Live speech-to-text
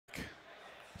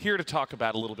here to talk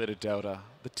about a little bit of Dota.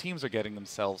 The teams are getting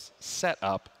themselves set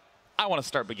up. I want to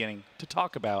start beginning to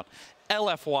talk about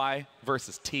LFY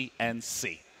versus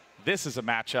TNC. This is a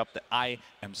matchup that I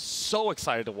am so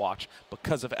excited to watch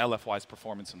because of LFY's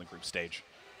performance in the group stage.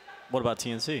 What about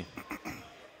TNC?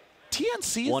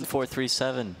 TNC is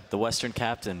 1437, the Western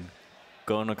captain,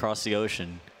 going across the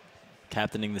ocean,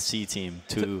 captaining the C team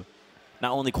to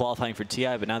not only qualifying for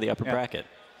TI, but now the upper bracket.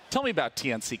 Tell me about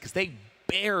TNC, because they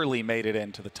barely made it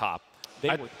into the top. They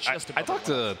were just I talked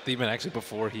to Thiemann actually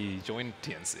before he joined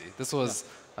TNC. This was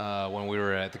when we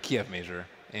were at the Kiev major,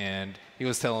 and he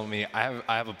was telling me, I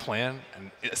have a plan,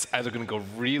 and it's either going to go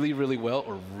really, really well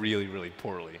or really, really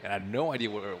poorly. And I had no idea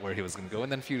where he was going to go.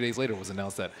 And then a few days later, it was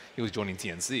announced that he was joining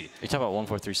TNC. Are you talking about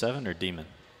 1437 or Demon?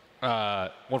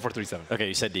 1437. Okay,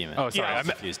 you said Demon. Oh, sorry. I was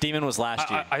confused. Demon was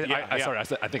last year. Sorry,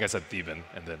 I think I said Thiemann,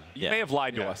 and then You may have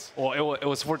lied to us. Well, it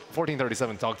was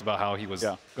 1437 talked about how he was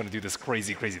going to do this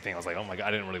crazy, crazy thing. I was like, oh my god,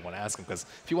 I didn't really want to ask him, because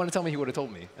if he wanted to tell me, he would have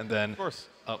told me. And then, of course,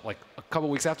 like a couple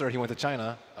weeks after, he went to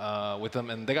China with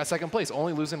them, and they got second place,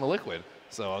 only losing to Liquid.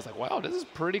 So I was like, wow, this is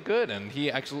pretty good. And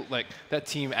he actually, like, that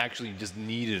team actually just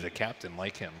needed a captain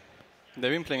like him. They've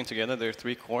been playing together. They're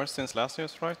 3 cores since last year,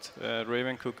 right?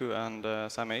 Raven, Cuckoo, and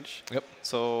Sam H. Yep.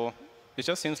 So it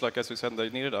just seems like, as we said, they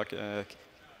needed a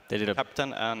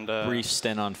captain and brief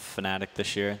stint on Fnatic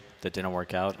this year that didn't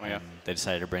work out, and they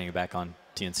decided to bring it back on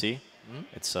TNC.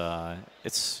 It's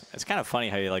kind of funny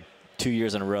how you, like, 2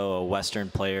 years in a row a Western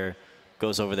player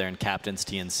goes over there and captains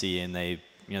TNC, and they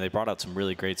brought out some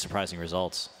really great, surprising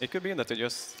results. It could be that they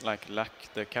just lack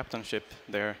the captainship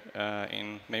there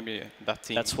in maybe that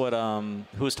team. That's what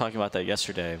who was talking about that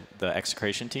yesterday? The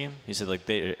Execration team. He said, like,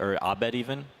 or Abed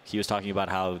even. He was talking about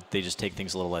how they just take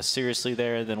things a little less seriously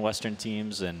there than Western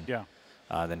teams and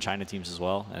than China teams as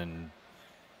well. And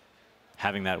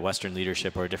having that Western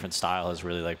leadership or a different style has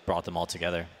really, like, brought them all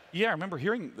together. Yeah, I remember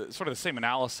hearing sort of the same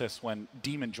analysis when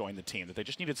Demon joined the team, that they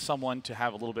just needed someone to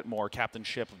have a little bit more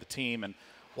captainship of the team. And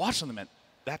watching them at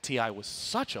that TI was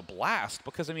such a blast,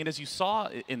 because, I mean, as you saw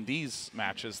in these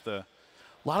matches, a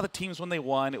lot of the teams, when they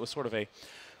won, it was sort of a,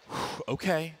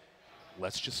 okay,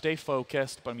 let's just stay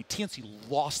focused. But, I mean, TNC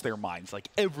lost their minds, like,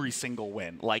 every single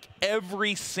win. Like,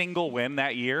 every single win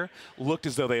that year looked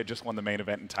as though they had just won the main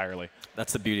event entirely.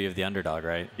 That's the beauty of the underdog,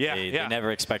 right? Yeah, They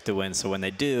never expect to win, so when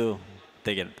they do,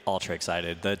 they get ultra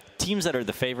excited. The teams that are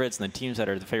the favorites and the teams that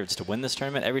are the favorites to win this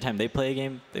tournament, every time they play a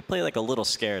game, they play like a little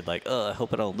scared, like, I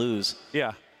hope I don't lose.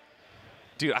 Yeah.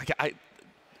 Dude,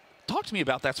 talk to me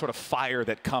about that sort of fire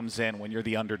that comes in when you're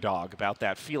the underdog, about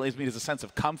that feeling. I mean, is it a sense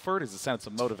of comfort? Is it a sense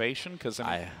of motivation? Because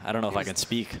I don't know if I can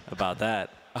speak about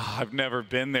that. I've never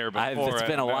been there before. It's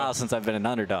been a while since I've been an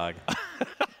underdog.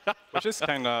 Which is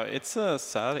kind of, it's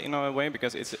sad in a way,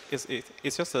 because it's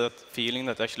just a feeling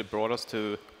that actually brought us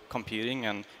to competing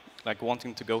and, like,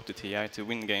 wanting to go to TI to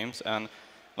win games. And,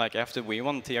 like, after we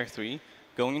won TI3,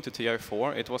 going into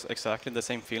TI4, it was exactly the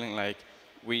same feeling. Like,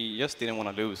 we just didn't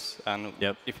want to lose. And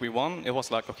if we won, it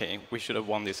was like, okay, we should have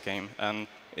won this game. And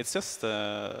it's just,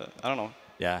 I don't know.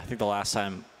 Yeah, I think the last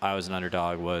time I was an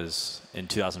underdog was in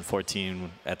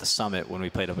 2014 at the Summit when we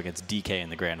played up against DK in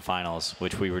the grand finals,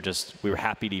 which we were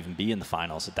happy to even be in the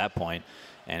finals at that point,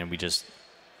 and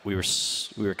we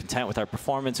were content with our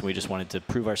performance, and we just wanted to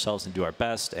prove ourselves and do our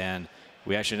best, and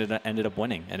we actually ended up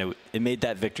winning, and it made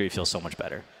that victory feel so much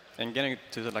better. And getting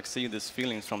to, like, see these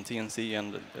feelings from TNC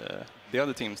and the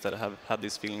other teams that have had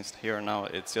these feelings here now,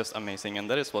 it's just amazing, and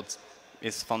that is what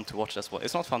is fun to watch as well.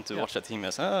 It's not fun to watch a team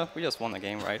as, we just won a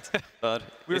game, right? But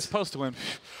we were supposed to win.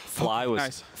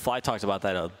 Fly talked about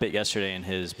that a bit yesterday in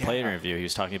his player interview. He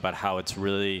was talking about how it's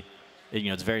really,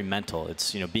 it's very mental.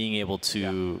 It's, being able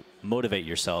to motivate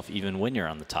yourself even when you're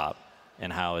on the top,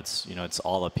 and how it's, it's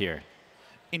all up here.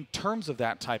 In terms of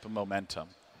that type of momentum,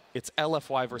 it's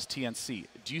LFY versus TNC.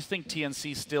 Do you think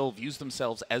TNC still views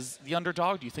themselves as the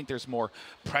underdog? Do you think there's more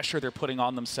pressure they're putting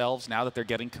on themselves now that they're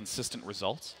getting consistent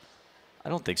results? I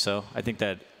don't think so. I think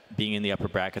that being in the upper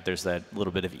bracket, there's that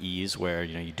little bit of ease where,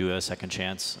 you do have a second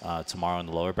chance tomorrow in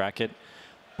the lower bracket.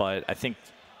 But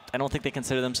I don't think they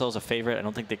consider themselves a favorite. I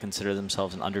don't think they consider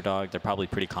themselves an underdog. They're probably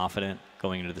pretty confident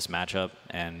going into this matchup.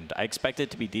 And I expect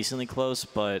it to be decently close,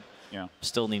 but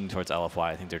still leaning towards LFY.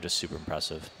 I think they're just super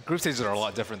impressive. Group stages are a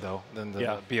lot different, though, than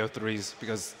the BO3s,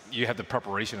 because you have the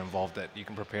preparation involved that you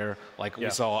can prepare. Like we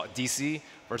saw DC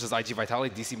versus IG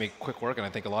Vitality. DC made quick work, and I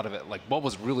think a lot of it, like, Bob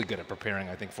was really good at preparing,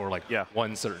 I think, for, like,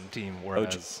 one certain team,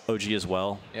 whereas OG as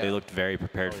well. They looked very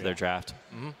prepared for their draft.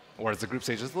 Whereas the group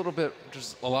stage is a little bit,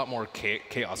 just a lot more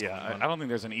chaos. Yeah, I don't think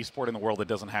there's an esport in the world that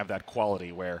doesn't have that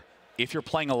quality, where if you're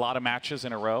playing a lot of matches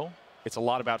in a row, It's a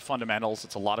lot about fundamentals.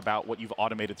 It's a lot about what you've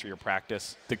automated through your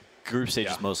practice. The group stage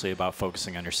is mostly about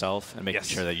focusing on yourself and making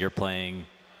sure that you're playing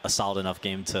a solid enough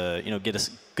game to get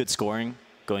a good scoring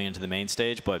going into the main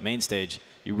stage. But main stage,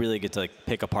 you really get to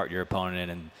pick apart your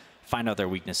opponent and find out their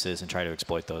weaknesses and try to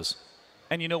exploit those.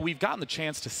 And we've gotten the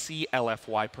chance to see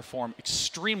LFY perform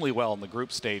extremely well in the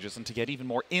group stages, and to get even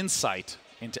more insight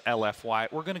into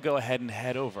LFY, we're going to go ahead and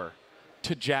head over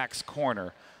to Jack's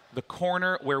corner. The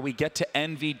corner where we get to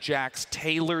envy Jack's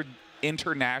tailored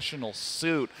international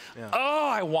suit. Yeah. Oh,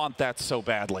 I want that so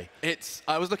badly.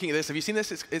 I was looking at this. Have you seen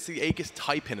this? It's the Aegis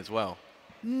tie-pin as well.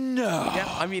 No.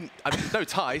 Yeah, I mean, no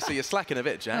tie, so you're slacking a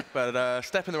bit, Jack, but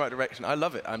step in the right direction. I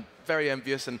love it. I'm very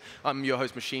envious, and I'm your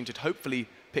host, Machine, to hopefully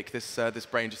pick this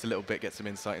brain just a little bit, get some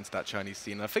insight into that Chinese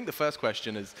scene. And I think the first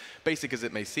question, as basic as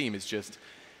it may seem, is just,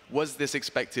 was this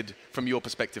expected from your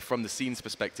perspective, from the scene's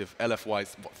perspective,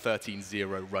 LFY's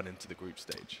 13-0 run into the group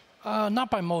stage? Not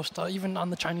by most. Even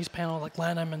on the Chinese panel, like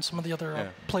Lanham and some of the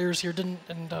other players here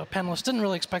panelists didn't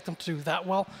really expect them to do that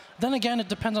well. Then again, it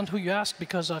depends on who you ask,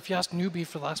 because if you ask newbee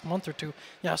for the last month or two,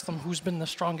 you ask them who's been the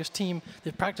strongest team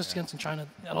they've practiced against in China,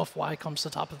 LFY comes to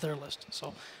the top of their list.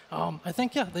 So I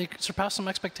think, they surpassed some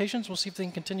expectations. We'll see if they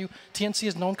can continue. TNC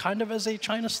is known kind of as a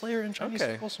China slayer in Chinese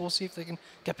circles, so we'll see if they can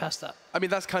get past that. I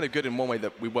mean, that's kind of good in one way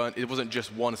that it wasn't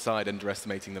just one side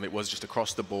underestimating them, it was just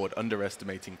across the board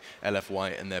underestimating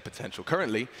LFY and their potential.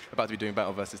 Currently, about to be doing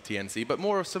battle versus TNC, but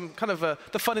more of some kind of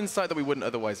the fun insight that we wouldn't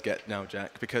otherwise get now,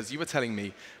 Jack, because you were telling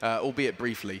me, albeit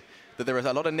briefly, that there is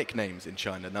a lot of nicknames in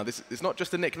China. Now, this is not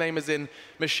just a nickname as in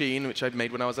Machine, which I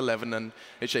made when I was 11, and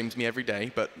it shames me every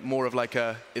day, but more of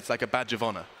it's like a badge of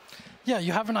honor. Yeah,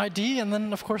 you have an ID, and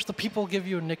then, of course, the people give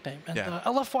you a nickname. And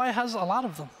LFY has a lot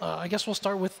of them. I guess we'll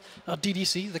start with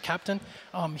DDC, the captain.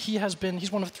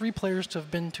 He's one of 3 players to have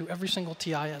been to every single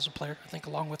TI as a player, I think,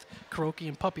 along with Kuroki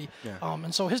and Puppey. Yeah.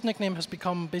 And so his nickname has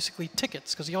become basically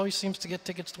tickets, because he always seems to get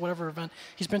tickets to whatever event.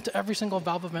 He's been to every single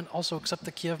Valve event, also except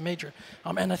the Kiev Major.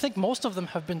 And I think most of them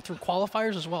have been through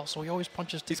qualifiers as well, so he always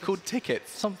punches tickets. He's called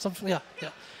Tickets. Yeah.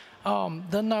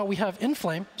 Then we have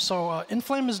Inflame. So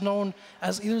Inflame is known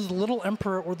as either the Little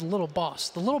Emperor or the Little Boss.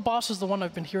 The Little Boss is the one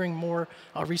I've been hearing more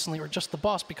recently, or just the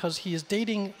boss, because he is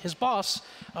dating his boss,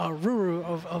 Ruru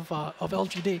of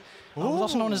LGD, who's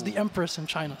also known as the Empress in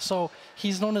China. So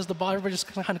he's known as the boss. Everybody just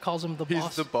kind of calls him the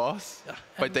boss. He's the boss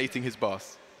by dating his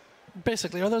boss.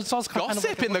 Basically, or there's also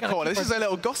gossip in the corner. This is a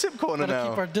little gossip corner now.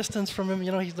 Keep our distance from him.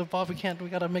 He's the boss. We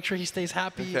got to make sure he stays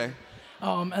happy. Okay.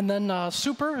 And then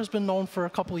Super has been known for a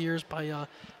couple of years by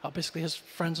basically his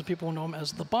friends and people who know him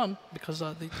as the Bun, because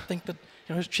they think that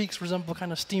his cheeks resemble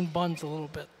kind of steamed buns a little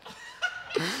bit.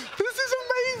 This is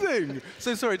amazing.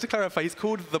 So sorry, to clarify, he's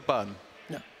called the Bun.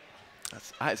 Yeah.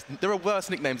 There are worse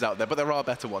nicknames out there, but there are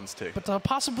better ones too. But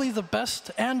possibly the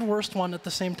best and worst one at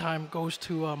the same time goes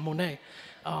to Monet,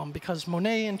 because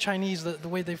Monet in Chinese, the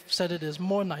way they've said it is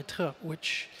mo nai te,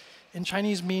 which in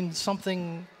Chinese means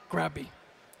something grabby.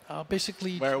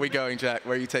 Basically. Where are we going, Jack?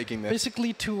 Where are you taking this?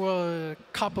 Basically to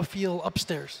cop a feel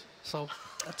upstairs. So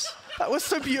that's. That was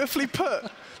so beautifully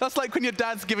put. That's like when your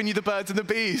dad's giving you the birds and the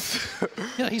bees.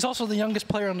 Yeah, he's also the youngest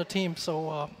player on the team,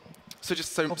 so.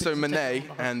 So Monet,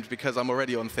 and because I'm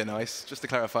already on thin ice, just to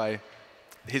clarify,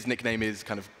 his nickname is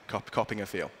kind of copping a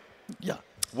feel. Yeah.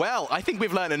 Well, I think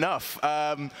we've learned enough.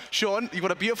 Sean, you've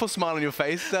got a beautiful smile on your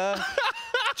face.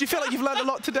 Do you feel like you've learned a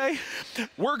lot today?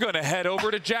 We're going to head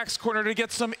over to Jack's corner to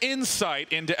get some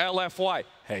insight into LFY.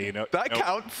 Hey, that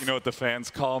counts. You know what the fans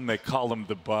call him? They call him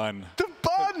the Bun. The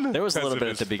Bun! There was a little bit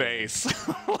at the beginning.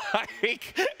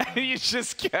 And he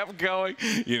just kept going.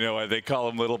 You know why they call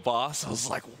him Little Boss? I was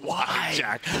like, why,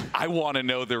 Jack? I want to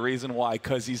know the reason why,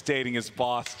 because he's dating his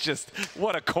boss. Just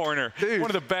what a corner. Dude. One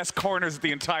of the best corners of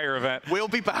the entire event. We'll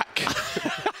be back.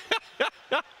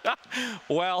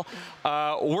 Well,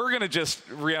 we're going to just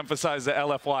reemphasize that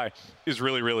LFY is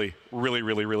really, really, really,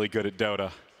 really, really good at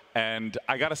Dota. And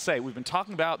I got to say, we've been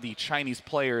talking about the Chinese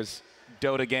players'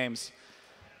 Dota games.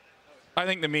 I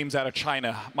think the memes out of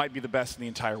China might be the best in the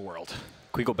entire world.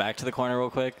 Can we go back to the corner real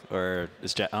quick? Or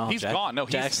is Jack? Oh, he's gone. No,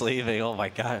 Jack's leaving. Oh, my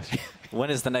gosh. When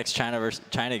is the next China versus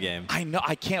China game? I know.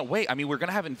 I can't wait. I mean, we're going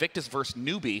to have Invictus versus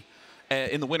newbee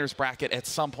in the winner's bracket at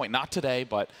some point. Not today,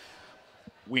 but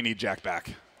we need Jack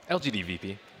back. LGD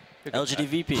VP. LGD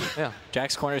VP. Yeah.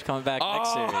 Jack's corner is coming back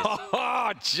next series.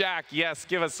 Oh, Jack, yes,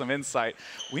 give us some insight.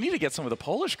 We need to get some of the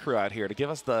Polish crew out here to give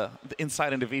us the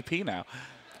insight into VP now.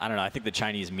 I don't know. I think the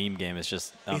Chinese meme game is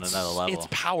just on another level. It's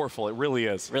powerful. It really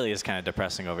is. It really is kind of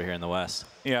depressing over here in the West.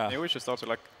 Yeah. Maybe we should start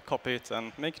to copy it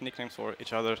and make nicknames for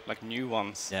each other, like new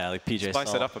ones. Yeah, like PJ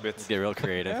Spice it up a bit. Get real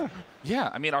creative. Yeah.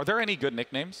 I mean, are there any good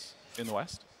nicknames in the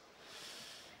West?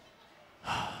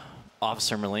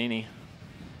 Officer Merlini.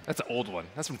 That's an old one.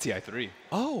 That's from TI3.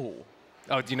 Oh.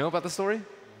 Oh, do you know about the story?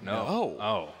 No.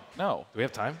 Oh. No. Do we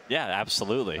have time? Yeah,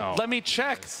 absolutely. Oh. Let me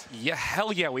check. Yeah,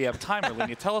 hell yeah, we have time,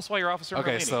 Merlini. Tell us why you're Officer Merlini.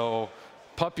 Okay, so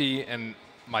Puppey and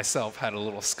myself had a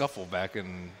little scuffle back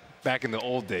in the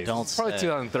old days. Don't Probably say.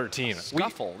 2013.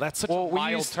 Scuffle. That's such a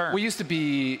mild term. He used to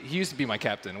be my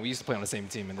captain. We used to play on the same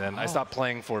team, and then I stopped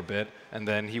playing for a bit, and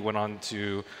then he went on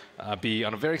to be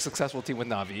on a very successful team with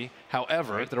Navi.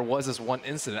 However, there was this one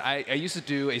incident. I used to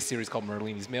do a series called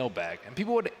Merlini's Mailbag, and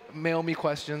people would mail me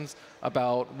questions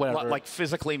about whatever. Like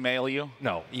physically mail you?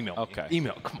 No, email me. Okay.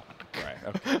 Email, come on. Right,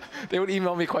 okay. They would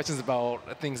email me questions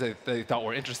about things that they thought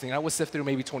were interesting. I would sift through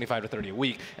maybe 25 to 30 a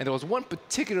week. And there was one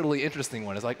particularly interesting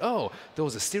one. It's like, oh, there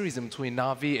was a series in between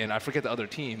Navi and I forget the other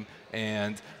team.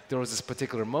 And there was this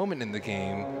particular moment in the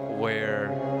game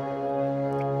where...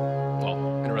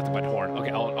 Oh, interrupted by the horn. Okay,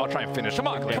 I'll try and finish. Come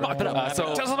on, come on.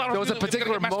 So there was a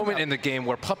particular moment in the the game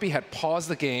where Puppey had paused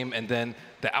the game and then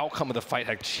the outcome of the fight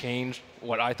had changed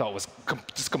what I thought was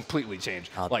just completely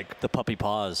changed. Like the puppy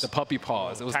pause. The puppy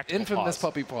pause. It was infamous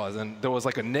puppy pause. And there was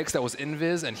like a Nyx that was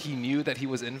invis, and he knew that he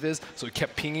was invis, so he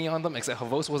kept pinging on them, except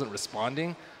Havos wasn't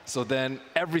responding. So then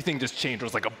everything just changed. There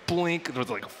was like a blink, there was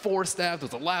like a force stab, there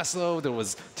was a lasso, there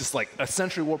was just like a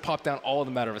sentry ward popped down all in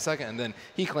a matter of a second. And then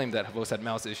he claimed that Havos had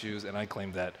mouse issues, and I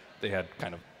claimed that they had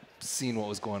kind of seen what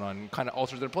was going on, kind of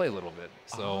altered their play a little bit.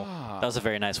 So that was a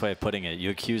very nice way of putting it. You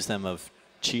accused them of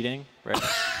cheating, right?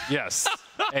 Yes.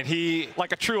 And he...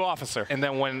 Like a true officer. And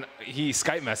then when he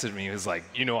Skype messaged me, he was like,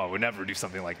 you know, I would never do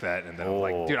something like that. And then I'm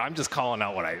like, dude, I'm just calling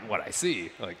out what I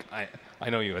see. Like, I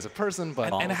know you as a person,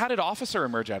 but... And how did Officer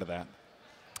emerge out of that?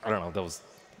 I don't know. That was...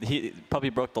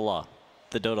 Puppey broke the law,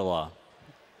 the Dota law.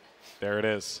 There it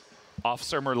is.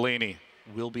 Officer Merlini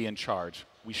will be in charge.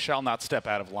 We shall not step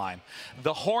out of line.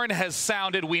 The horn has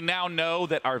sounded. We now know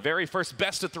that our very first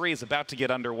best of three is about to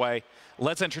get underway.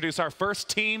 Let's introduce our first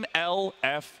team,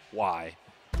 LFY.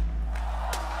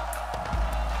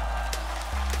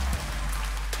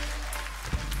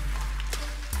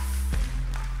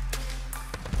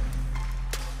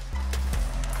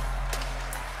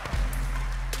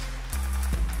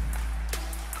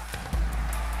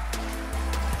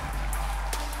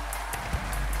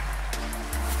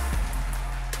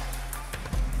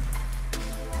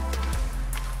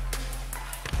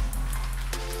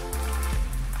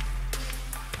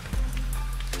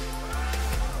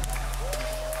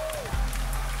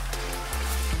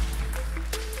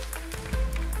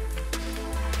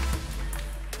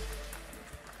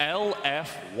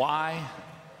 LFY,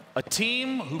 a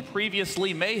team who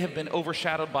previously may have been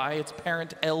overshadowed by its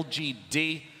parent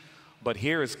LGD, but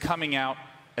here is coming out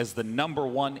as the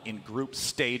 #1 in group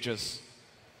stages.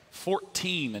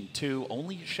 14-2,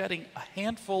 only shedding a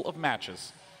handful of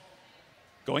matches.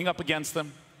 Going up against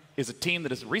them is a team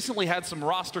that has recently had some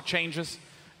roster changes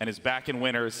and is back in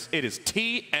winners. It is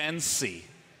TNC.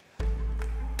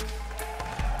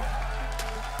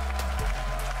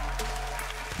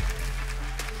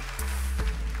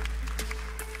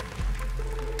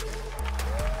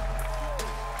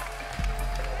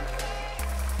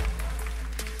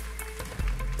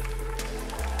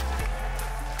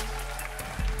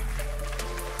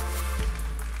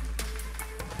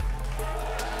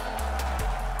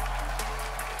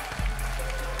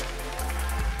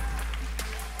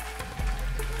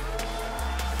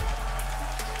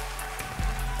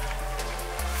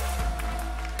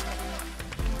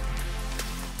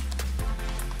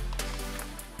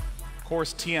 Of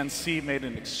course, TNC made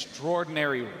an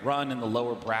extraordinary run in the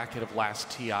lower bracket of last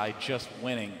TI, just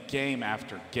winning game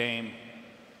after game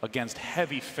against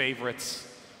heavy favorites.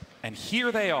 And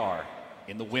here they are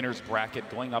in the winner's bracket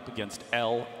going up against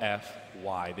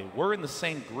LFY. They were in the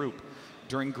same group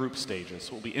during group stages,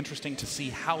 so it will be interesting to see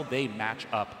how they match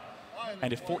up.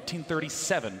 And if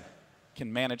 1437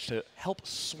 can manage to help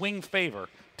swing favor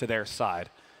to their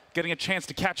side. Getting a chance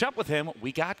to catch up with him,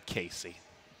 we got Casey.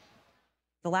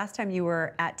 The last time you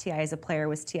were at TI as a player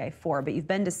was TI4, but you've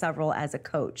been to several as a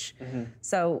coach.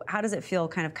 So how does it feel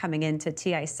kind of coming into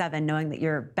TI7 knowing that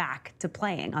you're back to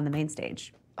playing on the main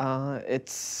stage?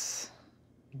 It's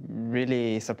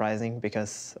really surprising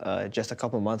because just a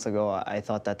couple months ago, I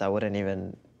thought that I wouldn't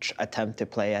even attempt to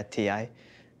play at TI.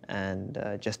 And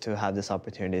just to have this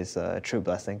opportunity is a true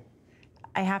blessing.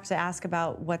 I have to ask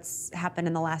about what's happened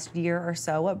in the last year or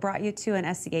so. What brought you to an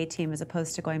SCA team as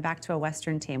opposed to going back to a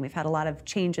Western team? We've had a lot of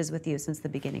changes with you since the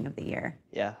beginning of the year.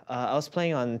 Yeah, I was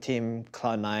playing on team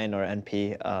Cloud9 or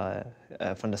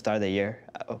NP from the start of the year.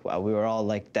 We were all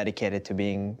like dedicated to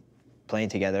playing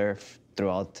together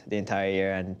throughout the entire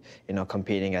year and,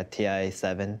 competing at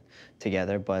TI7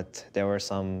 together, but there were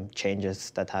some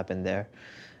changes that happened there.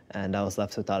 And I was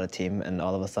left without a team, and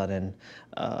all of a sudden,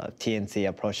 TNC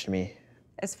approached me.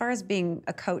 As far as being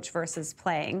a coach versus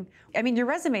playing, I mean, your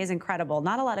resume is incredible.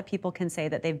 Not a lot of people can say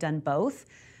that they've done both,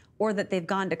 or that they've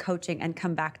gone to coaching and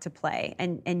come back to play.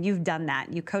 And you've done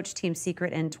that. You coached Team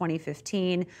Secret in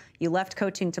 2015. You left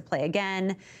coaching to play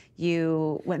again.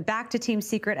 You went back to Team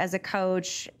Secret as a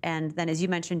coach. And then, as you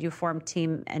mentioned, you formed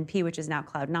Team NP, which is now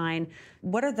Cloud9.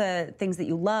 What are the things that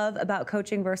you love about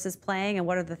coaching versus playing? And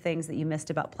what are the things that you missed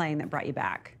about playing that brought you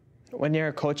back? When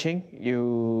you're coaching,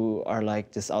 you are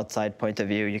like this outside point of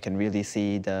view. You can really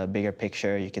see the bigger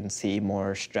picture. You can see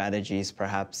more strategies,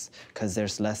 perhaps, because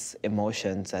there's less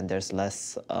emotions and there's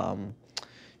less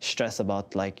stress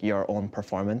about like your own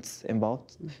performance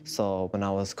involved. So when I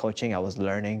was coaching, I was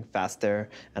learning faster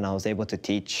and I was able to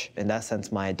teach. In that sense,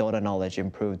 my Dota knowledge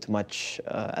improved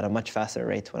at a much faster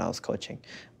rate when I was coaching.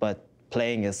 But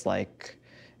playing is like,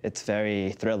 it's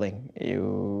very thrilling.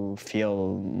 You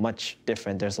feel much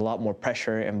different. There's a lot more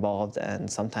pressure involved, and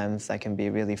sometimes that can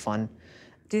be really fun.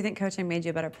 Do you think coaching made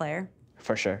you a better player?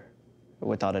 For sure,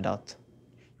 without a doubt.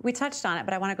 We touched on it,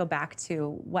 but I want to go back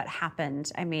to what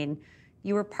happened. I mean,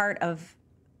 you were part of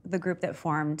the group that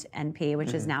formed NP,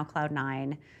 which is now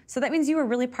Cloud9. So that means you were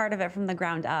really part of it from the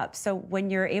ground up. So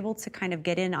when you're able to kind of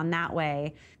get in on that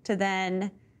way, to then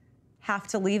have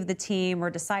to leave the team or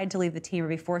decide to leave the team or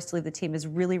be forced to leave the team is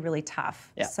really, really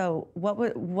tough. Yeah. So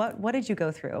what did you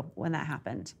go through when that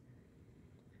happened?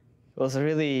 It was a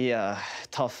really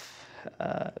tough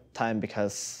time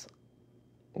because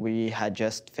we had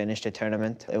just finished a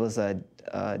tournament. It was a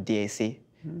DAC.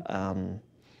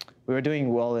 We were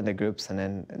doing well in the groups, and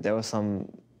then there were some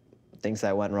things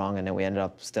that went wrong, and then we ended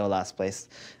up still last place.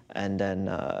 And then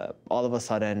all of a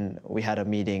sudden, we had a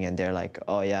meeting, and they're like,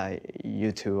 oh yeah,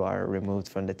 you two are removed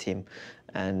from the team.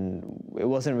 And it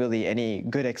wasn't really any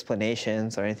good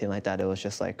explanations or anything like that. It was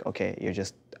just like, okay, you're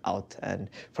just out. And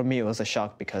for me, it was a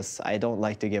shock because I don't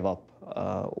like to give up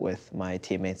with my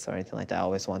teammates or anything like that. I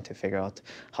always want to figure out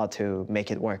how to make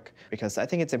it work, because I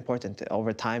think it's important.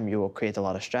 Over time, you will create a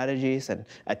lot of strategies. And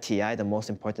at TI, the most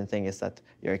important thing is that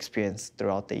your experience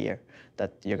throughout the year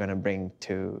that you're going to bring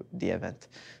to the event.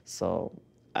 So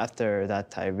after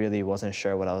that, I really wasn't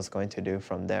sure what I was going to do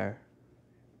from there.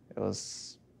 It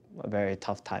was a very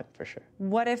tough time, for sure.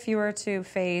 What if you were to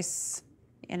face,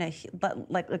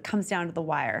 like it comes down to the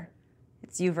wire,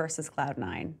 it's you versus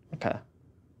Cloud9. Okay.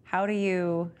 How do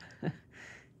you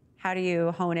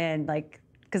hone in, like,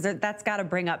 because that's got to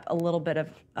bring up a little bit of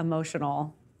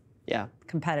emotional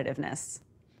competitiveness.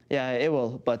 Yeah, it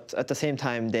will. But at the same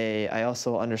time, I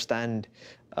also understand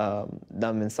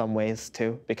them in some ways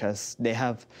too, because they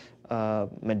have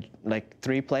like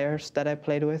 3 players that I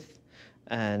played with,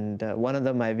 and one of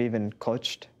them I've even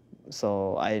coached.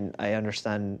 So I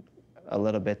understand a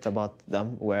little bit about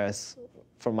them, whereas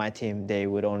for my team, they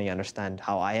would only understand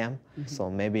how I am. So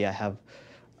maybe I have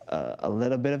a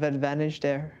little bit of advantage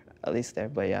there, at least there.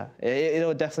 But yeah,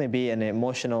 it'll definitely be an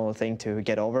emotional thing to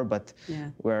get over, but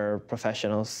we're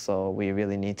professionals, so we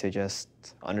really need to just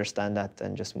understand that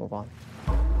and just move on.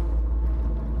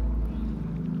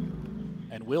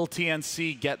 And will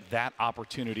TNC get that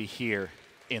opportunity here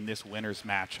in this winner's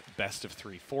match, best of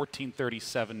 3?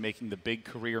 1437 making the big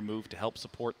career move to help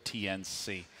support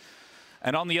TNC.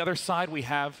 And on the other side, we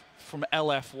have from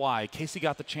LFY, Casey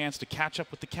got the chance to catch up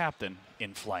with the captain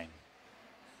in Flame.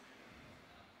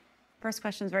 First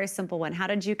question is a very simple one. How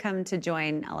did you come to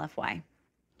join LFY?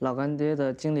 老干爹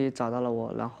的经理找到了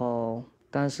我，然后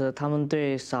但是他们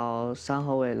队少3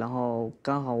后卫，然后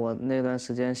刚好我那段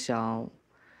时间想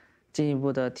进一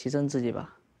步的提升自己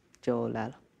吧，就来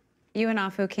了。You and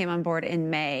Afu came on board in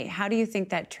May. How do you think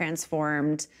that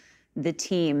transformed the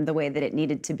team the way that it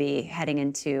needed to be heading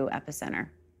into Epicenter?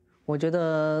 我觉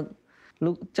得，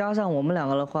加上我们2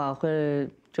个的话，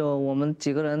就我们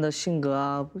几个人的性格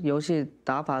啊、游戏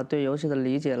打法、对游戏的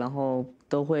理解，然后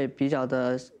都会比较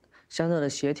的相对的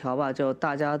协调吧。就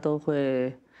大家都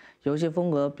会游戏风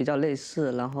格比较类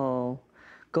似，然后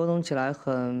沟通起来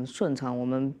很顺畅。我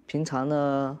们平常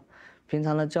的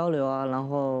交流啊，然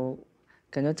后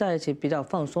感觉在一起比较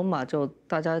放松吧，就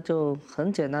大家就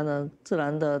很简单的、自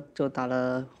然的就打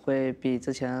得会比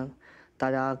之前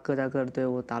大家各在各的队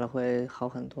伍打得会好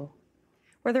很多。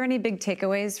Were there any big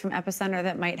takeaways from Epicenter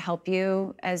that might help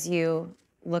you as you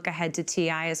look ahead to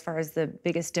TI as far as the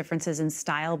biggest differences in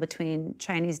style between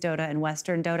Chinese Dota and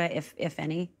Western Dota, if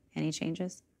any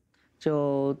changes?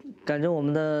 就感觉我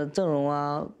们的阵容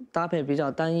啊搭配比较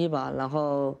单一吧，然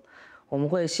后我们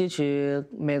会吸取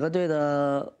每个队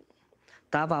的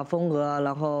打法风格啊，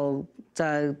然后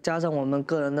再加上我们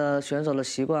个人的选手的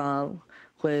习惯啊，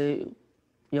会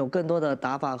有更多的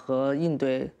打法和应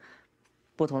对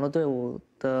不同的队伍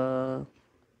的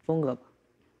风格吧。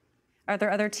Are there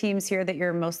other teams here that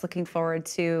you're most looking forward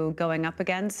to going up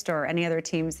against, or any other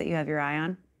teams that you have your eye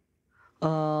on?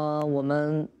 我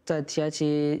们在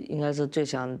TI7应该是最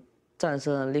想战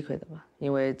胜 Liquid 的吧，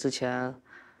因为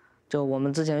我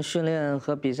们之前训练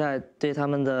和比赛对他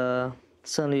们的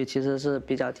胜率其实是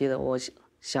比较低的，我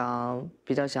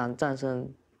比较想战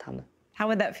胜他们。How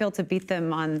would that feel to beat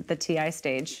them on the TI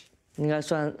stage? 应该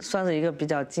算是一个比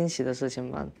较惊喜的事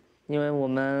情吧，因为我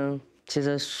们其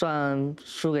实算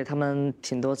输给他们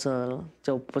挺多次了，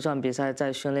就不算比赛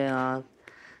在训练啊。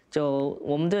就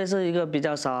我们队是一个比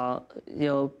较少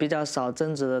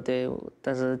争执的队伍，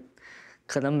但是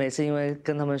可能每次因为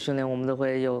跟他们训练，我们都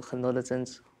会有很多的争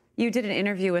执。You did an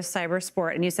interview with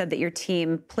Cybersport, and you said that your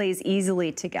team plays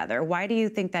easily together. Why do you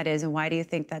think that is, and why do you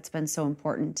think that's been so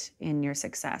important in your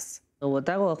success? 我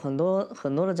待过很多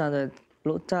的战队，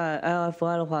在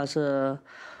LFI 的话是，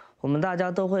我们大家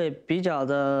都会比较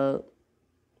的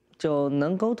就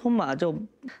能沟通吧，就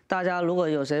大家如果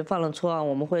有谁犯了错啊，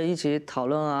我们会一起讨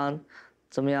论啊，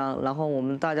怎么样？然后我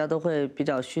们大家都会比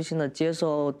较虚心的接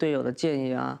受队友的建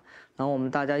议啊，然后我们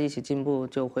大家一起进步，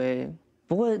就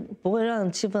不会让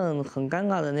气氛很尴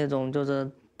尬的那种，就是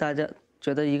大家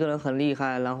觉得一个人很厉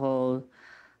害，然后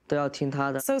都要听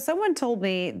他的。So someone told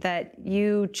me that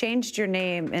you changed your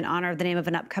name in honor of the name of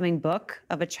an upcoming book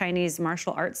of a Chinese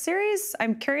martial arts series.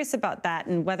 I'm curious about that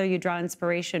and whether you draw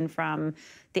inspiration from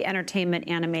the entertainment,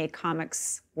 anime,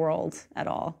 comics world at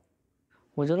all.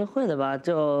 我觉得会的吧，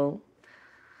就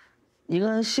一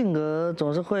个人性格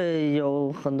总是会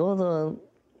有很多的，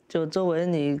就周围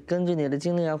你根据你的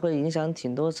经历啊，会影响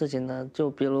挺多事情的。就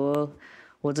比如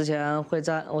我之前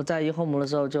我在eHome的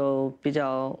时候就比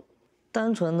较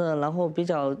单纯的，然后比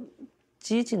较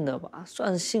激进的吧，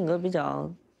算是性格比较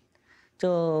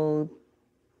就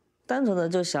单纯的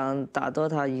就想打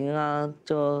Dota 赢啊，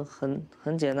就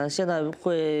很简单。现在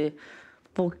会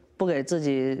不给自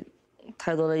己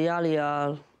太多的压力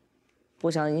啊，不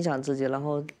想影响自己，然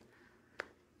后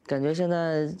感觉现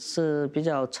在是比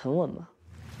较沉稳吧。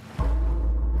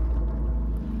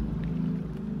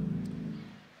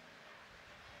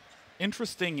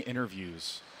Interesting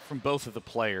interviews from both of the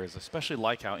players, especially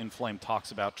like how Inflame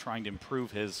talks about trying to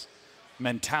improve his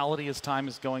mentality as time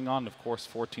is going on. Of course,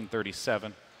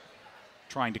 1437,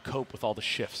 trying to cope with all the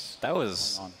shifts. That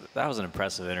was an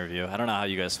impressive interview. I don't know how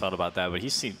you guys felt about that, but he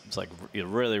seems like a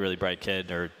really, really bright kid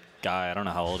or guy. I don't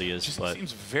know how old he is, but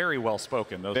seems very well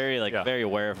spoken. Very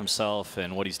aware of himself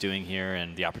and what he's doing here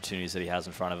and the opportunities that he has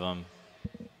in front of him.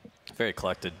 Very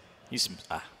collected.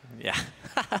 Yeah.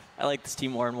 I like this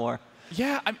team more and more.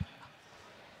 Yeah,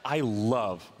 I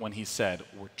love when he said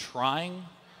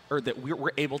that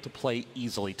we're able to play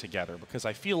easily together, because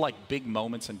I feel like big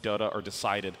moments in Dota are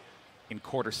decided in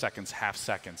quarter seconds, half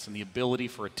seconds, and the ability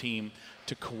for a team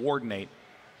to coordinate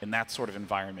in that sort of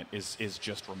environment is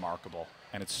just remarkable,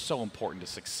 and it's so important to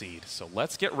succeed. So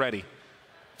let's get ready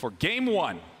for game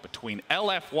one between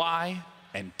LFY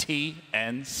and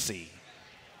TNC.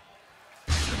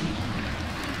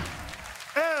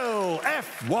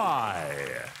 LFY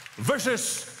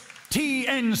versus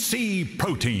TNC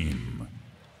Pro Team.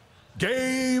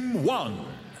 Game one.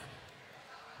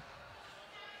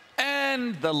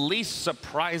 And the least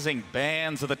surprising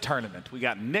bans of the tournament. We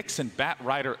got Nyx and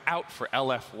Batrider out for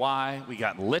LFY. We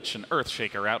got Lich and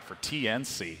Earthshaker out for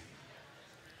TNC.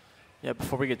 Yeah,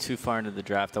 before we get too far into the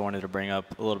draft, I wanted to bring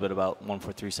up a little bit about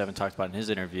 1437 talked about in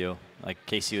his interview. Like,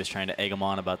 Casey was trying to egg him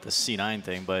on about the C9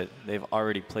 thing, but they've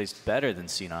already placed better than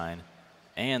C9,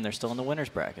 and they're still in the winner's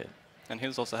bracket. And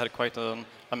he's also had quite an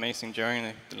amazing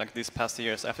journey. Like these past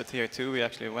years, after TI2, we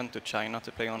actually went to China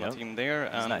to play on a team there.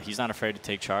 And he's not afraid to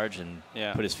take charge and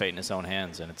put his fate in his own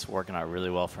hands, and it's working out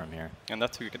really well for him here. And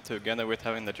that together with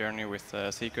having the journey with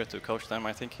Secret to coach them,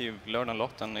 I think he learned a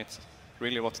lot, and it's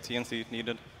really what TNC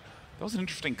needed. That was an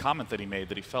interesting comment that he made,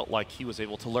 that he felt like he was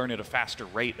able to learn at a faster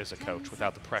rate as a coach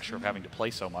without the pressure of having to play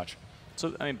so much.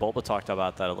 So, I mean, Bulba talked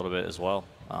about that a little bit as well,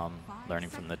 learning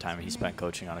from the time he spent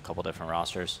coaching on a couple different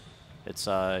rosters. It's,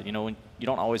 you know, when you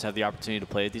don't always have the opportunity to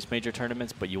play at these major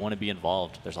tournaments, but you want to be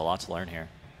involved. There's a lot to learn here.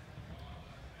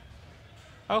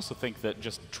 I also think that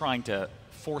just trying to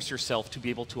force yourself to be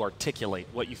able to articulate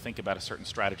what you think about a certain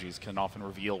strategies can often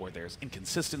reveal where there's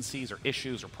inconsistencies or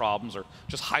issues or problems, or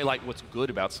just highlight what's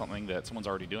good about something that someone's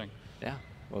already doing. Yeah,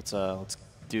 let's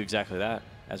do exactly that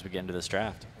as we get into this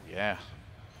draft. Yeah.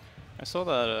 I saw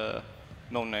that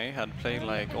None had played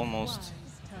like almost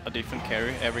a different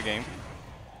carry every game.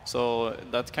 So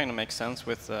that kind of makes sense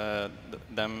with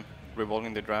them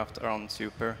revolving the draft around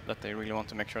super, that they really want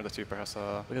to make sure that super has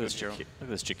a Look at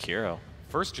this Jakiro.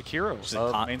 First Jakiro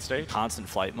of main stage. Constant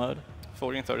flight mode.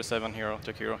 1437 hero,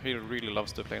 Jakiro. He really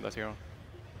loves to play that hero.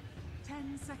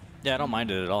 Yeah, I don't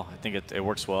mind it at all. I think it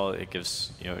works well. It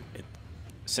gives, it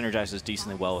synergizes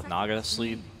decently well with Naga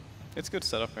sleep. It's good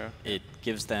setup here. It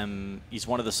gives them, he's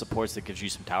one of the supports that gives you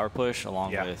some tower push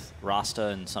along with Rasta,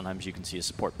 and sometimes you can see a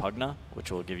support Pugna,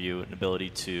 which will give you an ability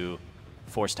to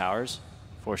force towers,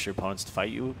 force your opponents to fight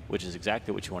you, which is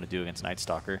exactly what you want to do against Night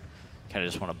Stalker. Kind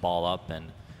of just want to ball up and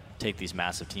take these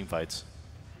massive team fights.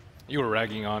 You were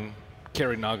ragging on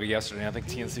carry Naga yesterday. I think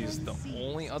TNC is the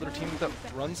only other team that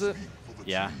runs it.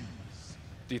 Yeah.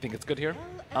 Do you think it's good here?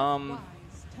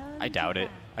 I doubt it.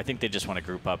 I think they just want to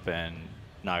group up, and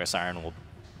Naga Siren will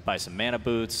buy some mana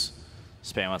boots,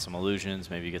 spam out some illusions,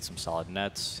 maybe get some solid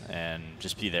nets, and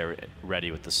just be there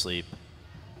ready with the sleep,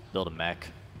 build a mech.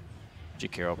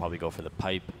 Jakiro will probably go for the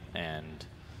pipe, and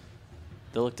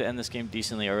they'll look to end this game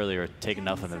decently early or take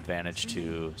enough of an advantage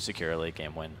to secure a late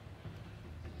game win.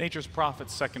 Nature's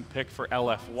Prophet's second pick for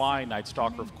LFY. Night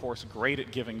Stalker, of course, great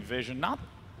at giving vision. Not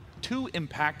too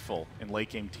impactful in late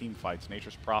game team fights.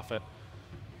 Nature's Prophet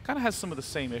kind of has some of the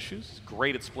same issues.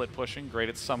 Great at split pushing, great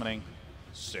at summoning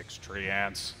 6 tree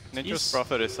ants. Nature's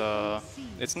Prophet is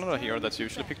it's not a hero that's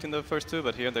usually picked in the first two,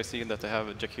 but here they see that they have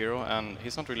Jakiro, and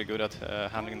he's not really good at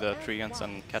handling the tree ants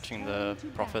and catching the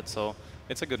Prophet, so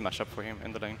it's a good matchup for him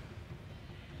in the lane.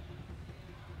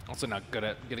 Also not good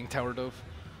at getting tower dove,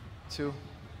 too.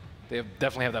 They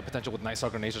definitely have that potential with Night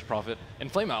Stalker, Nature's Prophet.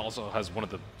 And Flame Out also has one of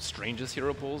the strangest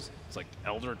hero pools. It's like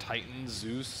Elder, Titan,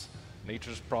 Zeus,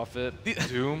 Nature's Prophet,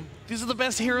 Doom. These are the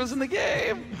best heroes in the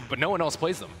game. But no one else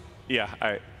plays them.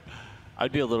 Yeah,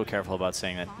 I'd be a little careful about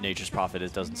saying that Nature's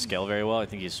Prophet doesn't scale very well. I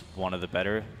think he's one of the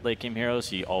better late game heroes.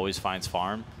 He always finds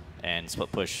farm and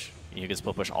split push. You can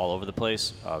split push all over the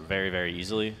place very, very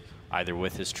easily, either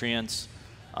with his treants,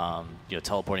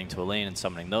 teleporting to a lane and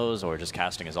summoning those, or just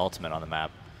casting his ultimate on the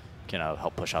map can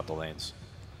help push out the lanes.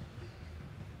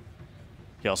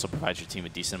 He also provides your team a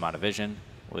decent amount of vision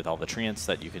with all the treants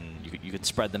that you can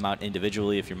spread them out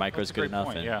individually if your micro is good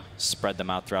enough, and spread them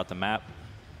out throughout the map.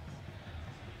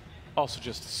 Also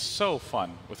just so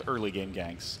fun with early game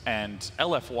ganks. And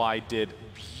LFY did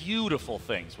beautiful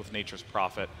things with Nature's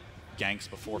Prophet ganks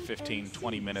before 15,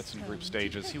 20 minutes in group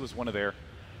stages. He was one of their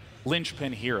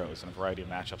linchpin heroes in a variety of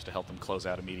matchups to help them close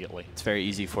out immediately. It's very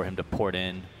easy for him to port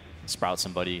in, sprout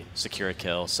somebody, secure a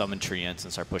kill, summon treants,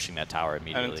 and start pushing that tower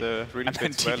immediately. And it really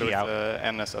fits well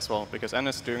with NS as well, because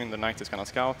NS during the night is going to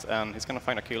scout, and he's going to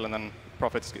find a kill, and then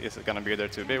Prophet is going to be there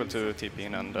to be able to TP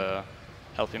in and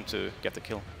help him to get the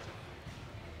kill.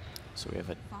 So we have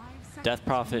a Death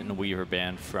Prophet and Weaver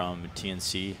ban from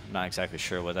TNC. Not exactly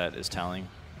sure what that is telling.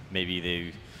 Maybe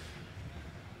they...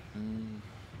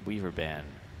 Weaver ban.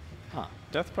 Huh.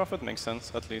 Death Prophet makes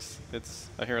sense, at least. It's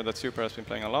a hero that Super has been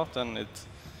playing a lot, and it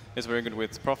is very good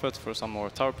with Prophet for some more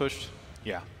tower push.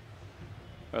 Yeah.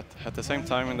 But at the same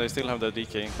time, they still have the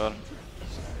DK, but...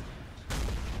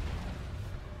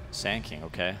 Sand King,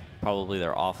 okay. Probably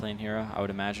their offlane hero, I would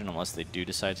imagine, unless they do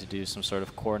decide to do some sort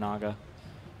of core Naga.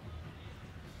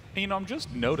 And, I'm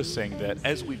just noticing that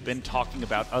as we've been talking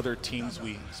about other teams,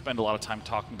 we spend a lot of time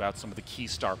talking about some of the key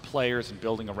star players and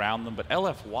building around them. But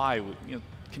LFY,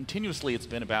 continuously it's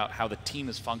been about how the team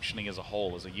is functioning as a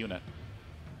whole, as a unit.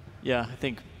 Yeah, I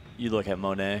think you look at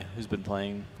Monet, who's been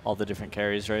playing all the different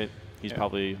carries, right? He's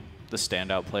probably the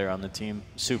standout player on the team.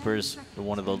 Super's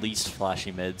one of the least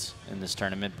flashy mids in this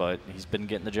tournament, but he's been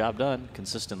getting the job done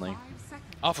consistently.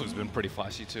 Afu's been pretty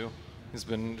flashy, too. He's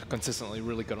been consistently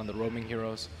really good on the roaming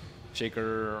heroes,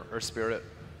 Shaker or Spirit.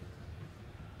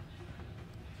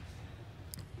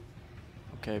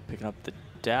 Okay, picking up the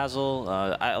Dazzle.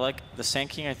 I like the Sand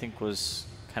King, I think, was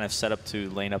kind of set up to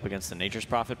lane up against the Nature's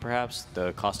Prophet, perhaps.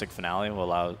 The Caustic Finale will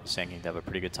allow Sand King to have a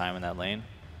pretty good time in that lane,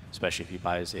 especially if he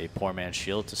buys a Poor Man's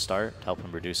Shield to start, to help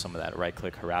him reduce some of that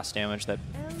right-click harass damage that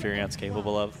Furiant's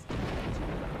capable of.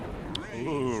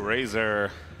 Ooh,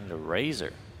 Razor. And a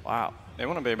Razor. Wow. They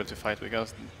want to be able to fight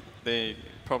because they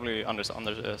probably understand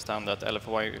that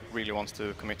LFY really wants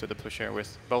to commit to the push here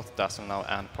with both Dazzle now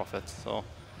and Prophet. So,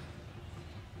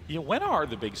 yeah, when are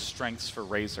the big strengths for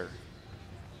Razor?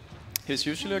 He's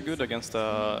usually good against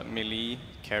a melee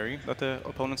carry that the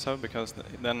opponents have, because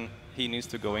then he needs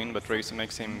to go in, but Razor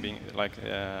makes him being like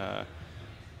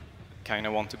kind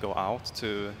of want to go out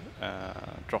to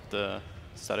drop the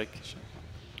static.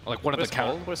 Like one of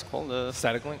the what's called the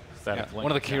static link.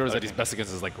 One of the heroes that he's best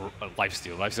against is like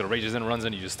lifesteal. Lifesteal rages in, runs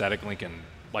in, you just static link and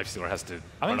Lifestealer has to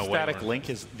I run think away. Static Link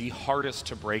is the hardest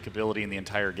to break ability in the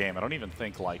entire game. I don't even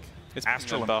think like It's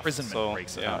Astral buff, Imprisonment so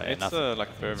breaks it. yeah, out. it's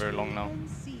like very, very long now.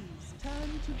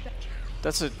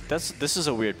 This is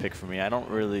a weird pick for me. I don't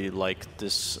really like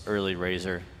this early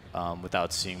Razor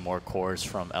without seeing more cores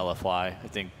from LFY. I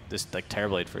think this, like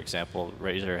Terrorblade, for example,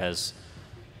 Razor has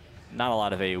not a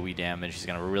lot of AoE damage. He's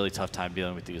going to have a really tough time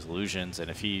dealing with these illusions, and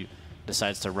if he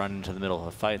decides to run into the middle of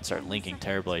a fight and start linking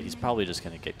Terrorblade, he's probably just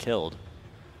going to get killed.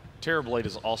 Terrorblade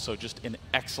is also just an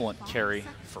excellent carry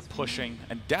for pushing,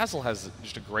 and Dazzle has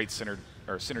just a great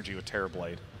synergy with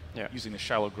Terrorblade. Yeah. Using the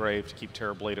Shallow Grave to keep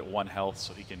Terrorblade at 1 health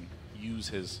so he can use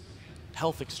his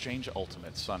health exchange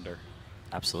ultimate, Sunder.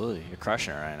 Absolutely. You're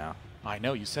crushing it right now. I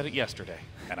know, you said it yesterday,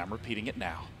 and I'm repeating it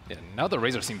now. Yeah, now the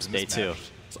Razor seems Day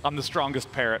mismatched. 2. I'm the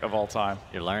strongest parrot of all time.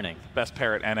 You're learning. Best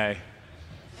parrot, NA.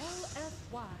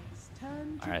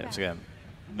 All right, let's go.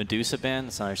 Medusa ban.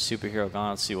 That's another superhero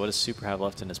gone. Let's see, what does Super have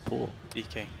left in his pool?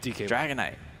 DK.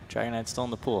 Dragonite. Dragonite's still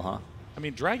in the pool, huh? I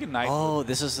mean, Dragon Knight. Oh,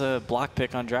 this is a block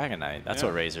pick on Dragonite. That's Yeah.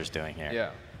 what Razor's doing here.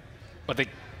 Yeah, but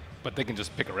they can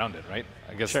just pick around it, right?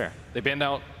 I guess. Sure. They banned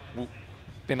out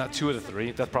 2 of the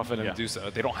 3. Death Prophet and Yeah.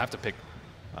 Medusa. They don't have to pick.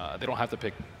 They don't have to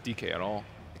pick DK at all.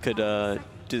 Could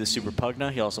do the Super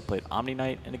Pugna. He also played Omni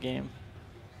Knight in a game.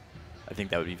 I think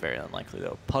that would be very unlikely,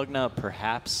 though. Pugna,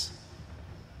 perhaps.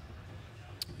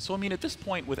 So, I mean, at this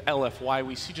point with LFY,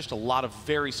 we see just a lot of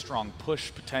very strong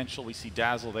push potential. We see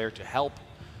Dazzle there to help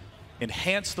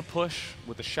enhance the push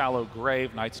with the Shallow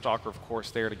Grave. Night Stalker, of course,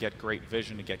 there to get great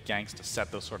vision, to get ganks, to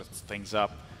set those sort of things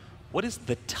up. What is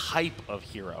the type of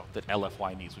hero that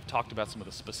LFY needs? We've talked about some of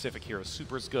the specific heroes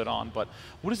Super's good on, but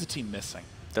what is the team missing?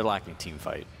 They're lacking team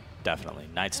fight, definitely.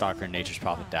 Night Stalker, Nature's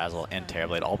Prophet, Dazzle, and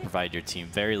Terrorblade all provide your team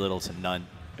very little to none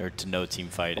or to no team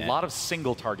fight. A lot of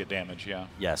single target damage, yeah.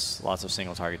 Yes, lots of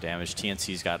single target damage.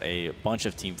 TNC's got a bunch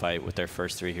of team fight with their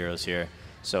first 3 heroes here.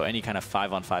 So any kind of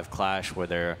 5-on-5 clash where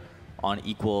they're on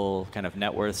equal kind of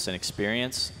net worths and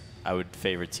experience, I would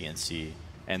favor TNC.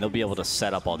 And they'll be able to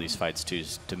set up all these fights too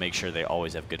to make sure they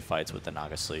always have good fights with the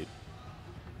Naga Sleep.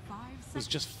 It was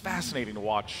just fascinating to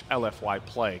watch LFY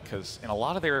play because in a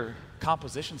lot of their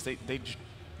compositions,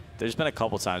 There's been a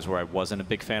couple times where I wasn't a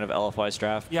big fan of LFY's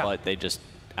draft, Yeah. but they just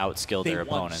outskilled their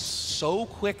won opponents. so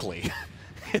quickly.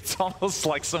 It's almost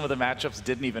like some of the matchups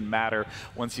didn't even matter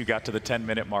once you got to the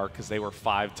 10-minute mark because they were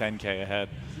 5-10K ahead.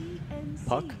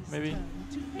 Puck, maybe?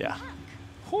 Yeah.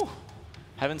 Whew.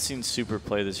 Haven't seen Super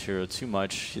play this hero too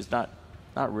much. He's not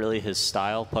really his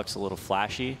style. Puck's a little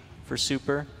flashy for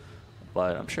Super,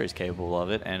 but I'm sure he's capable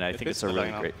of it. And I think it's a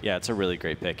really great, it's a really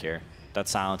great pick here. That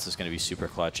silence is going to be super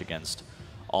clutch against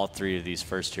all 3 of these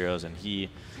first heroes, and he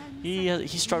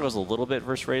struggles a little bit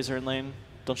versus Razor in lane,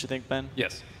 don't you think, Ben?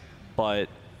 Yes. But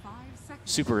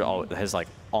Super has like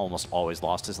almost always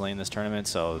lost his lane this tournament,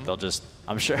 so they'll just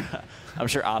I'm sure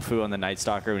Afu on the Night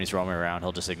Stalker when he's roaming around,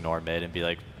 he'll just ignore mid and be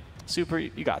like, Super,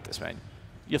 you got this, man.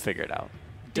 You'll figure it out.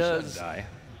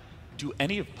 Do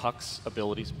any of Puck's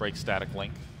abilities break Static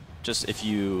Link? Just if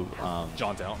you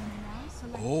John's out.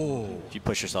 if you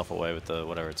push yourself away with the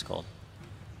whatever it's called.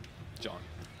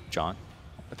 John.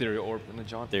 Ethereal Orb in the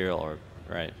John. Ethereal Orb,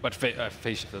 right. But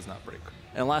Phase Shift does not break.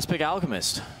 And last pick,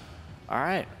 Alchemist. All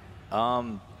right.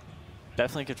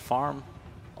 Definitely could farm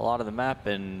a lot of the map,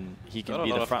 and he can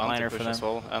be the frontliner for them. As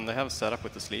well, and they have set up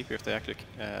with the sleep if they actually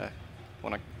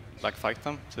want to like fight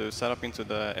them to set up into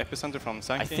the epicenter from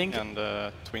Sankey and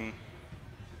Twin.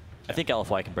 I think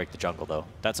LFY can break the jungle, though.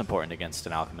 That's important against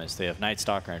an Alchemist. They have Night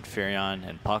Stalker and Furion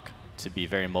and Puck to be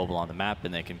very mobile on the map,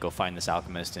 and they can go find this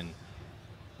Alchemist and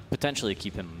potentially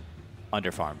keep him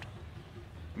underfarmed.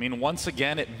 I mean, once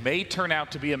again, it may turn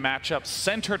out to be a matchup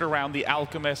centered around the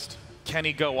Alchemist. Can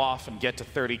he go off and get to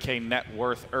 30K net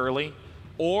worth early?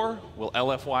 Or will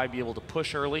LFY be able to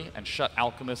push early and shut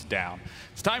Alchemist down?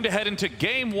 It's time to head into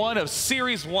Game 1 of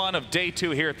Series 1 of Day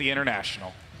 2 here at the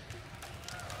International.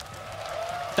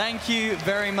 Thank you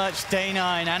very much, Day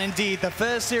 9. And indeed, the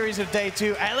first series of Day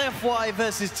 2, LFY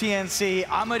versus TNC.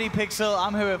 I'm ODPixel,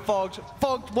 I'm here with Fogged.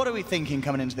 Fogged, what are we thinking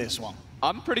coming into this one?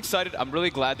 I'm pretty excited. I'm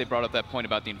really glad they brought up that point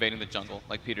about the invading the jungle,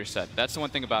 like Peter said. That's the one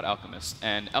thing about Alchemist.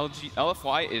 And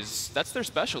LFY that's their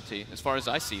specialty, as far as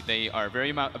I see. They are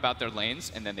very about their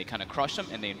lanes, and then they kind of crush them,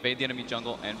 and they invade the enemy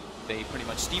jungle, and they pretty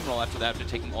much steamroll after that after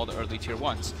taking all the early tier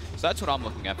 1s. So that's what I'm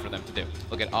looking at for them to do.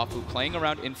 Look at Afu playing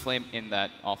around Inflame in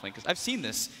that offlane, because I've seen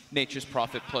this Nature's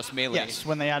Prophet plus melee. Yes,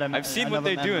 when they add I've seen what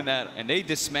they do in that, and they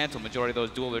dismantle majority of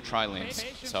those dual or tri lanes.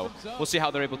 So we'll see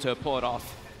how they're able to pull it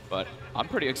off. But I'm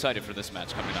pretty excited for this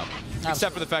match coming up. Absolutely.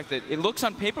 Except for the fact that it looks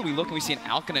on paper, we look and we see an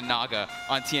Alkin and Naga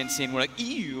on TNC, and we're like,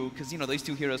 ew, because, you know, these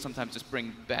 2 heroes sometimes just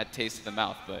bring bad taste to the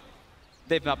mouth. But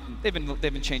they've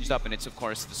been changed up, and it's of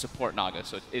course the support Naga,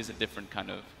 so it is a different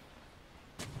kind of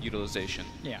utilization.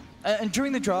 Yeah. And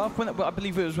during the draft, I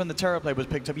believe it was when the Terrorblade was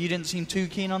picked up, you didn't seem too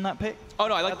keen on that pick? Oh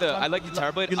no, I like the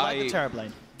Terrorblade. You like the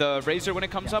Terrorblade? The Razor, when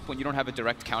it comes up, when you don't have a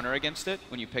direct counter against it,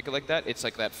 when you pick it like that, it's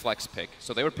like that flex pick.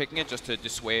 So they were picking it just to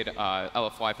dissuade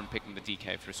LFY from picking the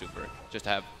DK for super. Just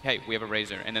to have, hey, we have a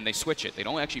Razor. And then they switch it. They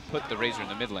don't actually put the Razor in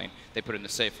the mid lane. They put it in the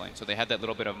safe lane. So they had that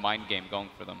little bit of mind game going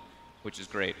for them, which is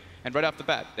great. And right off the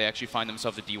bat, they actually find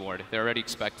themselves a D ward. They're already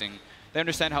expecting. They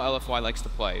understand how LFY likes to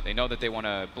play. They know that they want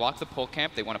to block the pull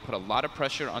camp. They want to put a lot of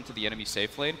pressure onto the enemy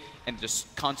safe lane and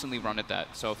just constantly run at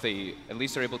that. So if they at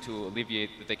least are able to alleviate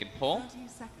that they can pull,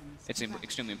 it's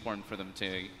extremely important for them to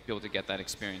be able to get that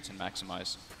experience and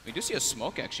maximize. We do see a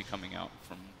smoke actually coming out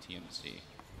from TNC.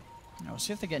 We'll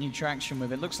see if they get any traction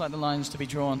with it. Looks like the line's to be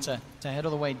drawn to head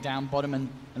all the way down bottom and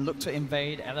look to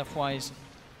invade LFY's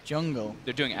jungle.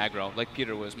 They're doing aggro, like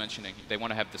Peter was mentioning. They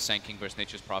want to have the Sand King versus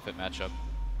Nature's Prophet matchup.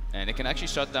 And it can actually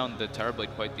shut down the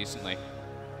Terrorblade quite decently.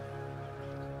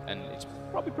 And it's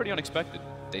probably pretty unexpected.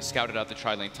 They scouted out the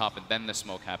tri-lane top and then the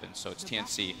smoke happens. So it's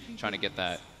TNC trying to get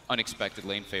that unexpected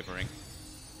lane favoring.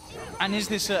 And is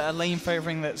this a lane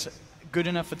favoring that's good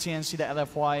enough for TNC that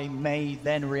LFY may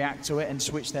then react to it and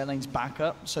switch their lanes back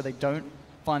up so they don't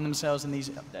find themselves in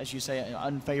these, as you say,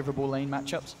 unfavorable lane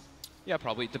matchups? Yeah,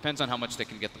 probably. It depends on how much they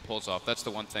can get the pulls off. That's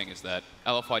the one thing, is that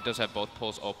LFY does have both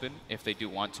pulls open if they do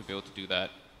want to be able to do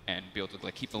that and be able to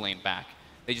like keep the lane back.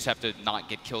 They just have to not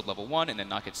get killed level 1 and then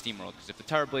not get steamrolled, because if the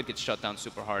Terrorblade gets shut down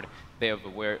super hard, they have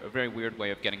a very weird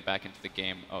way of getting back into the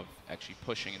game of actually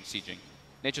pushing and sieging.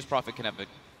 Nature's Prophet can have a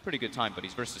pretty good time, but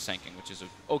he's versus Sand King, which is an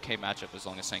okay matchup as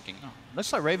long as Sand King.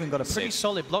 Looks like Raven got a pretty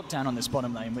solid lockdown on this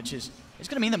bottom lane, which is it's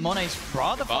going to mean that Monet's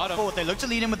rather far forward. They look to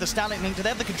lead in with the Stallion Link. Do they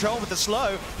have the control with the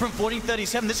slow from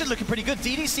 1437? This is looking pretty good.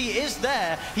 DDC is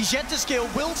there. He's yet to skill.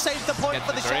 Will save the point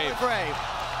for the Shadow Grave.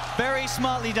 Very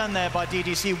smartly done there by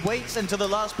DDC. Waits until the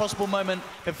last possible moment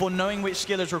before knowing which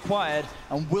skill is required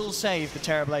and will save the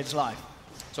Terrorblade's life.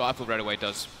 So Apple right away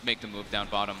does make the move down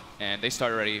bottom, and they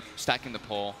start already stacking the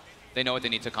pole. They know what they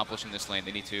need to accomplish in this lane.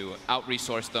 They need to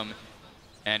out-resource them.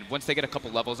 And once they get a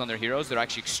couple levels on their heroes, they're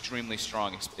actually extremely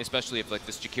strong, especially if like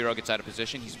this Jakiro gets out of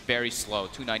position. He's very slow,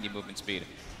 290 movement speed.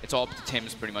 It's all up to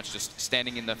Tim's pretty much just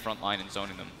standing in the front line and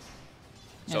zoning them.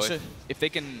 So if they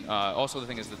can, also the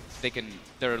thing is that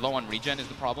they're low on regen is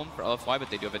the problem for LFY, but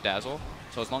they do have a dazzle.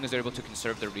 So as long as they're able to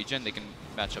conserve their regen, they can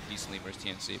match up decently versus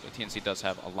TNC. But TNC does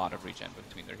have a lot of regen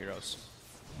between their heroes.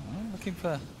 Looking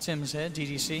for Tim's here,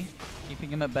 DDC, keeping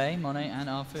him at bay, Monet and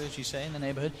Arthur, as you say, in the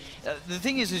neighborhood. The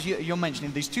thing is you're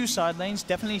mentioning, these two side lanes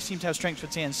definitely seem to have strengths for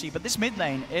TNC, but this mid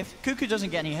lane, if Cuckoo doesn't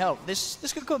get any help, this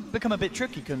could become a bit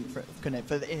tricky, couldn't it,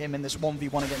 for him in this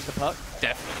 1v1 against the Puck?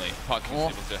 Definitely. Puck is able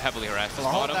to heavily harass this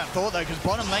bottom. bottom. Hold that thought, though, because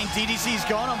bottom lane, DDC's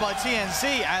gone on by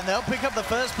TNC, and they'll pick up the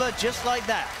first blood just like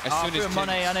that. As soon as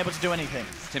Monet unable to do anything.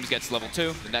 Tim's gets level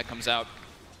 2, the net comes out.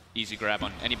 Easy grab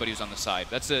on anybody who's on the side.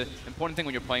 That's the important thing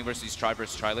when you're playing versus these tri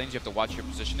versus tri lanes. You have to watch your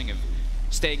positioning of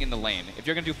staying in the lane. If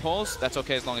you're going to do pulls, that's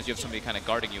okay as long as you have somebody kind of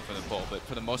guarding you for the pull. But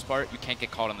for the most part, you can't get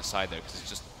caught on the side there because it's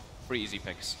just pretty easy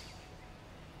picks.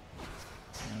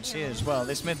 And see as well,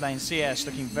 this mid lane CS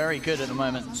looking very good at the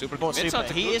moment. Super.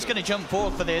 He is going to jump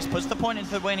forward for this, puts the point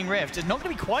into the Waning Rift. It's not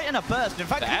going to be quite enough burst. In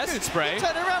fact, the acid spray.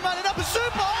 Turn around, man, it up a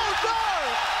super. Oh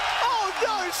no!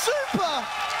 Oh no, super!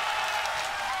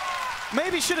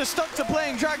 Maybe should have stuck to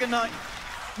playing Dragon Knight,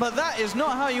 but that is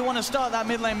not how you want to start that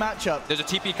mid lane matchup. There's a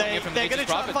TP coming in from They're going to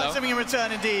try to find something in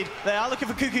return, indeed. They are looking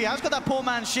for Cuckoo. He has got that poor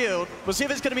man's shield. We'll see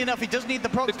if it's going to be enough. He does need the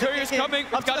proc. The courier's coming.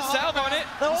 He's got a salve on it.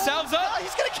 Salve's up.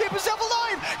 He's going to keep himself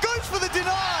alive. Goes for the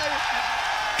deny.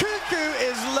 Cuckoo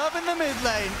is loving the mid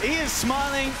lane. He is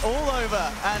smiling all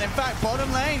over. And in fact, bottom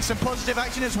lane, some positive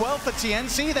action as well for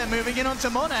TNC. They're moving in onto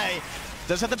Monet.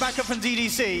 Does have the backup from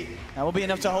DDC. That will be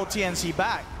enough to hold TNC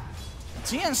back.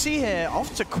 TNC here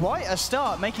off to quite a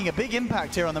start, making a big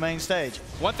impact here on the main stage.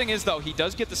 One thing is, though, he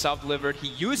does get the salve delivered, he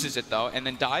uses it, though, and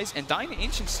then dies. And dying to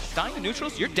Ancients, dying to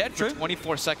Neutrals, you're dead for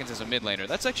 24 seconds as a mid laner.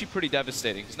 That's actually pretty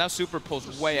devastating, because now Super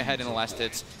pulls way ahead in the last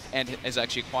hits and is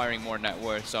actually acquiring more net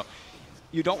worth. So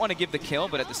you don't want to give the kill,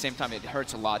 but at the same time, it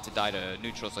hurts a lot to die to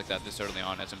Neutrals like that this early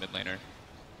on as a mid laner.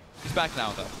 He's back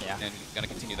now, though, and going to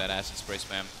continue that acid spray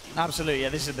spam. Absolutely, yeah,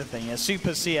 this is the thing. Yeah,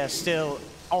 Super CS still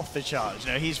off the charts.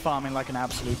 You know, he's farming like an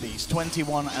absolute beast.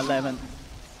 21-11.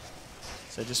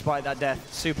 So despite that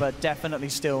death, Super definitely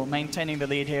still maintaining the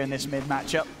lead here in this mid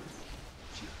matchup.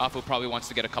 Afu probably wants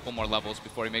to get a couple more levels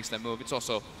before he makes that move. It's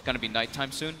also going to be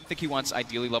nighttime soon. I think he wants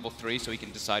ideally level 3 so he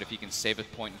can decide if he can save a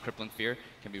point in Crippling Fear. It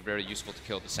can be very useful to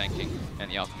kill the Sand King and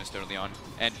the Alchemist early on.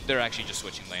 And they're actually just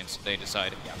switching lanes. They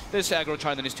decide, this aggro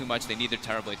Trident is too much. They need their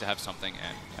Terrorblade to have something,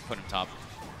 and I put him top.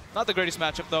 Not the greatest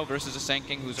matchup, though, versus a Sand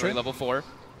King who's already level 4.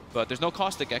 But there's no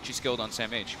Caustic actually skilled on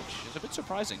Sam H, which is a bit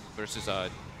surprising versus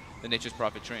the Nature's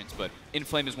Prophet trains. But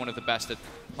Inflame is one of the best at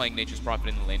playing Nature's Prophet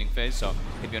in the laning phase, so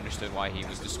maybe understood why he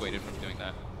was dissuaded from doing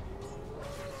that.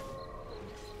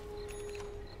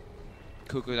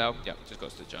 Cuckoo now, just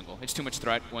goes to the jungle. It's too much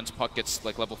threat. Once Puck gets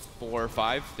like level 4 or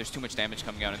 5, there's too much damage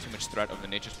coming out and too much threat of the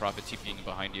Nature's Prophet TPing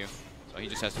behind you. So he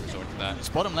just has to resort to that. It's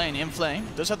bottom lane, Inflame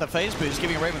does have the phase boost,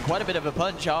 giving Raven quite a bit of a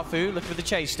punch. Afu looking for the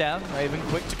chase down. Raven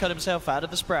quick to cut himself out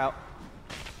of the Sprout.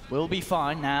 Will be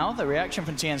fine now. The reaction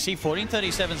from TNC,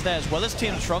 1437's there, as well as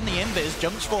teams from the Invis.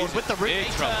 Jumps forward with the ring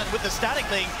turn, with the static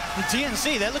link. And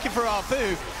TNC, they're looking for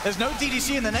Afu. There's no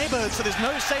DDC in the neighborhood, so there's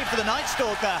no save for the Night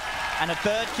Stalker. And a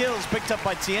third kill is picked up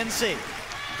by TNC.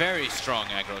 Very strong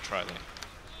aggro Trilane.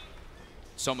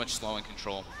 So much slow and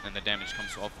control, and the damage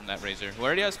comes all from that Razor, who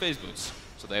already has phase boots.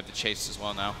 So they have the chase as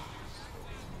well now.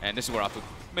 And this is where Afu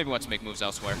maybe wants to make moves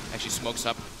elsewhere. Actually smokes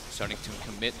up, starting to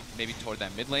commit maybe toward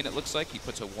that mid lane, it looks like. He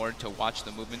puts a ward to watch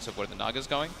the movements of where the Naga's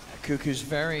going. Cuckoo's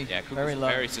very low.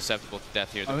 Very susceptible to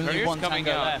death here. The Only one coming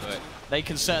tango out, left. but They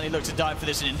can certainly look to die for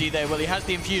this, and indeed they will. He has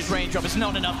the infused raindrop. It's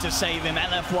not enough to save him.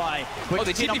 LFY.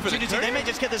 They see an opportunity. They may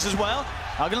just get this as well.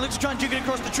 Are going to look to try and juke it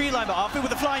across the tree line, but Afu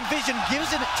with a flying vision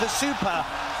gives it to Super.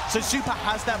 So Super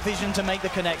has that vision to make the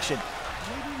connection.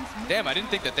 Damn, I didn't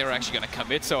think that they were actually going to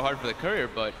commit so hard for the courier,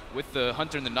 but with the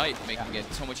Hunter in the night, making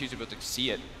it so much easier to be able to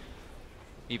see it,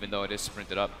 even though it is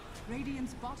sprinted up.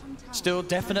 Still,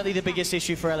 definitely the biggest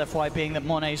issue for LFY being that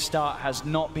Monet's start has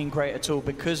not been great at all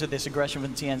because of this aggression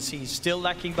from TNC. Still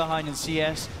lacking behind in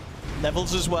CS.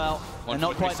 Levels as well. They're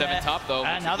not quite there. Top, though.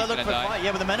 And now they're looking for a fight.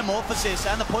 Yeah, with the Metamorphosis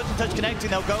and the Poison Touch connecting,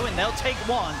 they'll go in, they'll take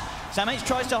one. Sam H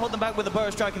tries to hold them back with the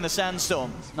Burrow Strike and the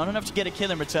Sandstorm. Not enough to get a kill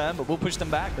in return, but we'll push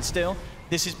them back. But still,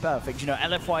 this is perfect. You know,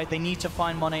 LFY, they need to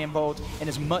find Monet involved in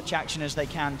as much action as they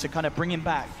can to kind of bring him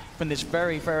back from this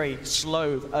very, very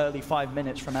slow early 5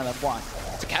 minutes from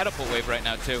LFY. It's a catapult wave right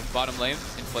now, too. Bottom lane,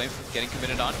 Inflame, getting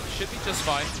committed on. Should be just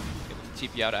fine. Able to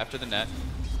TP out after the net.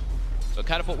 So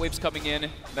catapult waves coming in.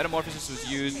 Metamorphosis was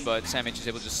used, but Sam H is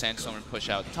able to just Sandstorm and push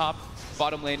out top.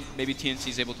 Bottom lane, maybe TNC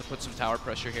is able to put some tower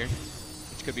pressure here.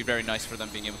 Could be very nice for them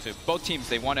being able to. Both teams,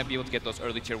 they want to be able to get those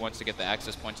early tier 1s to get the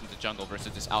access points into jungle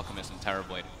versus this Alchemist and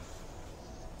Terrorblade.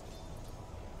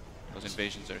 Those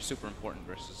invasions are super important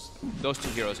versus those two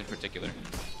heroes in particular.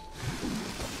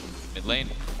 Mid lane,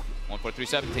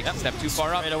 1437 takes a step too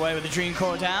far up. Straight away with the Dream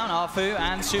Core down, Afu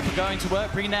and Super going to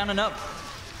work, bringing down enough.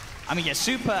 I mean, yeah,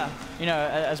 Super, you know,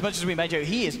 as much as we made Joe,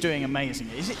 he is doing amazing.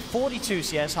 Is it 42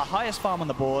 CS, our highest farm on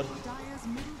the board?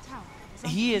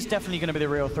 He is definitely going to be the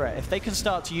real threat. If they can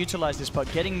start to utilize this puck,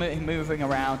 getting moving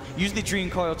around, use the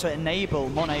Dream Coil to enable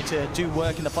Monet to do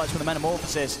work in the fights with the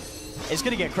Metamorphosis, it's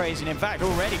going to get crazy. And in fact,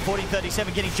 already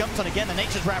 1437 getting jumped on again. The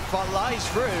Nature's Wrap flies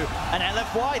through. And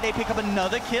LFY, they pick up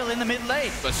another kill in the mid lane.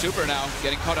 But Super now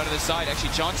getting caught out of the side.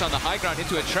 Actually, John's on the high ground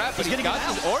into a trap, but he got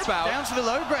his orb out. Down to the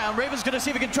low ground. Raven's going to see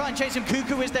if he can try and chase him.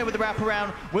 Cuckoo is there with the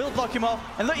wraparound. Will block him off.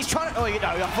 And look, he's trying to... Oh, you know,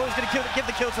 I thought he was going to give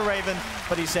the kill to Raven.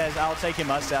 But he says, I'll take him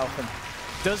myself. And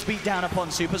does beat down upon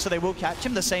Super, so they will catch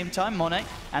him. The same time, Monet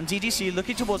and DDC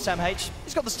looking towards Sam H.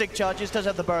 He's got the stick charges, does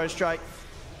have the Burrow Strike.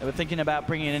 They were thinking about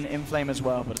bringing in Inflame as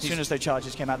well, but as soon as those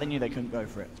charges came out, they knew they couldn't go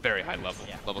for it. Very high level,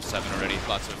 level 7 already.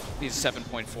 Lots of, he's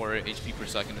 7.4 HP per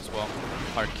second as well.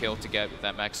 Hard kill to get with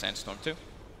that max Sandstorm too.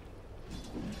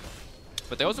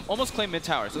 But they also almost claim mid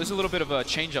tower, so this is a little bit of a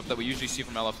change-up that we usually see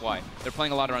from LFY. They're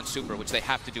playing a lot around Super, which they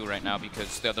have to do right now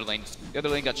because the other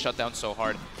lane got shut down so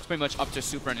hard. It's pretty much up to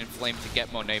Super and Inflame to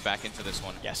get Monet back into this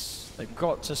one. Yes, they've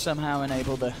got to somehow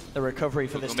enable the recovery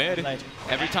for this lane.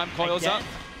 Every time coils up.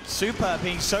 Super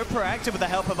being so proactive with the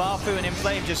help of Afu and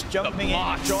Inflame, just jumping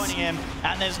in, joining him,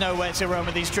 and there's nowhere to roam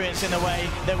with these treants in the way.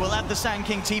 They will have the Sand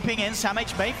King TPing in. Sam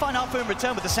H may find Afu in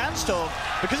return with the Sandstorm.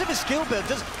 Because of his skill build,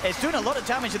 it's doing a lot of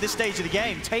damage at this stage of the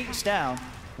game. Takes down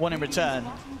one in return.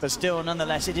 But still,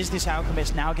 nonetheless, it is this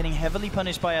Alchemist now getting heavily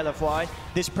punished by LFY.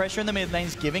 This pressure in the mid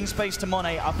lanes giving space to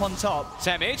Monet up on top.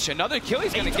 Sam H, another kill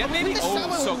he's going to get maybe?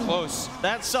 Oh, so close.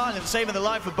 That silence saving the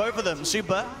life of both of them.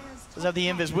 Super does have the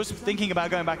Invis, was thinking about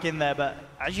going back in there, but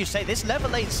as you say, this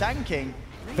level 8 Sand King,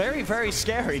 very, very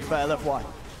scary for LFY.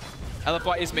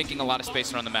 LFY is making a lot of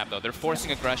space around the map, though. They're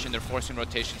forcing aggression, they're forcing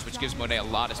rotations, which gives Monet a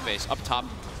lot of space. Up top,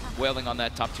 wailing on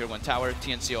that top tier 1 tower.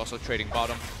 TNC also trading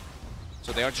bottom.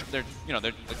 So they're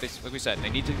like we said, they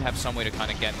need to have some way to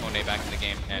kind of get Monet back in the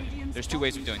game. And there's two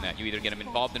ways of doing that. You either get him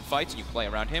involved in fights and you play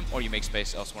around him, or you make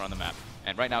space elsewhere on the map.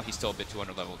 And right now he's still a bit too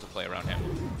underleveled to play around him.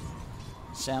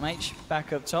 SamH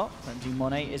back up top, and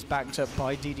Monet is backed up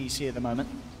by DDC at the moment.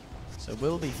 So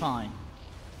we'll be fine.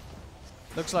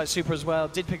 Looks like Super as well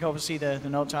did pick obviously the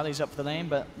Node tallies up for the lane,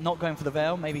 but not going for the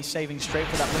Veil, maybe saving straight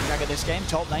for that Blink Dagger this game.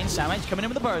 Top lane, SamH coming in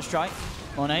with the Burrow Strike.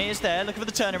 Monet is there, looking for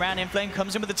the turnaround. Inflame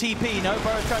comes in with the TP. No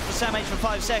Burrow Strike for SamH for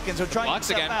 5 seconds. He'll try and get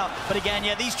himself out. But again,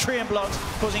 yeah, these Treant blocks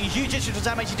causing a huge issue for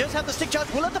SamH. He does have the stick charge.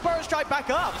 We'll let the Burrow Strike back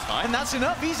up. And that's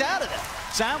enough. He's out of there.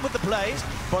 Sam with the plays.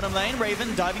 Bottom lane,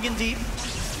 Raven diving in deep.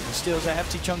 He steals a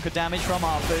hefty chunk of damage from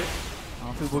Arfu.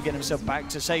 Arfu will get himself back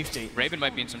to safety. Raven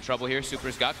might be in some trouble here.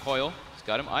 Super's got Coil. He's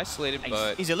got him isolated,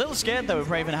 but... He's a little scared, though, of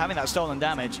Raven having that stolen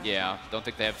damage. Yeah, don't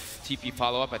think they have TP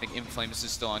follow-up. I think Inflames is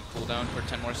still on cooldown for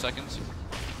 10 more seconds.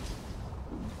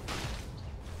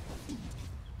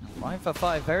 5 for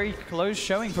 5, very close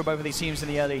showing for both of these teams in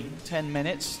the early 10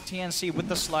 minutes. TNC with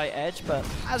the slight edge, but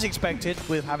as expected,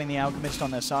 with having the Alchemist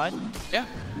on their side. Yeah,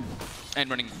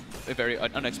 and running a very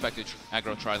unexpected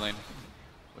aggro tri-lane,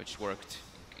 which worked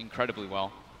incredibly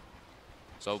well.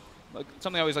 So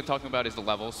something I always like talking about is the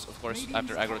levels. Of course,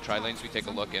 after aggro tri-lanes, we take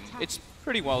a look, and it's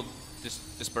pretty well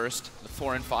dispersed. The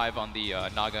 4 and 5 on the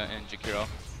Naga and Jakiro,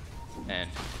 and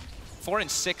 4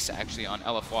 and 6 actually on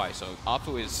LFY. So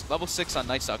Apu is level 6 on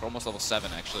Nightstalker, almost level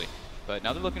 7 actually. But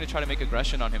now they're looking to try to make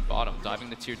aggression on him bottom, diving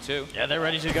the tier 2. Yeah, they're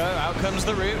ready to go. Out comes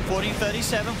the root.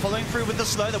 1437 following through with the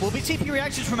slow. There will be TP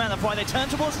reactions from LFY. They turn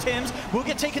towards Tim's. Will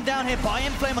get taken down here by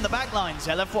Inflame on the back lines.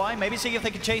 LFY maybe see if they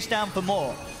can chase down for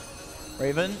more.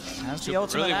 Raven has the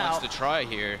ultimate really out. Wants to try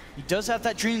here. He does have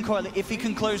that Dream Coil if he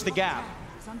can close the gap.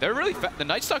 They're really the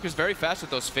Nightstalker's very fast with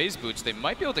those phase boots. They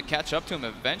might be able to catch up to him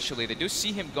eventually. They do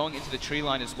see him going into the tree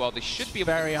line as well. They should be able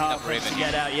very to hard for him to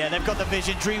get out. Yeah, they've got the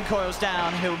vision. Dream Coil's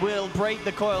down. He will break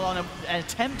the coil on an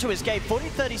attempt to escape.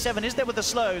 4037 is there with the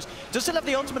slows. Does still have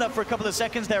the ultimate up for a couple of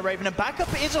seconds there, Raven. And backup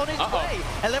is on its way.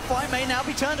 LFY may now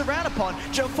be turned around upon.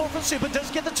 Joe 4 from Super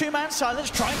does get the 2-man silence,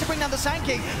 trying to bring down the Sand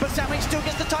King, but SamH still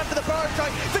gets the time for the Burrow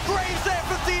Strike. The Graves there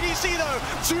from DDC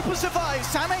though. Super survives.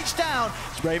 SamH down.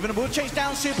 Raven will chase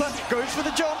down Super. Goes for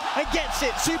the jump and gets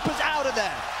it. Super's out of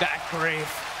there. That Grave.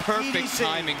 Perfect DDC.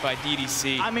 timing by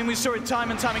DDC. I mean, we saw it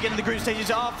time and time again in the group stages.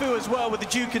 Arfu as well with the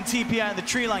Duke and TP out in the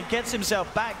tree line gets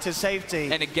himself back to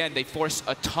safety. And again, they force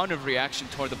a ton of reaction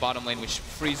toward the bottom lane, which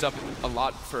frees up a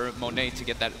lot for Monet to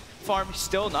get that farm.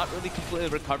 Still not really completely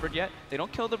recovered yet. They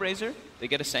don't kill the Razor. They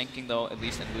get a Sand King though, at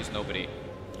least, and lose nobody.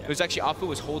 It was actually Afu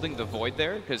was holding the Void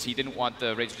there because he didn't want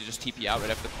the Razor to just TP out right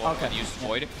after the call and use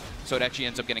Void. So it actually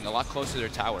ends up getting a lot closer to their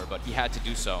tower, but he had to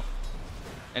do so.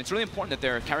 And it's really important that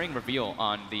they're carrying Reveal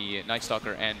on the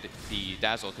Nightstalker and the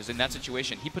Dazzle, because in that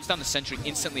situation, he puts down the Sentry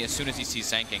instantly as soon as he sees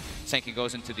Sand King. Sand King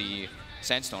goes into the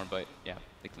Sandstorm, but yeah,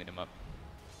 they cleaned him up.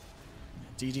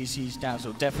 DDC's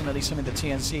Dazzle, definitely something the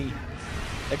TNC,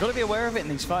 they've got to be aware of it in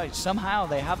these fights. Somehow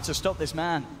they have to stop this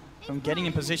man from getting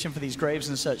in position for these Graves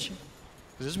and such.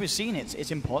 Because as we've seen,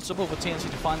 it's impossible for TNC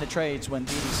to find the trades when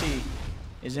DDC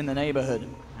is in the neighborhood.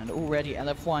 And already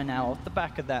LFY now off the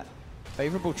back of that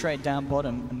favorable trade down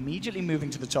bottom, immediately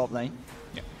moving to the top lane.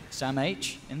 Yep.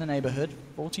 SamH in the neighborhood,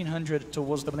 1400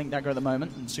 towards the Blink Dagger at the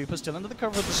moment, and Super still under the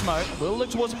cover of the smoke. Will look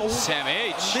towards him.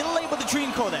 SamH. A little late with the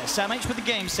Dream Core there. SamH with the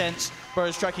game sense. Burrow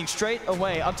striking straight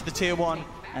away up to the tier 1,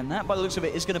 and that, by the looks of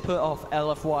it, is going to put off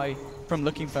LFY from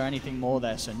looking for anything more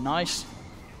there. So nice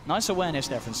awareness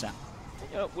there from Sam.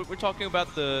 We're talking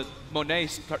about the Monet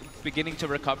beginning to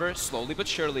recover, slowly but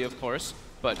surely, of course.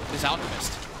 But this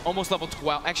Alchemist, almost level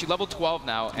 12, actually level 12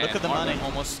 now, Look and at the money.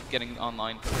 Almost getting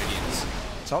online for Radiance.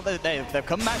 So they've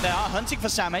come back, they are hunting for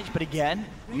SamH, but again,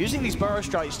 using these Burrow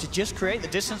Strikes to just create the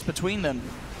distance between them.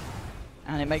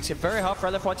 And it makes it very hard for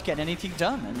LFY to get anything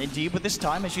done. And indeed, with this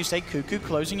time, as you say, Cuckoo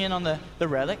closing in on the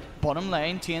Relic, bottom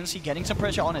lane, TNC getting some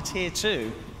pressure on a tier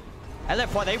 2.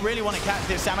 LFY, they really want to catch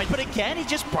this SamH, but again, he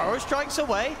just Burrow Strikes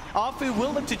away. Arfu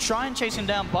will look to try and chase him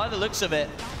down by the looks of it.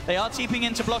 They are TPing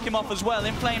in to block him off as well.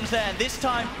 Inflames there, and this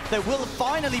time they will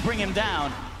finally bring him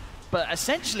down. But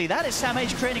essentially, that is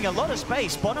SamH creating a lot of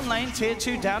space. Bottom lane, tier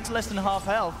 2, down to less than half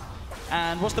health.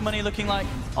 And what's the money looking like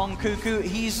on Cuckoo?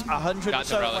 He's 100 or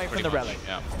so away from the Relic.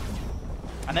 Yeah.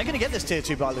 And they're going to get this tier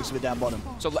 2 by the looks of it down bottom.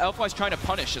 So LFY's trying to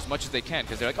punish as much as they can,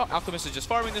 because they're like, oh, Alchemist is just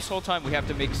farming this whole time. We have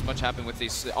to make as much happen with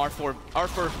these R4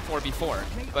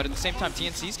 4v4. But at the same time,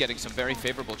 TNC's getting some very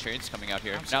favorable trades coming out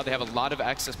here. Now they have a lot of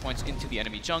access points into the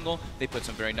enemy jungle. They put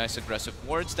some very nice aggressive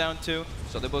wards down too.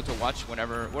 So they're able to watch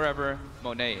wherever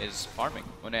Monet is farming.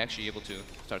 Monet actually able to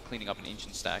start cleaning up an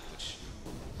ancient stack, which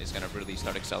is going to really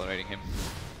start accelerating him.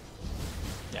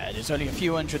 Yeah, it is only a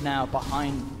few hundred now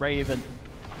behind Raven.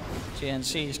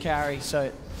 TNC's carry,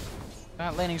 so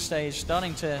that laning stage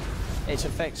starting to, its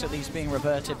effects at least being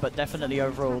reverted, but definitely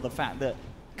overall the fact that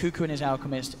Kuku and his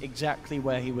Alchemist exactly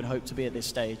where he would hope to be at this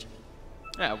stage.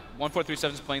 Yeah,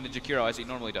 1437 is playing the Jakiro as he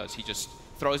normally does. He just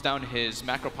throws down his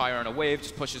macro pyre on a wave,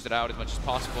 just pushes it out as much as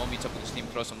possible, meets up with his team,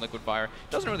 throws some liquid fire.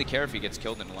 Doesn't really care if he gets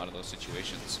killed in a lot of those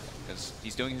situations, because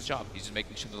he's doing his job. He's just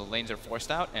making sure that the lanes are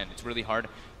forced out, and it's really hard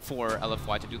for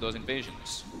LFY to do those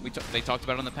invasions. They talked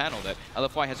about it on the panel that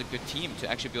LFY has a good team to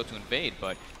actually be able to invade,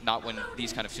 but not when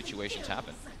these kind of situations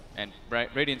happen. And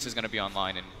Radiance is going to be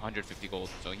online in 150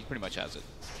 gold, so he pretty much has it.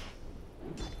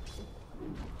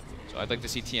 So I'd like to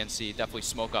see TNC definitely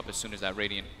smoke up as soon as that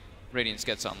Radiance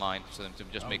gets online, so them to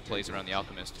just make plays around the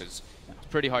Alchemist, because it's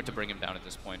pretty hard to bring him down at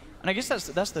this point. And I guess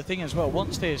that's the thing as well.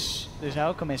 Once this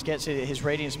Alchemist gets his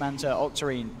Radiance Manta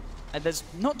Octarine, there's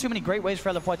not too many great ways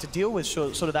for LFY to deal with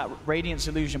sort of that Radiance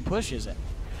illusion push, is it?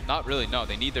 Not really, no.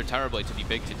 They need their Terrorblade to be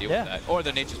big to deal with that. Or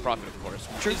the Nature's Prophet, of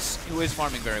course, who is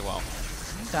farming very well.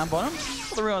 Down bottom,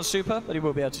 for the Ruin Super, but he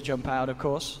will be able to jump out, of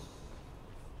course.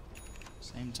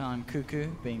 Same time, Kuku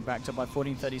being backed up by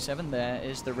 1437. There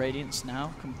is the Radiance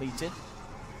now completed.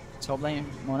 Top lane,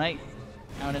 Monet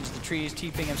out into the trees,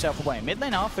 TPing himself away. Mid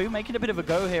lane, Arfu making a bit of a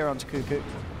go here onto Kuku.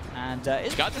 And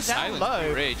it's got the down silence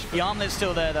low. rage. The Armlet's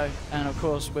still there, though. And of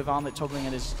course, with Armlet toggling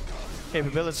at his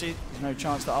capability, there's no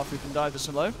chance that Arfu can dive this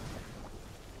low.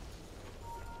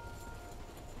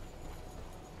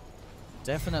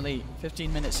 Definitely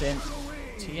 15 minutes in.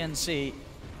 TNC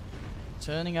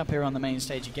turning up here on the main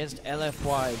stage against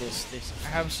LFY, this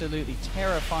absolutely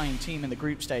terrifying team in the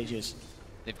group stages.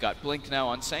 They've got Blink now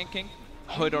on Sand King.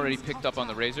 Hood already picked up on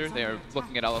the Razor. They're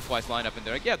looking at LFY's lineup and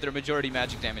they're like, yeah, they're majority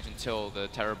magic damage until the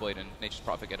Terrorblade and Nature's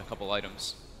Prophet get a couple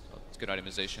items. So it's good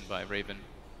itemization by Raven.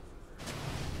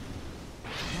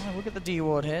 Oh, look at the D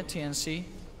ward here, TNC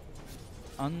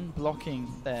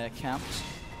unblocking their camps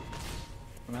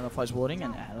from LFY's warding,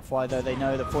 and LFY, though they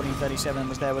know that 1437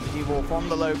 was there with the D-wall from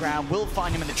the low ground, will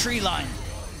find him in the tree line,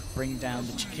 bring down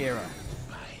the Jakiro.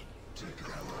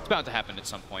 It's bound to happen at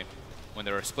some point when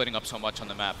they're splitting up so much on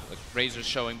the map. Like Razor's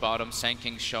showing bottom, Sand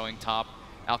King's showing top,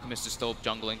 Alchemist is still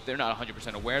jungling. They're not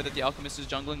 100% aware that the Alchemist is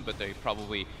jungling, but they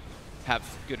probably have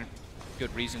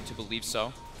good reason to believe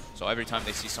so. So every time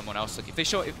they see someone else, like if they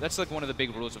show, that's like one of the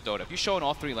big rules of Dota. If you show in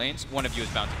all three lanes, one of you is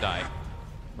bound to die.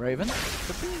 Raven,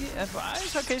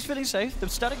 it's okay, he's feeling safe. The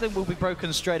static link will be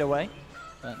broken straight away,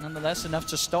 but nonetheless enough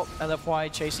to stop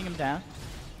LFY chasing him down.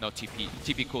 No TP.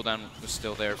 TP cooldown was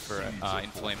still there for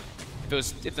Inflame.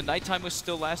 If the nighttime was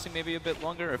still lasting maybe a bit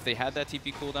longer, or if they had that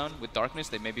TP cooldown with Darkness,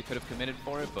 they maybe could have committed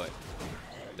for it, but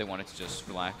they wanted to just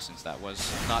relax since that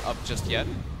was not up just yet.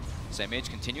 Same age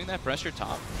continuing that pressure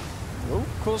top. Oh,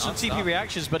 caused some TP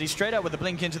reactions, but he's straight out with the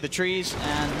blink into the trees,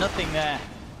 and nothing there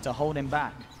to hold him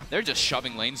back. They're just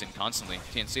shoving lanes in constantly.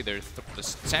 TNC, the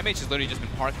Sandmage has literally just been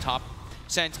parked top,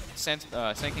 Sand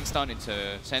King stun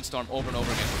into Sandstorm over and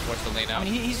over again to force the lane out. I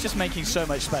mean, he's just making so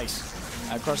much space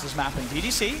across this map. And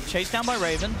DDC, chased down by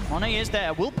Raven. Monet is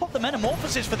there. Will pop the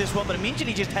Metamorphosis for this one, but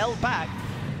immediately just held back.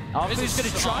 Arfu's going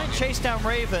to try and chase down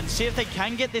Raven, see if they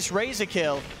can get this Razor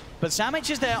kill. But Samich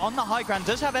is there on the high ground,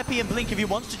 does have Epi and Blink if he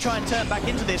wants to try and turn back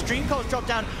into this. Dream Coil's dropped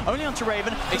down only onto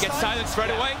Raven. He gets silenced right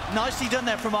away. Nicely done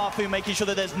there from Arfu, making sure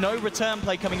that there's no return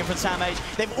play coming in from Samage.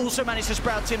 They've also managed to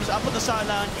sprout Tim's up on the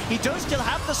sideline. He does still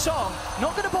have the song.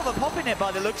 Not going to bother popping it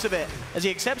by the looks of it, as he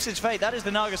accepts his fate. That is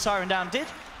the Naga Siren down.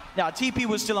 Now, TP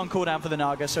was still on cooldown for the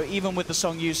Naga, so even with the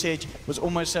song usage, was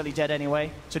almost certainly dead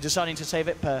anyway. So deciding to save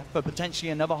it for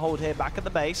potentially another hold here back at the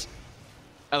base.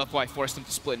 LFY forced him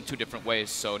to split in two different ways,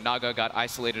 so Naga got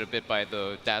isolated a bit by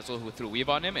the Dazzle who threw Weave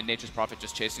on him, and Nature's Prophet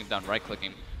just chasing him down,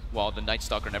 right-clicking, while the Night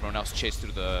Stalker and everyone else chased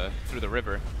through the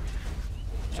river.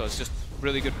 So it's just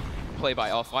really good play by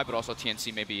LFY, but also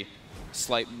TNC maybe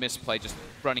slight misplay, just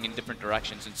running in different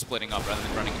directions and splitting up rather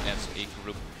than running as a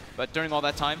group. But during all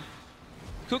that time,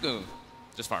 Kuku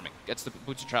just farming, gets the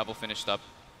Boots of Travel finished up,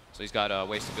 so he's got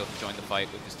ways to be able to join the fight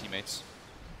with his teammates.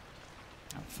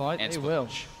 And fight they will.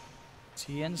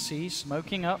 TNC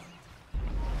smoking up.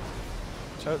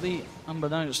 Totally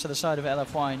unbeknownst to the side of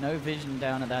LFY, no vision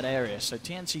down at that area. So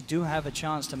TNC do have a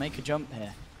chance to make a jump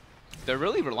here. They're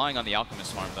really relying on the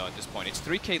Alchemist farm though at this point. It's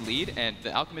 3k lead, and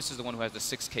the Alchemist is the one who has the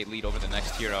 6k lead over the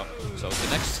next hero. So the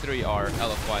next three are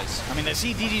LFY's. I mean, they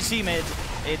see DDC mid.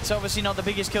 It's obviously not the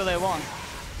biggest kill they want,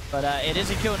 but it is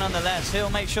a kill nonetheless. He'll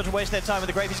make sure to waste their time with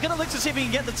the Grave. He's going to look to see if he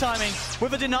can get the timing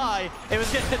with a deny. It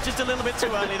was just a little bit too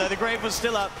early, though. The Grave was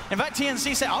still up. In fact,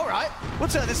 TNC said, all right, we'll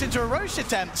turn this into a Roche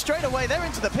attempt. Straight away, they're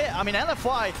into the pit. I mean,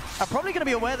 LFY are probably going to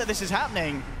be aware that this is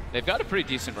happening. They've got a pretty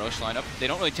decent Roche lineup. They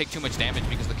don't really take too much damage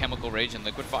because of the Chemical Rage and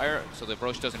Liquid Fire, so the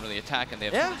Roche doesn't really attack, and they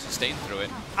have to sustain through it.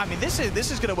 I mean, this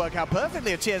is going to work out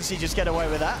perfectly if TNC just get away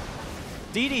with that.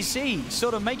 DDC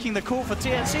sort of making the call for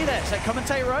TNC there. Say,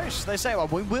 commentate Roche. They say, well,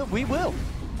 we will.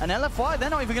 And LFY, they're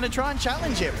not even going to try and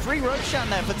challenge it. Free Roche down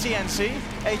there for TNC.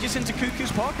 Aegis into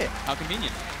Cuckoo's pocket. How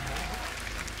convenient.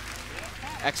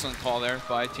 Excellent call there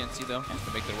by TNC, though,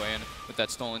 to make their way in with that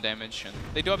stolen damage. And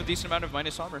they do have a decent amount of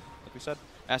minus armor, like we said.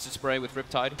 Acid Spray with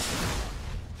Riptide.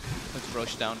 Puts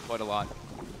Roche down quite a lot.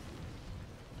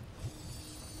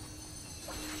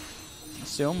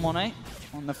 Still Monet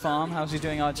on the farm. How's he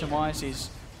doing item-wise? He's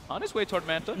on his way toward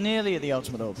Manta. Nearly at the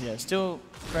ultimate orb, yeah. Still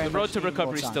very much the road to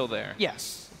recovery is still there.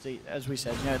 Yes. As we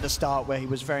said, at the start where he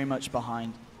was very much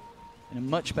behind. In a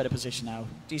much better position now.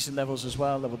 Decent levels as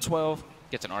well, level 12.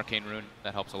 Gets an Arcane Rune,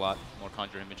 that helps a lot. More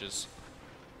Conjure Images.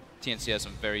 TNC has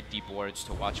some very deep wards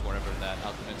to watch wherever that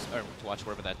Alchemist, or to watch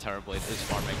wherever that Terrorblade is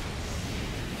farming.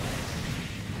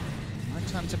 Right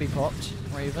time to be popped,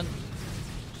 Raven.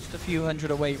 Just a few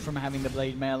hundred away from having the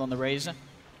Blade Mail on the Razor.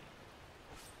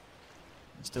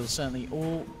 Still certainly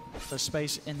all the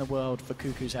space in the world for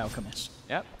Cuckoo's Alchemist.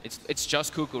 Yeah, it's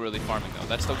just Cuckoo really farming though.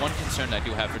 That's the one concern I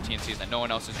do have for TNC is that no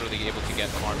one else is really able to get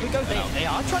farming. They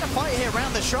are trying to fight here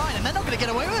around the shrine, and they're not going to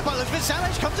get away with it. But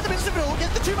Savage comes to the midst of it all,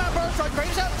 gets the two-man burrow strike,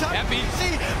 craves out the time.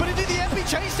 DDC, but indeed the MP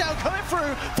chase down coming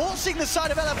through, forcing the side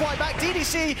of LFY back.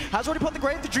 DDC has already put the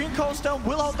Grave, the Dream Cold Stone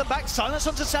will hold them back. Silence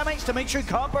onto SamH to make sure he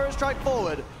can't burrow strike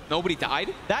forward. Nobody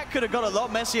died? That could have got a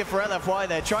lot messier for LFY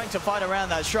there, trying to fight around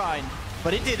that shrine.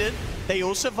 But it didn't. They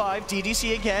all survived.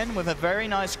 DDC again with a very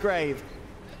nice Grave.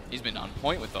 He's been on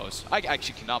point with those. I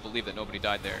actually cannot believe that nobody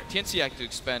died there. TNC had to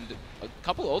expend a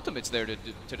couple ultimates there to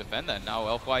defend that. Now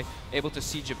LFY able to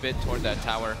siege a bit toward that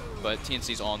tower, but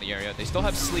TNC's all in the area. They still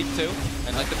have Sleep too,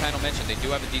 and like the panel mentioned, they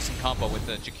do have a decent combo with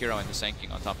the Jakiro and the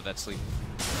Senking on top of that Sleep.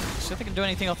 So if they can do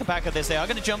anything off the back of this, they are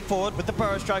going to jump forward with the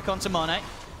Burrow Strike onto Monet.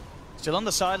 Still on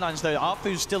the sidelines though,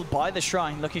 Arfu's still by the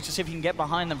shrine, looking to see if he can get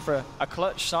behind them for a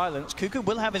clutch silence. Cuckoo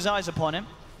will have his eyes upon him.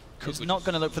 He's not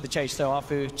going to look for the chase though,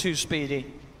 Arfu too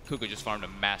speedy. Cuckoo just farmed a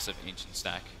massive Ancient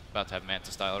stack. About to have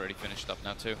Manta Style already finished up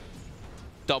now too.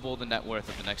 Double the net worth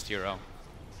of the next hero.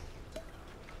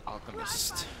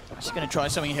 Alchemist. He's going to try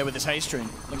something here with this haste rune.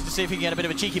 Looks to see if he can get a bit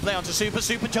of a cheeky play onto Super.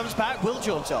 Super jumps back, will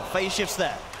jaunt off. Phase shifts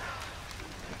there.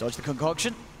 Dodge the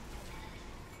concoction.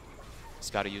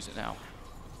 He's got to use it now.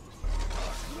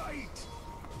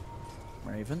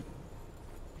 Raven.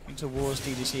 Into Wars,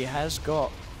 DDC has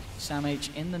got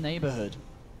SamH in the neighborhood.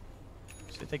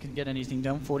 So if they can get anything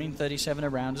done, 1437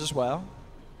 around as well.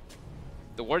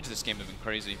 The wards this game have been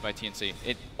crazy by TNC.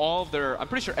 I'm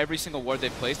pretty sure every single ward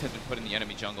they've placed has been put in the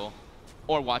enemy jungle,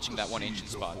 or watching that one Ancient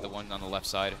spot, the one on the left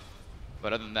side.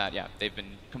 But other than that, yeah, they've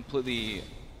been completely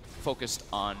focused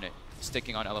on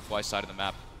sticking on LFY's side of the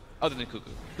map, other than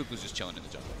Cuckoo. Cuckoo's just chilling in the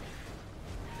jungle.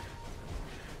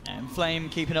 And Flame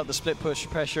keeping up the split push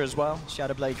pressure as well.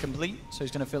 Shadowblade complete, so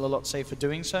he's going to feel a lot safer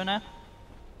doing so now.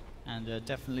 And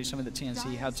definitely something that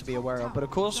TNC had to be aware of. But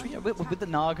of course, yeah, with the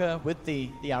Naga, with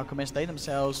the Alchemist, they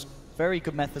themselves, very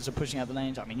good methods of pushing out the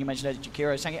lanes. I mean, you mentioned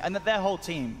Jakiro, and their whole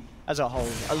team as a whole,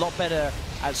 a lot better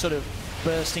at sort of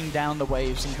bursting down the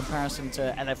waves in comparison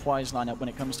to LFY's lineup when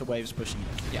it comes to waves pushing.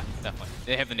 Yeah, definitely.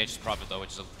 They have the Nature's Prophet though, which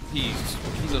is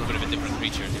he's a little bit of a different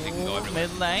creature. He can go everywhere.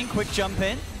 Mid lane, quick jump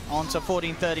in onto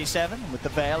 1437 with the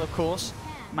Veil, of course.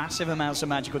 Massive amounts of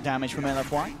magical damage from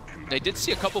LFY. They did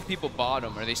see a couple people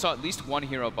bottom, or they saw at least one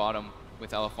hero bottom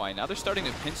with LFY. Now they're starting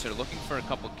to pincer, looking for a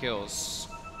couple kills.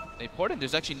 They poured in.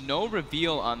 There's actually no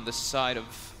reveal on the side of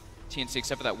TNC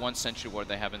except for that one sentry ward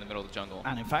they have in the middle of the jungle.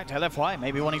 And in fact, LFY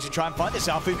maybe wanting to try and fight this.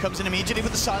 Arfu comes in immediately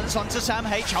with the silence onto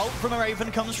SamH. Holt from a Raven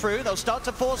comes through. They'll start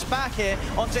to force back here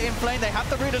onto Inflame. They have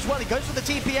the root as well. He goes for the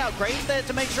TP out. Graves there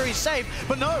to make sure he's safe.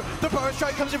 But no, the Burrow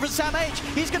Strike comes in from SamH.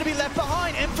 He's going to be left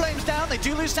behind. Inflame's down. They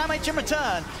do lose SamH in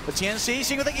return. But TNC,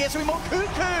 seeing what they can get, so more.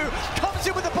 Cuckoo comes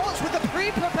in with the bots with the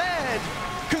pre-prepared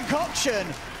concoction.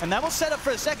 And that will set up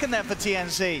for a second there for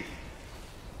TNC.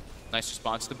 Nice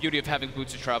response. The beauty of having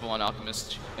Boots of Travel on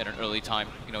Alchemist at an early time.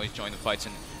 You can always join the fights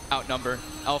and outnumber.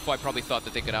 LFY probably thought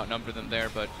that they could outnumber them there,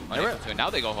 but unable to. And now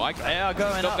they go high. They are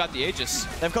going Still up. got the Aegis.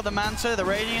 They've got the Manta, the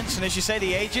Radiance, and as you say,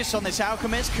 the Aegis on this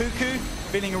Alchemist. Cuckoo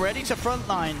feeling ready to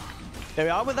frontline. They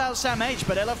are without SamH,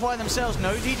 but LFY themselves,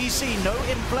 no DDC, no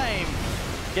Inflame.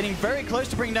 Getting very close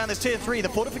to bringing down this tier 3. The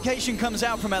fortification comes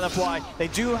out from LFY. They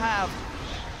do have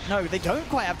No, they don't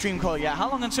quite have Dream Coil yet. How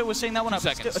long until we're seeing that one 2 up?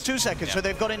 seconds. 2 seconds, Yeah. so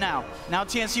they've got it now. Now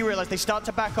TNC realize they start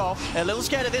to back off. They're a little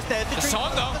scared of this. They're The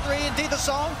song, though. The 3, indeed the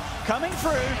song. Coming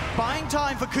through, buying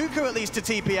time for Cuckoo at least to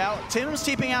TP out. Tim's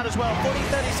TPing out as well.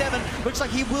 40-37. Looks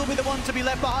like he will be the one to be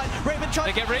left behind. Raven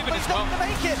trying They get Raven but he's as not well. going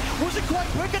to make it. Wasn't quite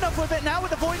quick enough with it. Now with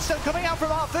the Void Stone coming out from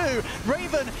Arfu.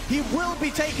 Raven, he will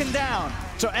be taken down.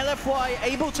 So LFY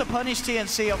able to punish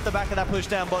TNC off the back of that push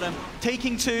down bottom,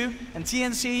 taking 2. And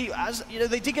TNC, as you know,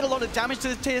 they did get a lot of damage to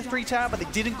the tier 3 tower, but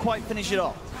they didn't quite finish it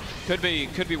off. Could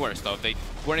be worse though. If they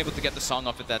weren't able to get the song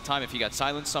off at that time, if he got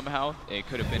silenced somehow, it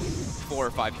could have been 4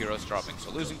 or 5 heroes dropping.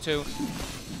 So losing 2,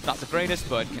 not the greatest,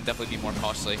 but can definitely be more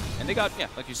costly. And they got, yeah,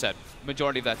 like you said,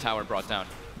 majority of that tower brought down.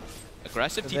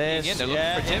 Aggressive TPing in. They're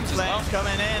looking for Tims as well. Flames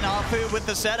coming in. Arfu with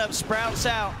the setup, Sprouts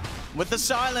out with the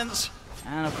silence.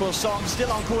 And of course, Song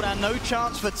still on cooldown. No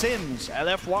chance for Tims.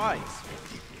 LFY.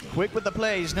 Quick with the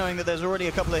plays, knowing that there's already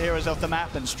a couple of heroes off the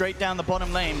map, and straight down the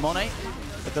bottom lane. Monet,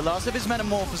 with the last of his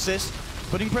Metamorphosis,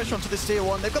 putting pressure onto this tier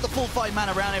 1. They've got the full 5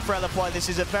 mana around it for LFY. This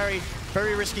is a very,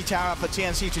 very risky tower for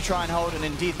TNC to try and hold, and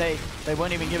indeed they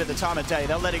won't even give it the time of day.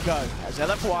 They'll let it go. As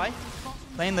LFY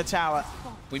playing the tower.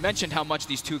 We mentioned how much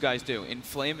these two guys do.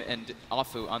 Inflame and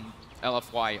Afu on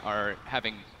LFY are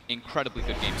having incredibly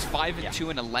good games. 5 and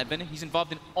 2 and 11. He's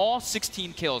involved in all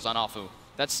 16 kills on Afu.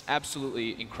 That's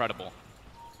absolutely incredible.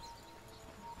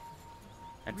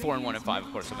 And 4 and 1 and 5,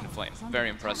 of course, of Inflame. Very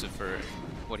impressive for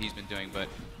what he's been doing, but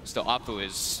still, Afu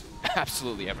is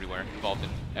absolutely everywhere, involved in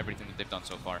everything that they've done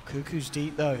so far. Cuckoo's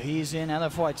deep, though. He's in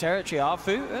LFY territory.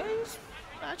 Arfu is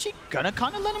actually gonna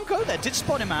kind of let him go there. Did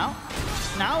spot him out.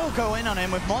 Now he'll go in on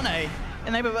him with Monet.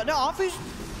 And they, but no, Arfu's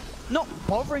not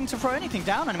bothering to throw anything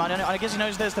down on him. I guess he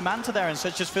knows there's the Manta there, and so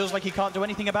it just feels like he can't do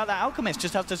anything about that Alchemist.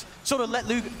 Just have to sort of let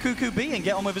Cuckoo be and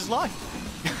get on with his life.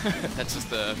 That's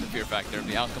just the fear factor of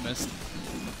the Alchemist.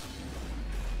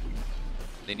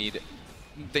 They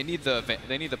need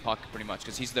the puck pretty much,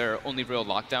 because he's their only real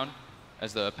lockdown.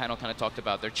 As the panel kind of talked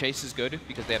about, their chase is good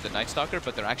because they have the Night Stalker,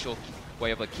 but their actual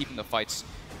way of like keeping the fights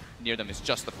near them is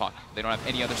just the puck. They don't have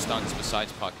any other stuns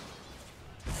besides puck.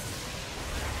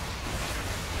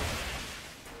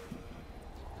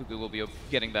 Cuckoo will be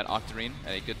getting that Octarine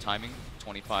at a good timing,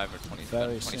 25 or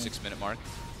 26 minute mark.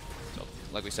 So,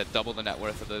 like we said, double the net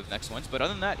worth of the next ones. But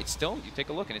other than that, it's still, you take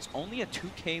a look, and it's only a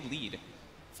 2K lead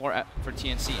for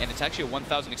TNC, and it's actually a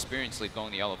 1,000 experience lead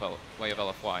going the way of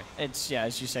LFY. It's, yeah,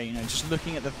 as you say, you know, just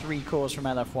looking at the 3 cores from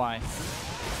LFY.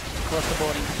 Across the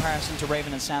board in comparison to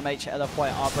Raven and Sam H,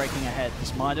 LFY are breaking ahead.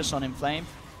 This Midas on Inflame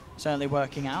certainly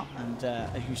working out, and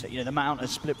as you said, you know, the amount of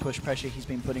split push pressure he's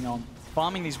been putting on,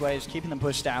 farming these waves, keeping them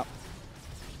pushed out.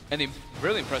 And the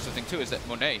really impressive thing too is that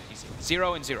Monet, he's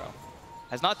 0 and 0.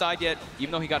 Has not died yet,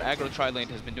 even though he got aggro tri-lane,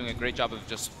 has been doing a great job of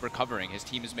just recovering. His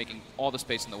team is making all the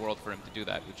space in the world for him to do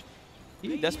that, which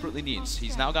he desperately needs.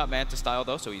 He's now got Manta style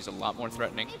though, so he's a lot more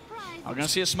threatening. I'm going to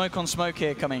see a smoke on smoke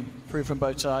here coming through from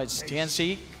both sides.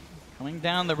 TNC coming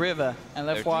down the river,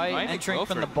 LFY entering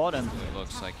from the bottom. It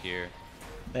looks like here.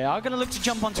 They are going to look to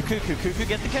jump onto Cuckoo. Cuckoo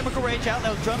get the Chemical Rage out.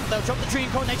 They'll drop the Dream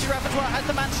Core. Nature Repertoire has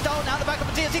the man style. Now the back up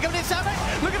of TNC coming in. Savage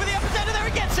looking for the epicenter. There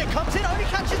he gets it. Comes in. Only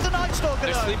catches the Night Stalker.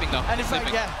 They're sleeping though. And in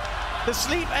fact, yeah, the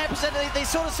sleep epicenter. They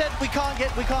sort of said we can't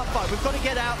fight. We've got to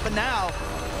get out. But now,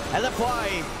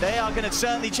 LFY, they are going to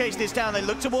certainly chase this down. They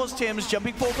look towards Tims,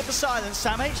 jumping forward with the silence.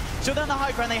 Sam H still down the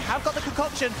high ground. They have got the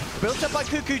concoction built up by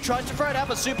Cuckoo. Tries to throw it out,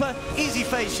 but super easy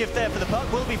phase shift there for the puck.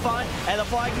 Will be fine.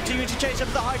 LFY continuing to chase up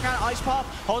to the high ground. Ice Path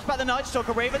holds back the Night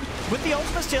Stalker. Raven with the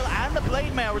ultimate steal and the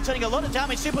Blade Mail, returning a lot of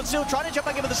damage. Super still trying to jump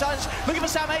back in with the silence. Looking for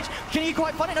Sam H. Can he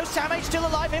quite find it? No, Sam H still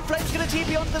alive. Inflame's going to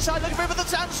TP onto the side. Looking for him, but the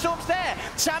Sandstorm's there.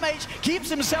 Sam H keeps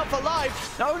himself alive.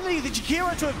 Not only the